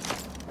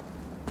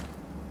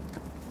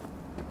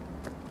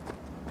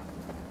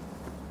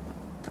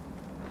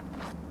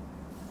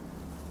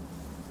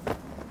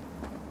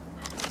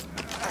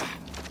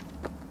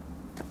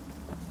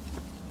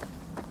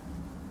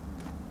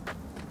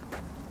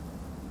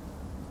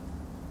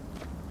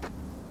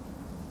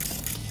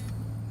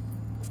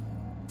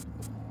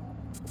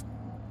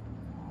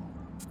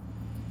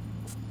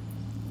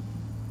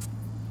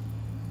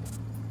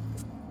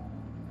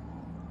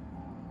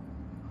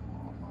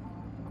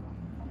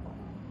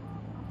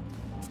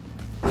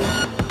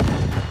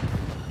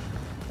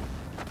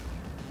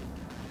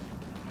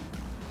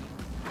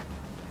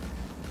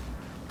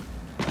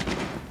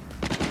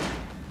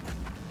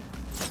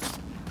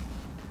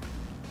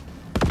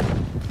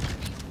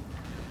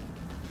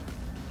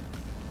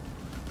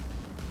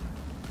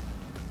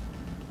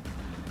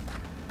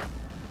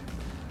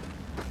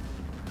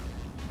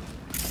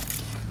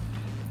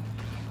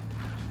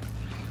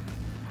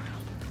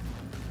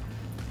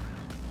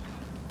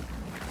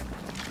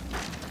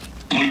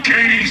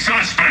 Locating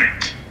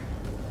suspect.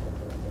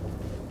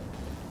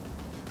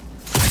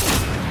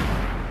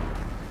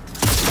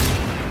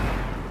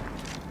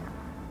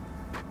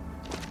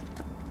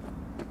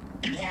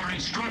 You are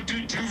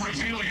instructed to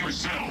reveal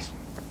yourself.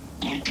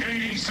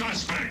 Locating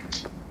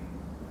suspect.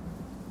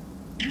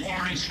 You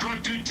are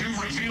instructed to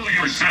reveal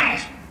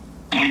yourself.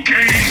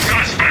 Locating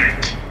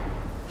suspect.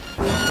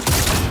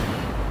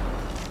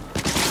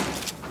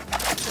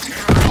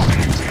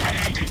 Terrorist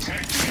activity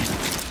detected.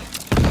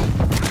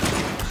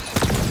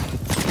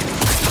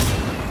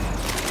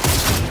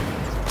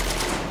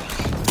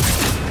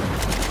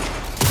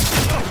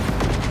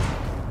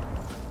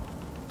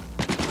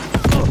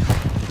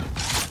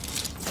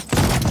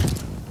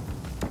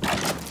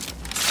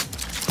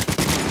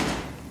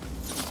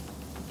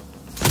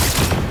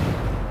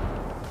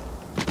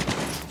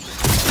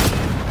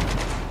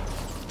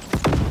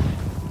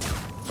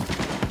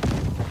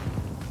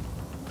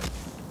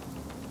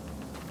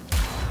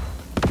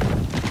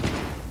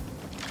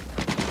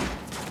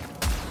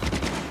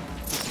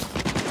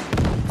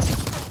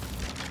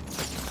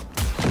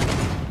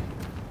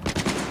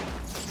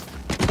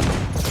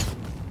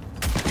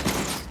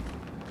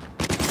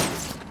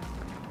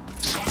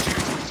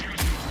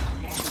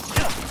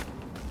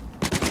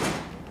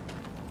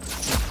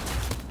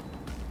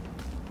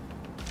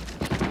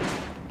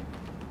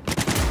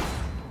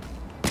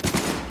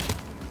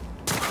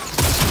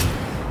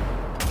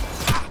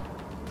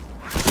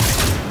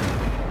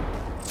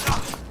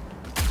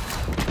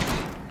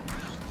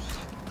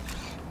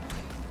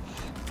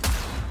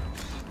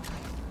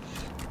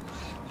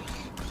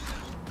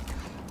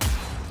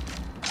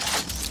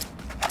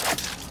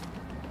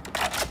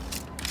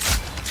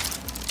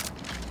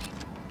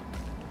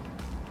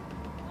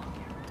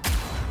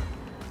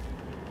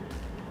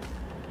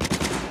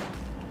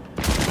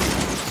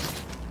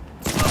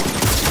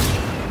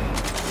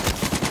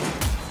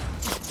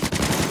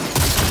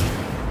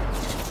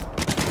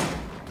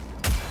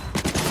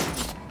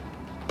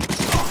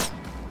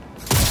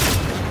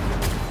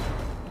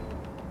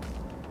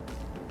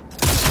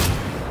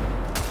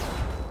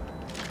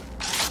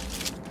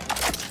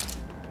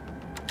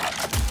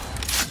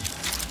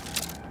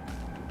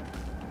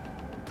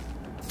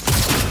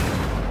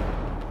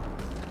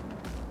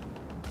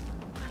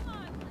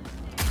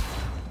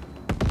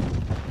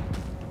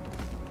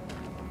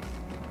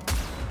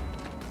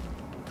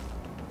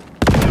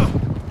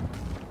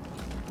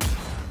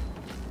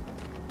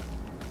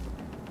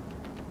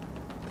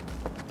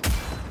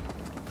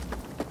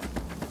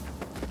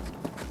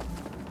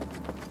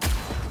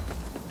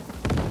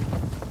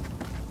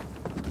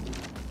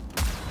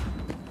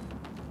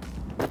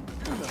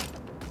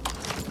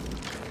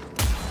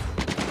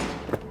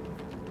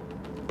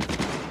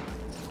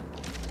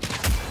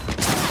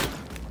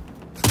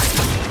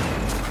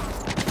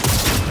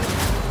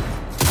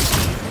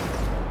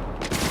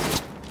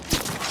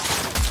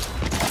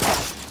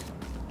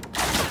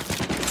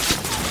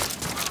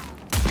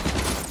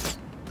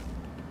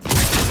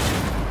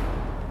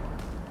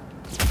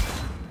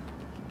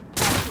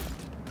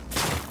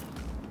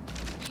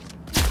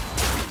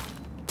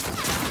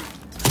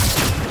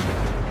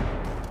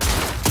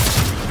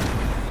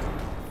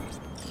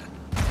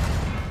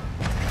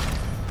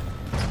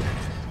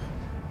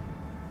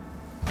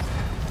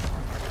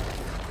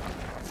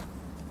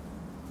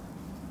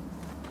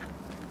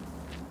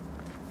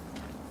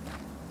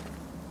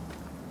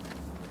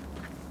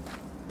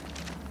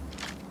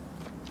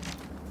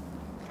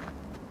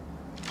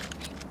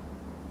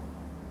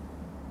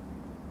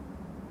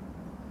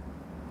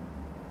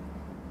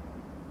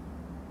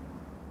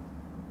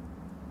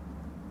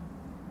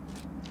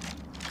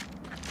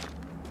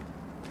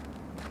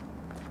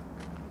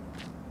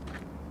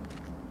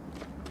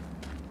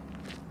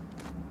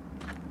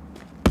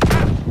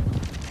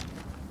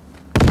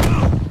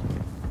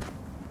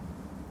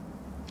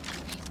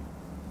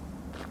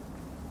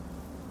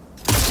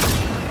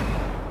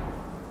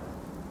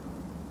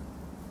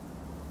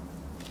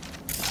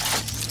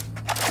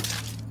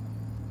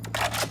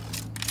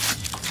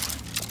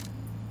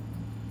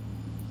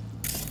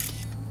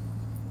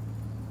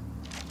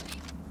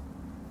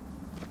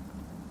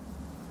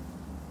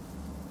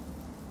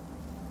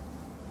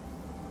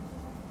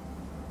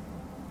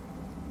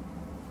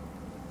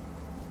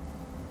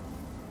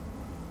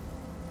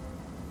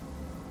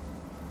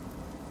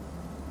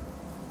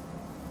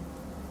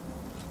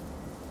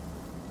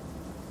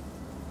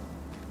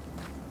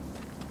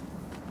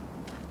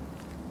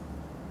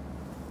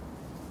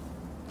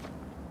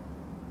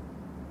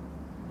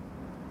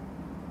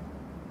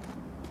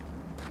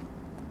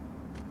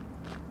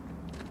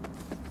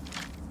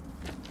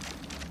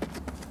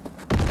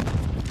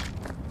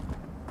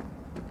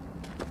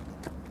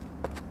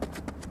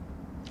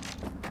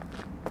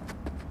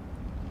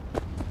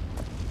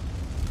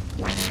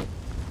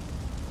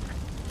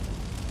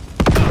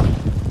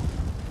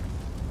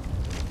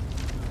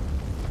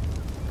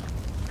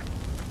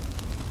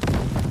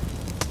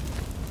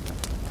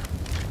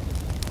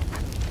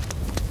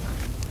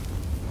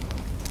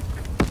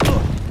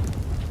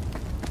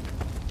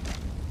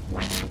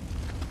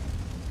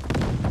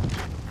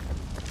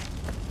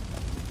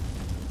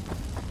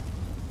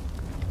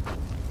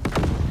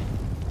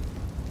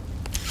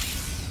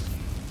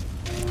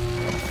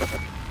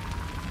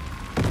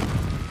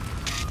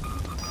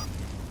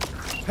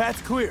 Path's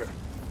clear.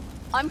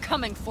 I'm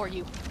coming for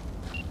you.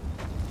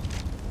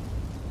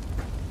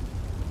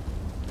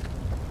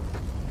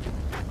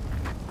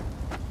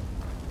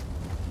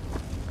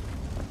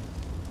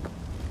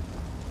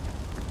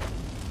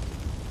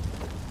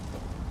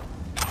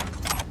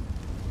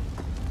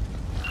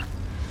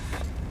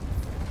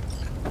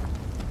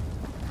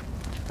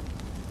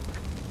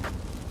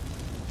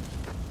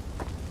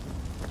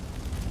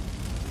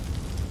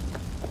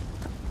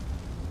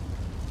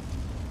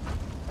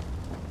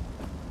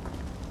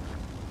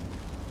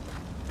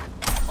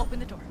 Open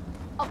the door.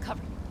 I'll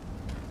cover you.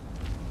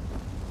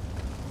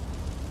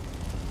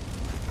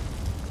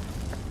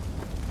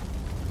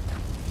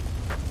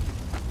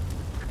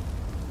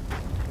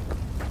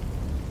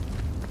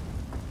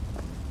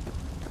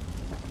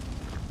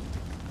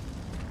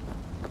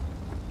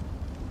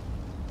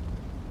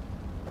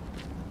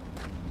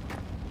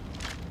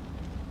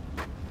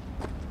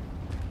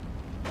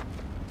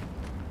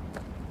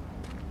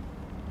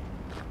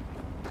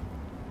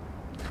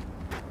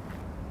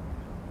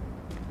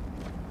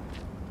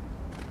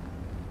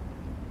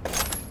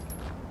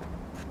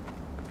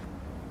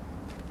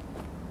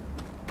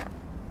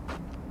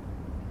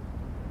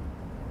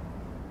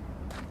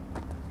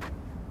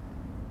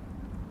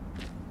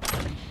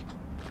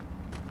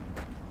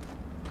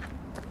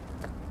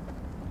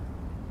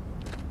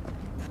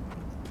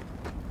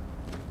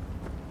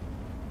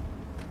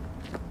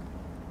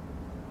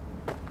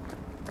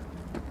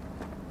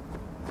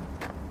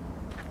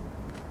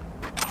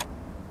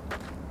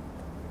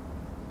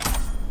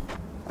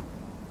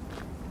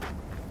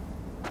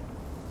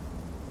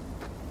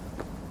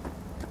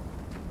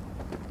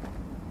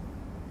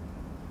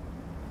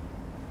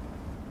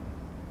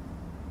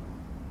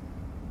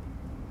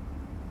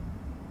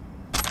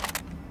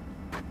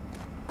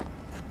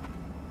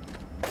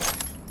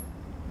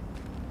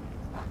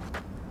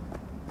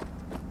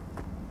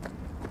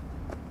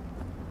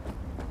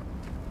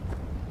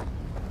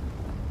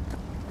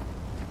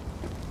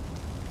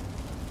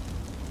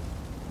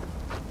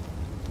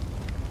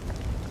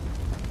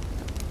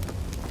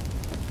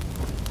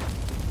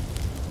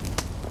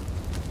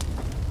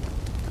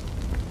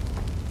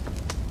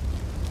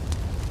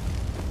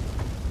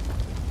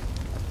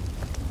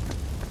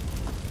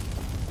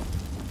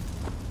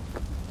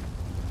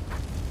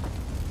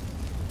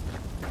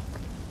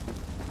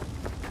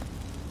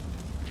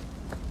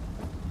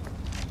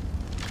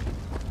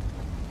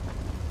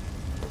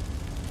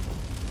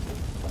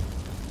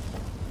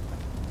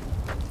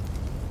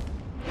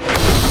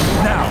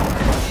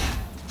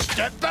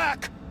 Step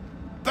back!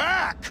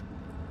 Back!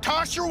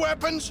 Toss your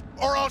weapons,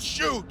 or I'll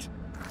shoot!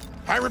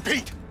 I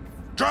repeat,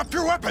 drop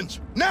your weapons,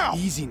 now!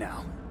 Easy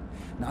now.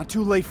 Not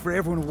too late for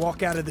everyone to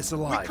walk out of this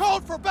alive. We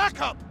called for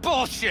backup!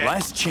 Bullshit!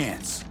 Last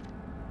chance.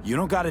 You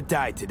don't gotta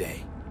die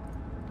today.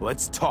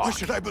 Let's talk. Why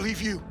should I believe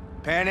you?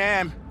 Pan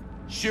Am,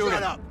 shoot him.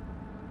 Shut up!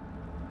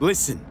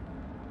 Listen.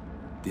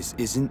 This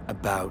isn't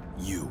about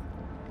you.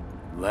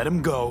 Let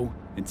him go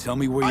and tell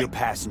me where your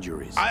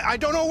passenger is. I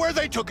don't know where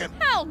they took him.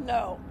 Hell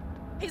no!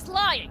 He's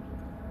lying!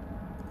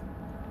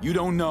 You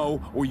don't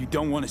know, or you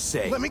don't want to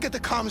say. Let me get the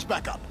comms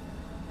back up.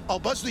 I'll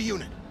buzz the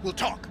unit. We'll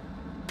talk.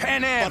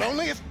 Pan Am! But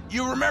only if...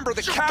 You remember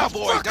the Shut cowboy,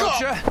 the fuck don't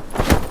up! you?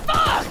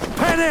 Fuck!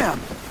 Pan Am!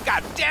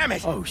 God damn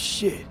it! Oh,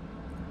 shit.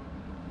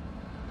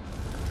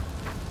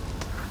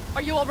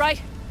 Are you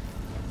alright?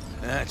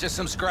 Just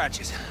some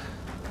scratches.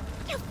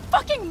 You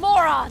fucking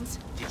morons!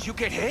 Did you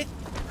get hit?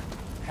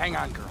 Hang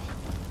on, girl.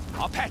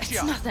 I'll patch you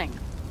It's up. nothing.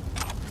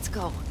 Let's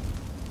go.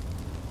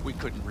 We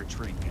couldn't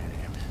retreat, Pan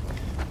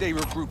Am. They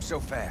regrouped so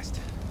fast.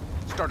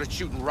 Started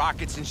shooting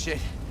rockets and shit.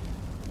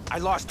 I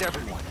lost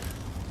everyone.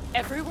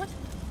 Everyone?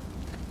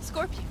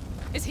 Scorpion,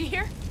 is he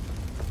here?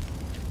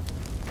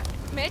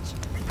 Mitch?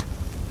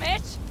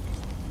 Mitch?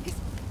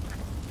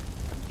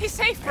 He's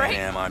safe, right?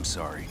 Pan Am, I'm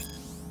sorry.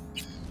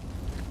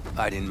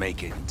 I didn't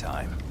make it in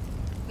time.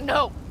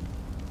 No.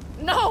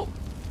 No!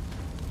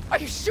 Are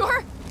you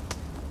sure?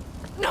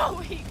 No,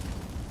 he...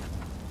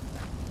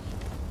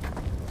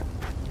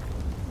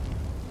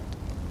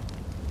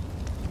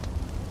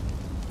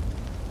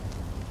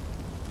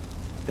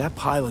 That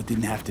pilot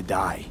didn't have to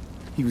die.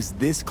 He was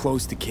this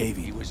close to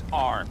caving. He was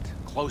armed,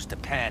 close to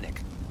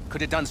panic. Could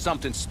have done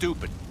something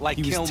stupid, like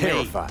He kill was me.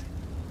 terrified.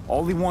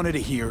 All he wanted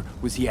to hear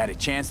was he had a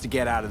chance to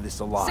get out of this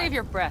alive. Save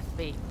your breath,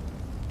 V.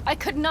 I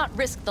could not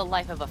risk the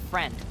life of a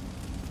friend.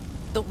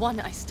 The one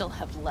I still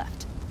have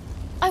left.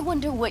 I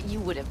wonder what you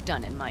would have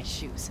done in my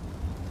shoes.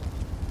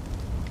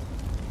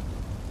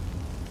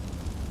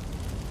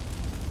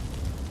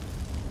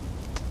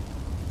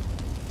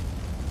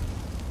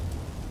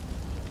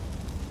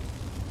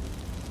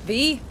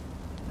 V?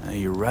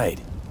 You're right.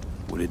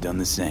 Would have done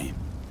the same.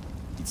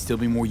 He'd still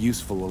be more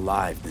useful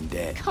alive than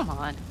dead. Come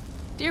on.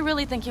 Do you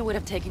really think he would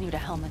have taken you to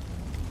Helmet?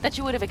 That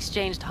you would have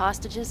exchanged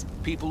hostages?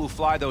 People who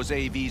fly those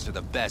AVs are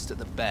the best of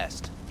the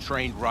best.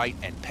 Trained right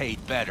and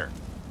paid better.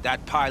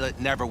 That pilot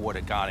never would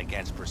have gone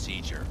against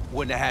procedure.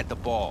 Wouldn't have had the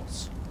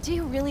balls. Do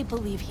you really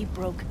believe he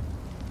broke?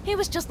 He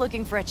was just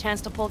looking for a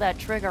chance to pull that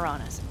trigger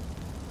on us.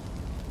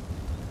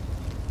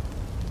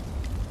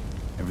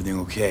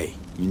 Everything okay?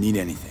 You need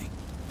anything?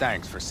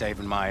 Thanks for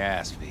saving my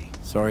ass, V.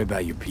 Sorry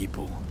about your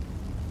people,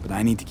 but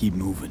I need to keep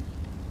moving.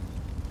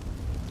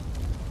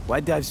 Why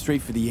dive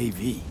straight for the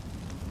AV?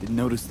 Didn't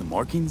notice the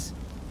markings?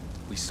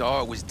 We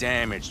saw it was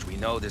damaged. We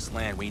know this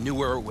land. We knew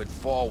where it would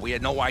fall. We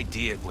had no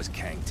idea it was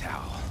Kang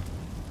Tao.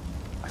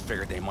 I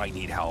figured they might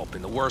need help.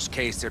 In the worst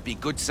case, there'd be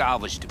good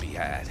salvage to be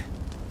had.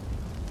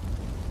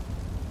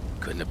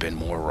 Couldn't have been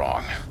more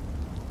wrong.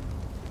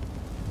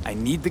 I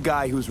need the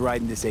guy who's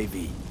riding this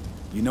AV.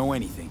 You know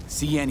anything?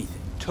 See anything?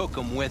 Took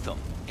him with him.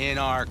 In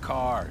our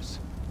cars.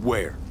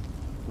 Where?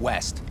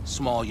 West.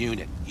 Small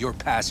unit. Your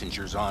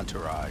passenger's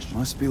entourage.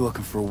 Must be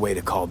looking for a way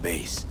to call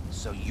base.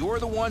 So you're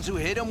the ones who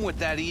hit him with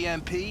that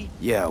EMP?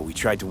 Yeah, we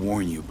tried to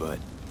warn you, but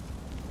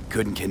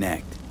couldn't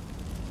connect.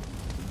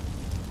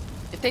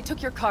 If they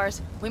took your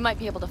cars, we might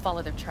be able to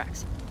follow their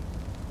tracks.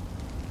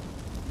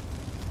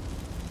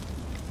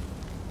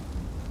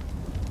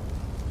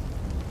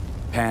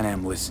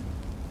 Pan listen.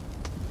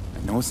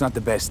 I know it's not the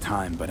best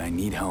time, but I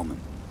need Hellman.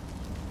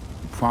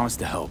 You promised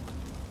to help.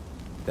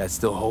 That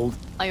still hold?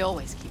 I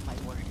always keep my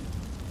word.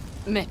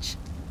 Mitch,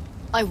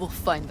 I will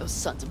find those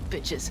sons of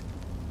bitches.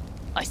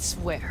 I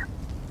swear.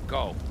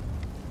 Go.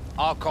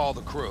 I'll call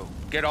the crew.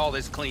 Get all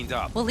this cleaned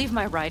up. We'll leave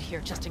my ride here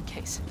just in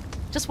case.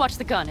 Just watch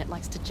the gun, it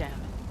likes to jam.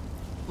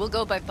 We'll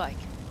go by bike.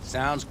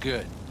 Sounds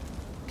good.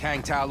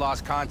 Kang Tao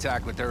lost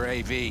contact with their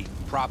AV.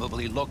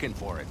 Probably looking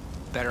for it.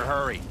 Better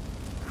hurry.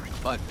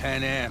 But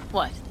Pan.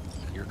 What?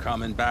 You're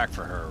coming back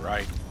for her,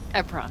 right?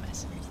 I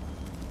promise.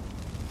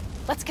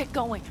 Let's get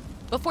going,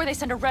 before they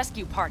send a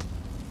rescue party.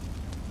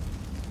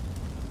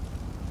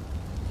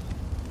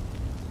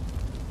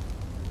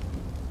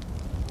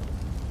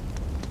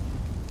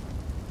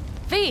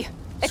 V!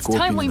 It's Scorpion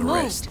time we and the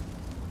moved! rest.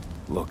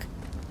 Look,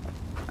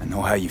 I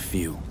know how you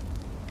feel.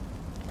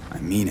 I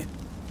mean it.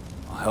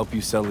 I'll help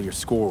you settle your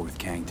score with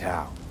Kang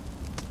Tao.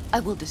 I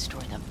will destroy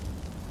them.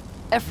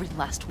 Every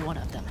last one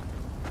of them.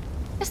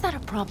 Is that a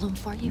problem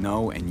for you?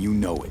 No, and you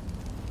know it.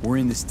 We're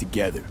in this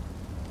together.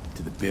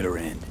 To the bitter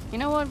end. You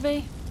know what,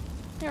 V?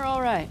 You're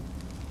all right.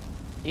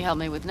 You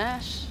helped me with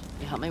Nash.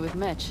 You helped me with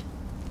Mitch.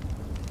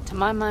 To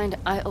my mind,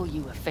 I owe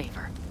you a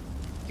favor.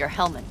 Your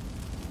Hellman.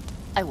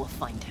 I will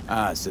find him.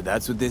 Ah, so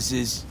that's what this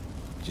is?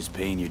 Just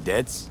paying your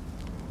debts?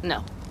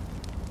 No.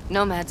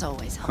 Nomads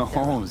always help.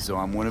 Oh, so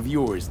I'm one of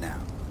yours now.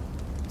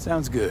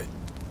 Sounds good.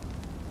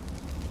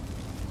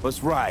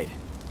 Let's ride.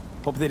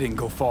 Hope they didn't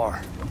go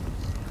far.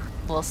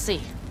 We'll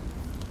see.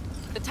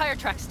 The tire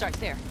tracks start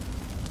there.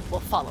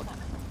 We'll follow them.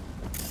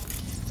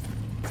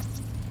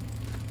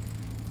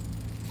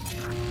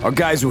 Our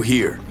guys were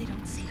here. They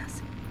don't see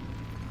us.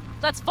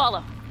 Let's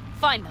follow.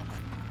 Find them.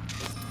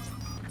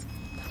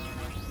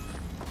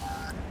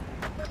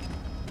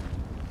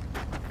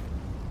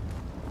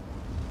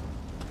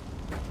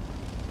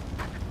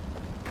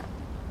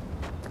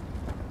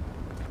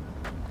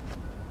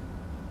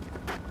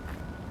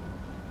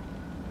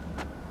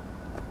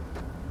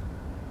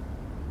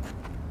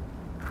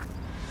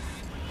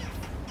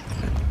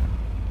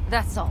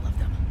 That's all of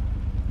them.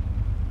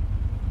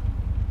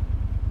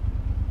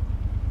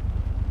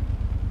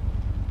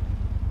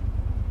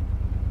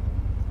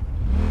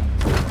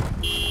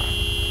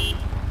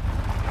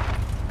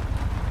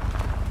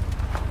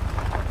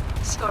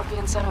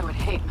 Scorpion said I would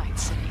hate Night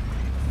City.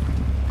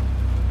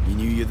 He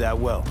knew you that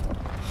well?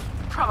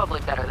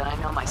 Probably better than I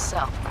know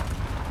myself.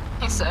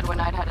 He said when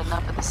I'd had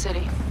enough of the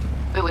city,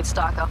 we would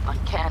stock up on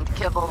canned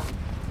kibble,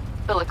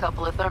 fill a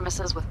couple of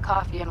thermoses with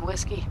coffee and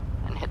whiskey,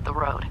 and hit the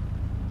road.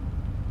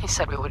 He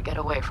said we would get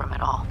away from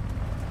it all.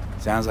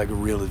 Sounds like a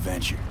real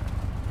adventure.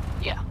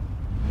 Yeah.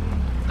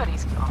 But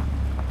he's gone.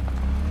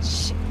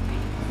 Shit, man.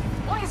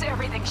 Why is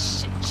everything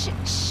shit?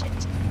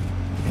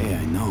 Hey,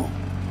 I know.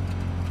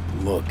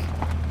 Look,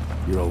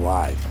 you're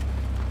alive.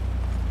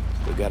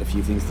 Still got a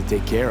few things to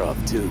take care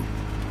of, too.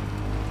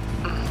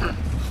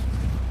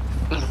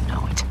 Mm-hmm. You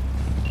know it.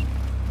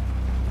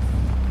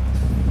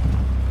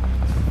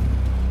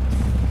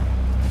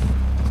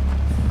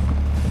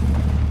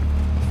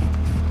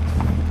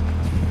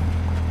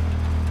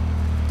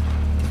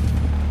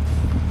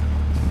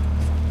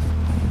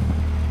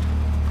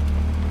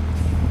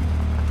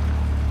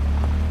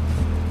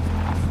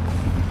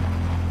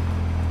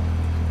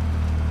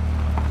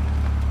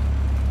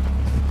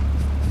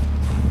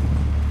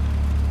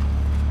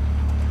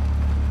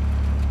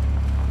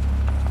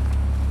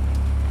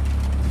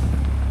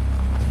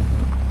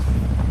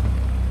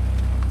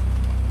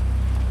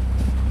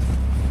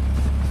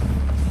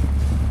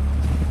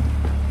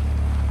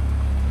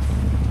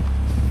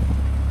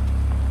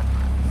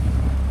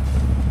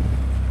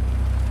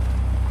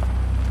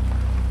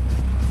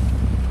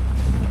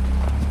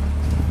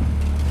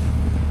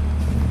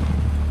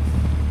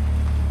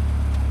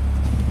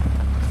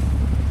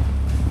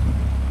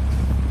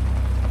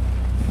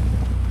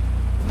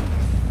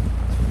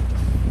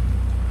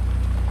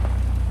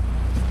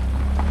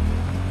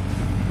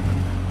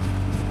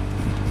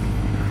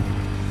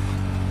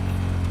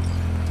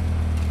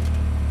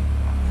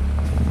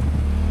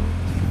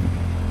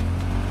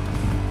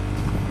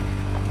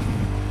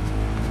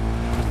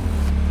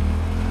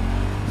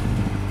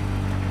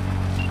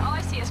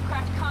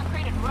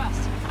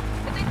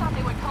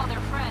 all their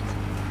friends.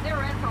 They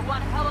were in for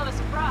one hell of a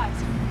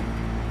surprise.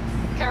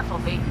 Careful,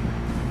 V.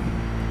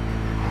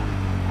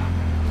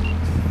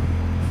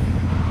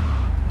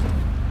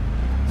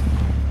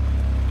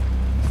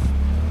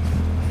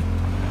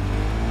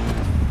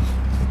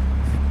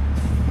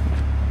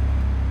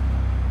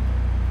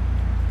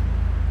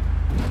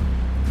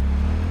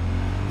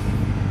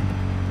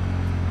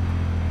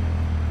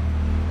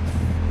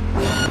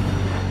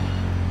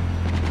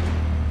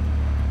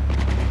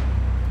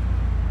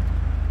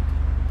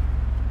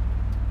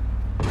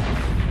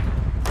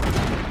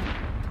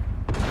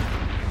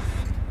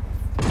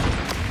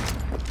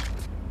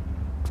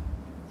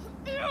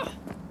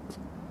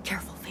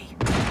 Careful, V.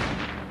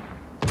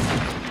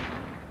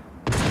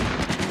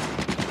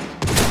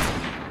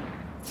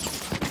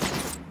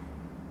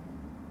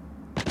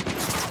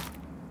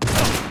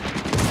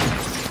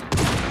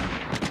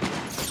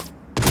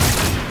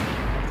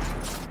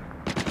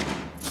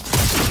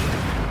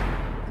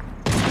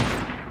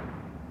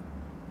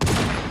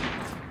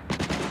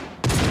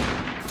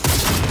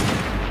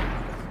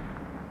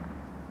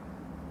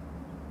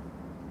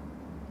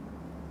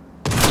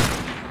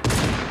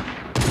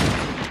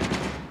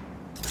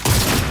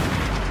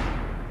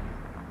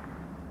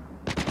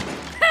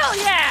 Hell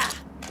yeah!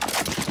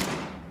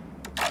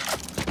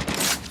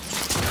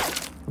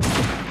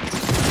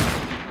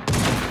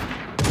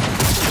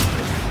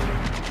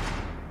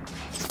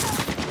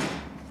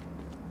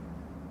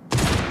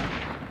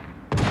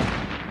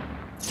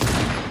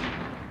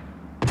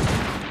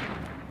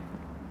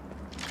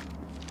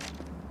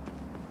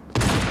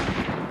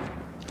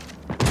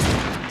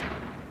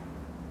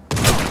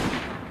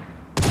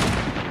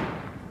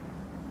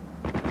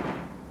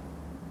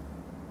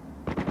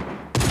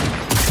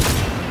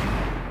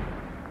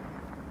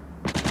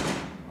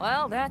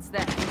 Well, that's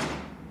that.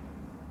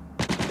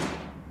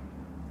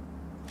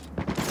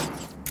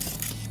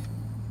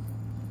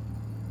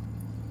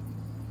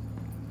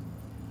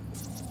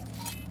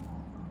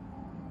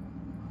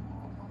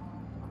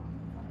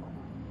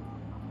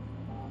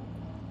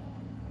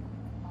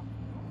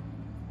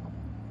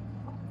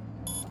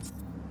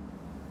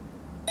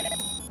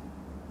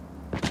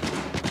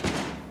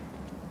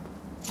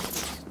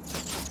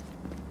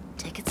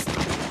 Take it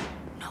slow.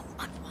 No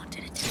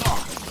unwanted attention.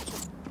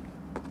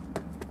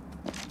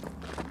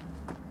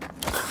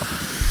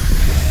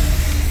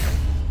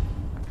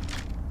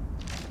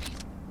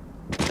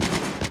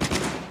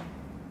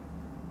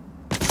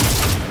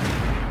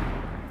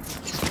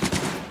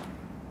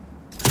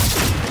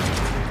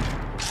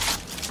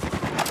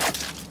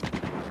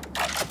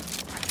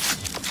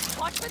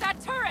 Watch for that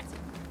turret!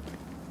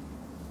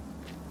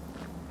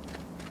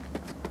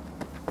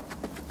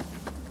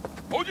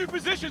 Hold your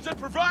positions and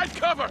provide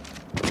cover!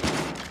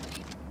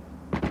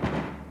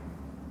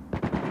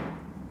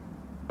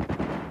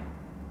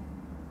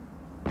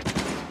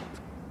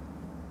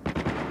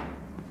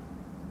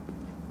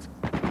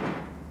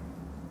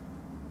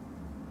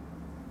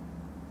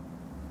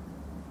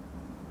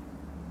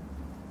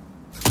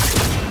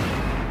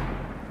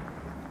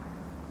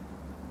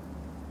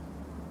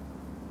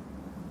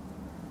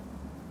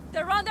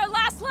 They're on their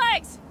last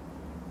legs!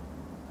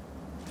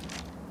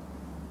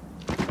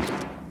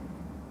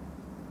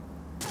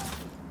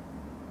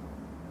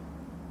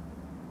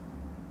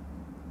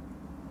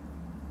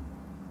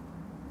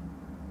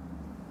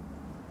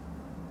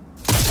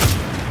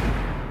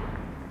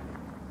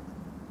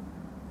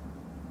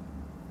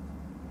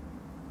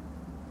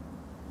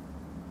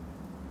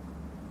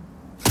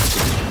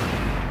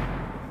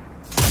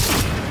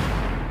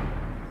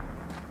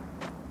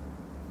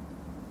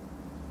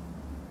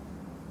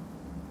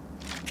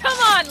 Come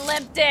on,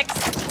 limp dicks!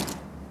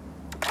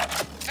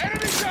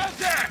 Enemy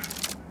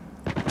contact!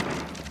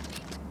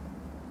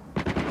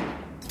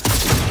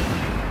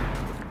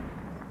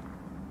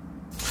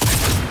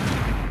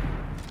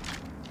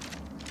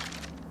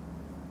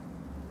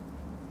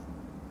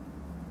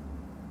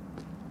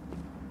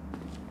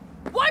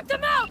 Wipe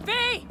them out,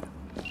 V!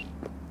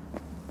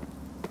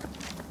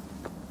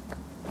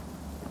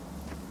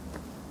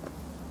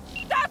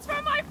 That's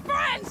for my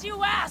friends,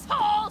 you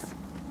assholes!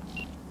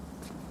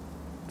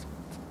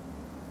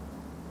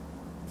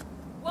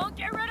 Won't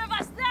get rid of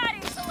us that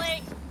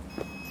easily!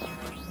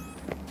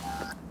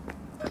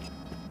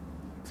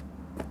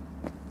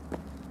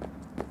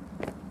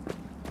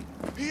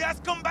 He has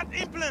combat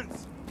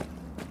implants!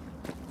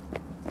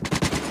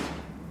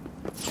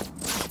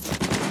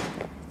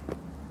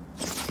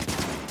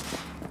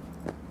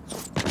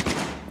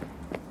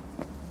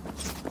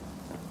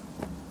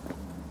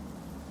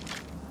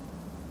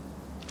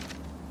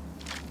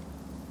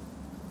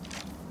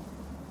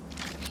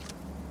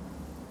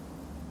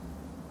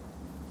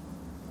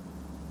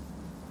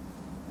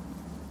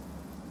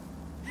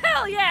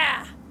 Hell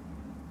yeah!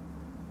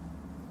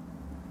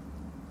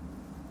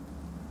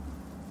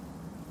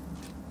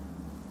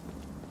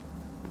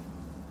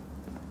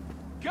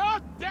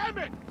 God damn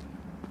it!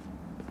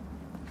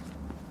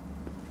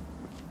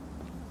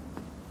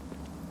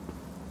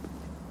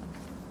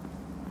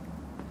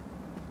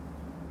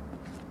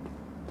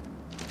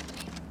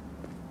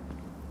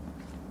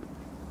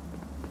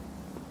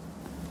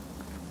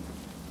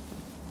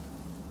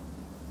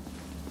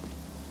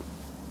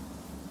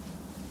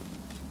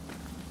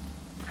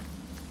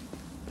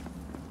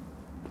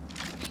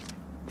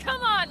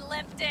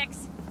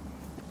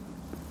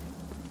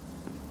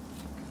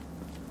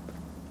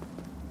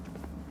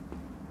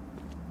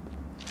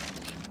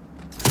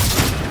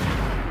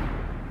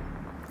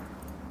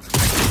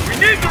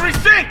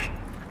 Everybody sink!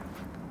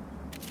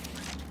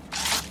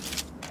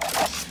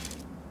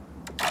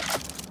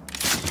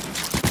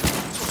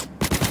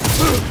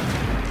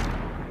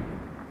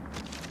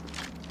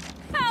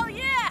 Hell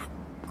yeah!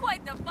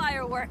 Quite the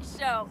fireworks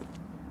show.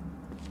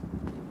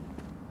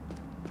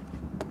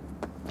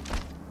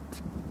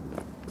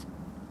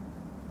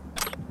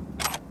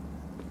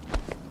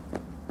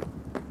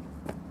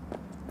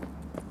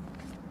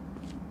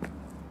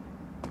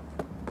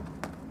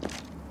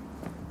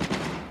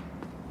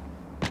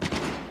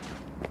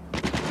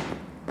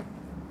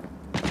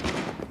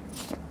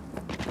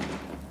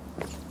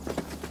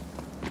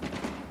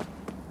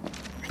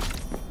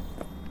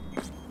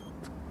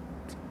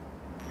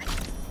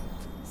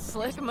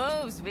 Slick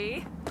moves,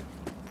 V.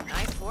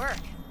 Nice work.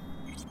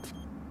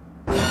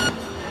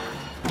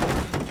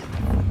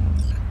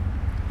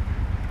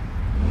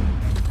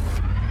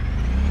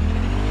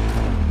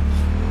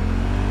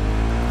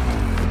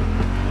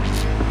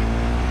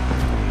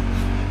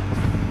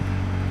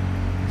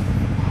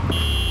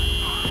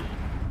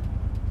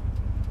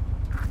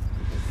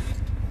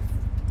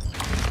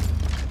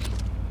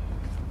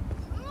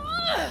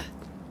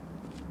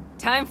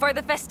 Time for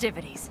the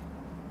festivities.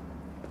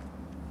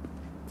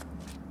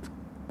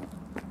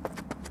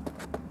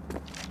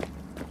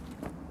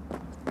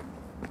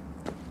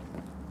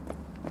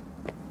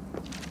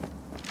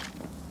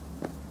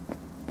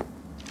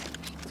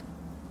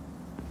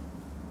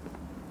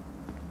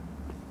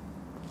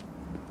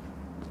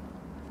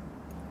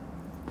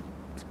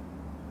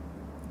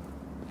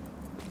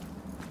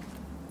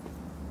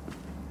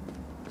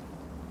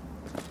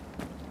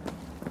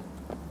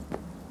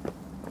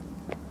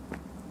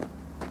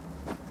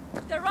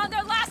 They're on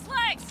their last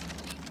legs!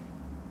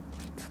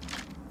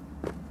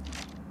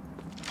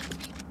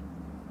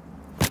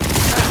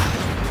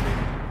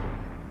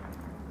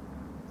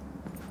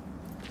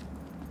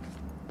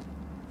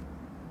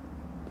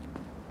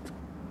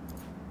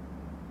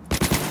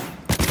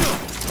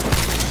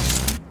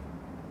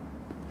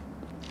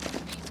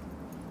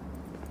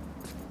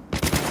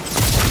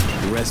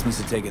 The rest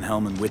must have taken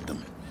Hellman with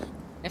them.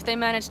 If they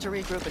manage to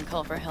regroup and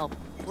call for help,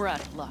 we're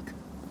out of luck.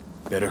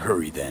 Better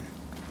hurry then.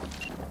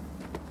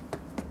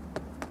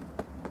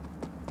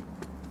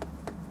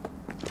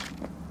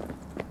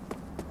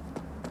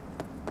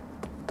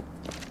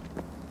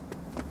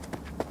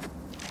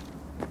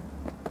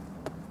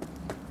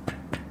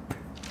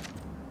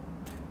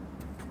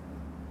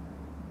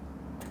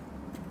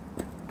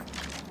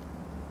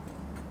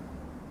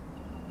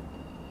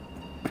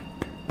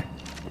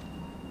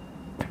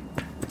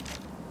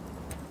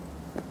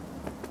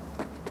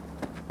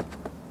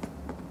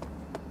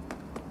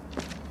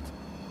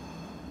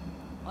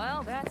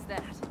 Well, that's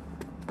that.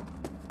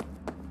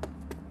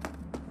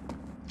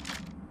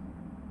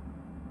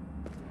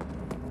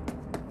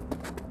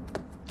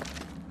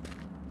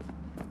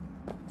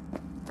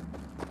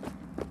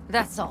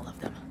 That's all of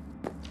them.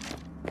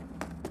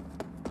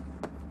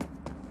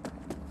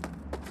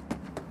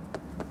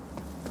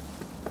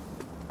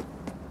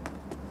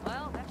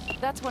 Well,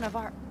 That's one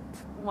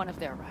of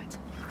their rides.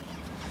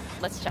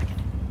 Let's check it.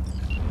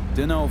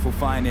 Dunno if we'll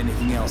find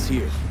anything else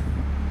here.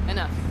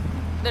 Enough.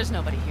 There's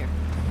nobody here.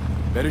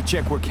 Better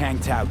check where Kang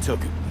Tao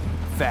took him.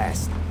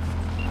 Fast.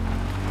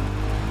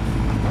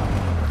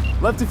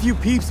 Left a few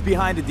peeps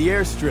behind at the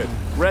airstrip.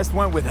 Rest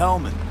went with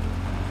Hellman.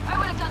 I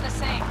would have done the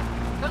same.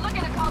 They're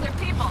looking to call their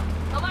people.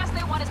 The last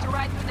they want is to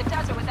ride through the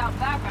desert without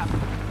backup.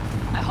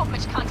 I hope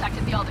Mitch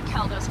contacted the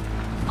Aldecaldos.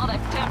 All that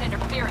damn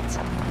interference.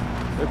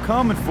 They're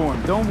coming for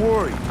him, don't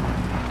worry.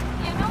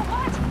 You know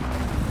what?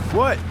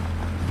 What?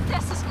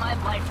 This is my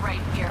life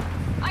right here.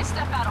 I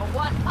step out of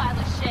one pile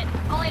of shit,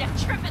 only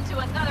to trip into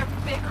another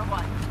bigger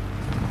one.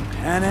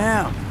 Pan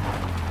out.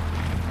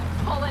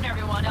 Pulling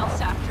everyone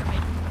else after me.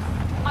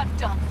 I'm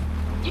done.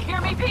 You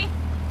hear me, B?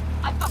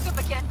 I fuck up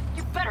again.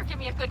 You better give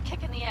me a good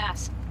kick in the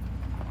ass.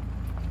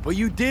 But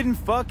you didn't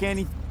fuck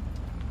any...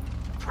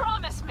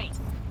 Promise me.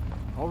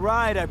 All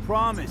right, I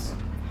promise.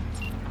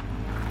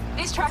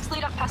 These tracks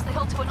lead up past the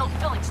hill to an old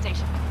filling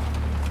station.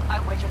 I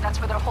wager that's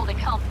where they're holding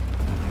Helm.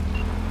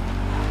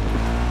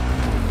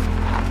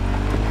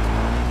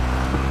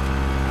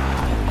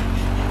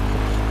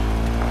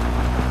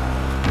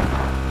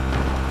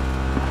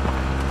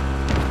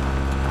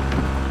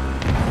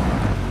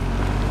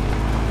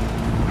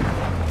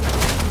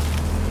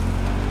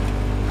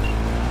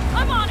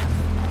 I'm on it!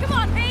 Come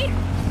on, Pete!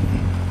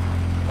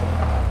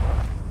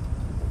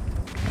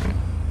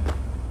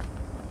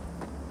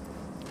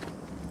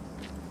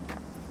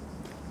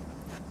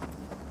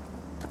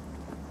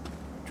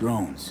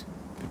 Drones.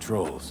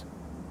 Patrols.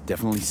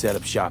 Definitely set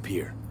up shop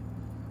here.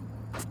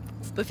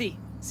 Buffy,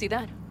 see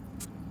that?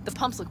 The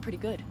pumps look pretty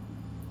good.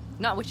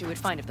 Not what you would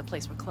find if the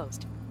place were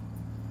closed.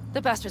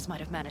 The bastards might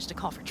have managed to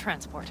call for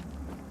transport.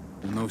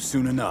 We'll know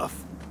soon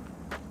enough.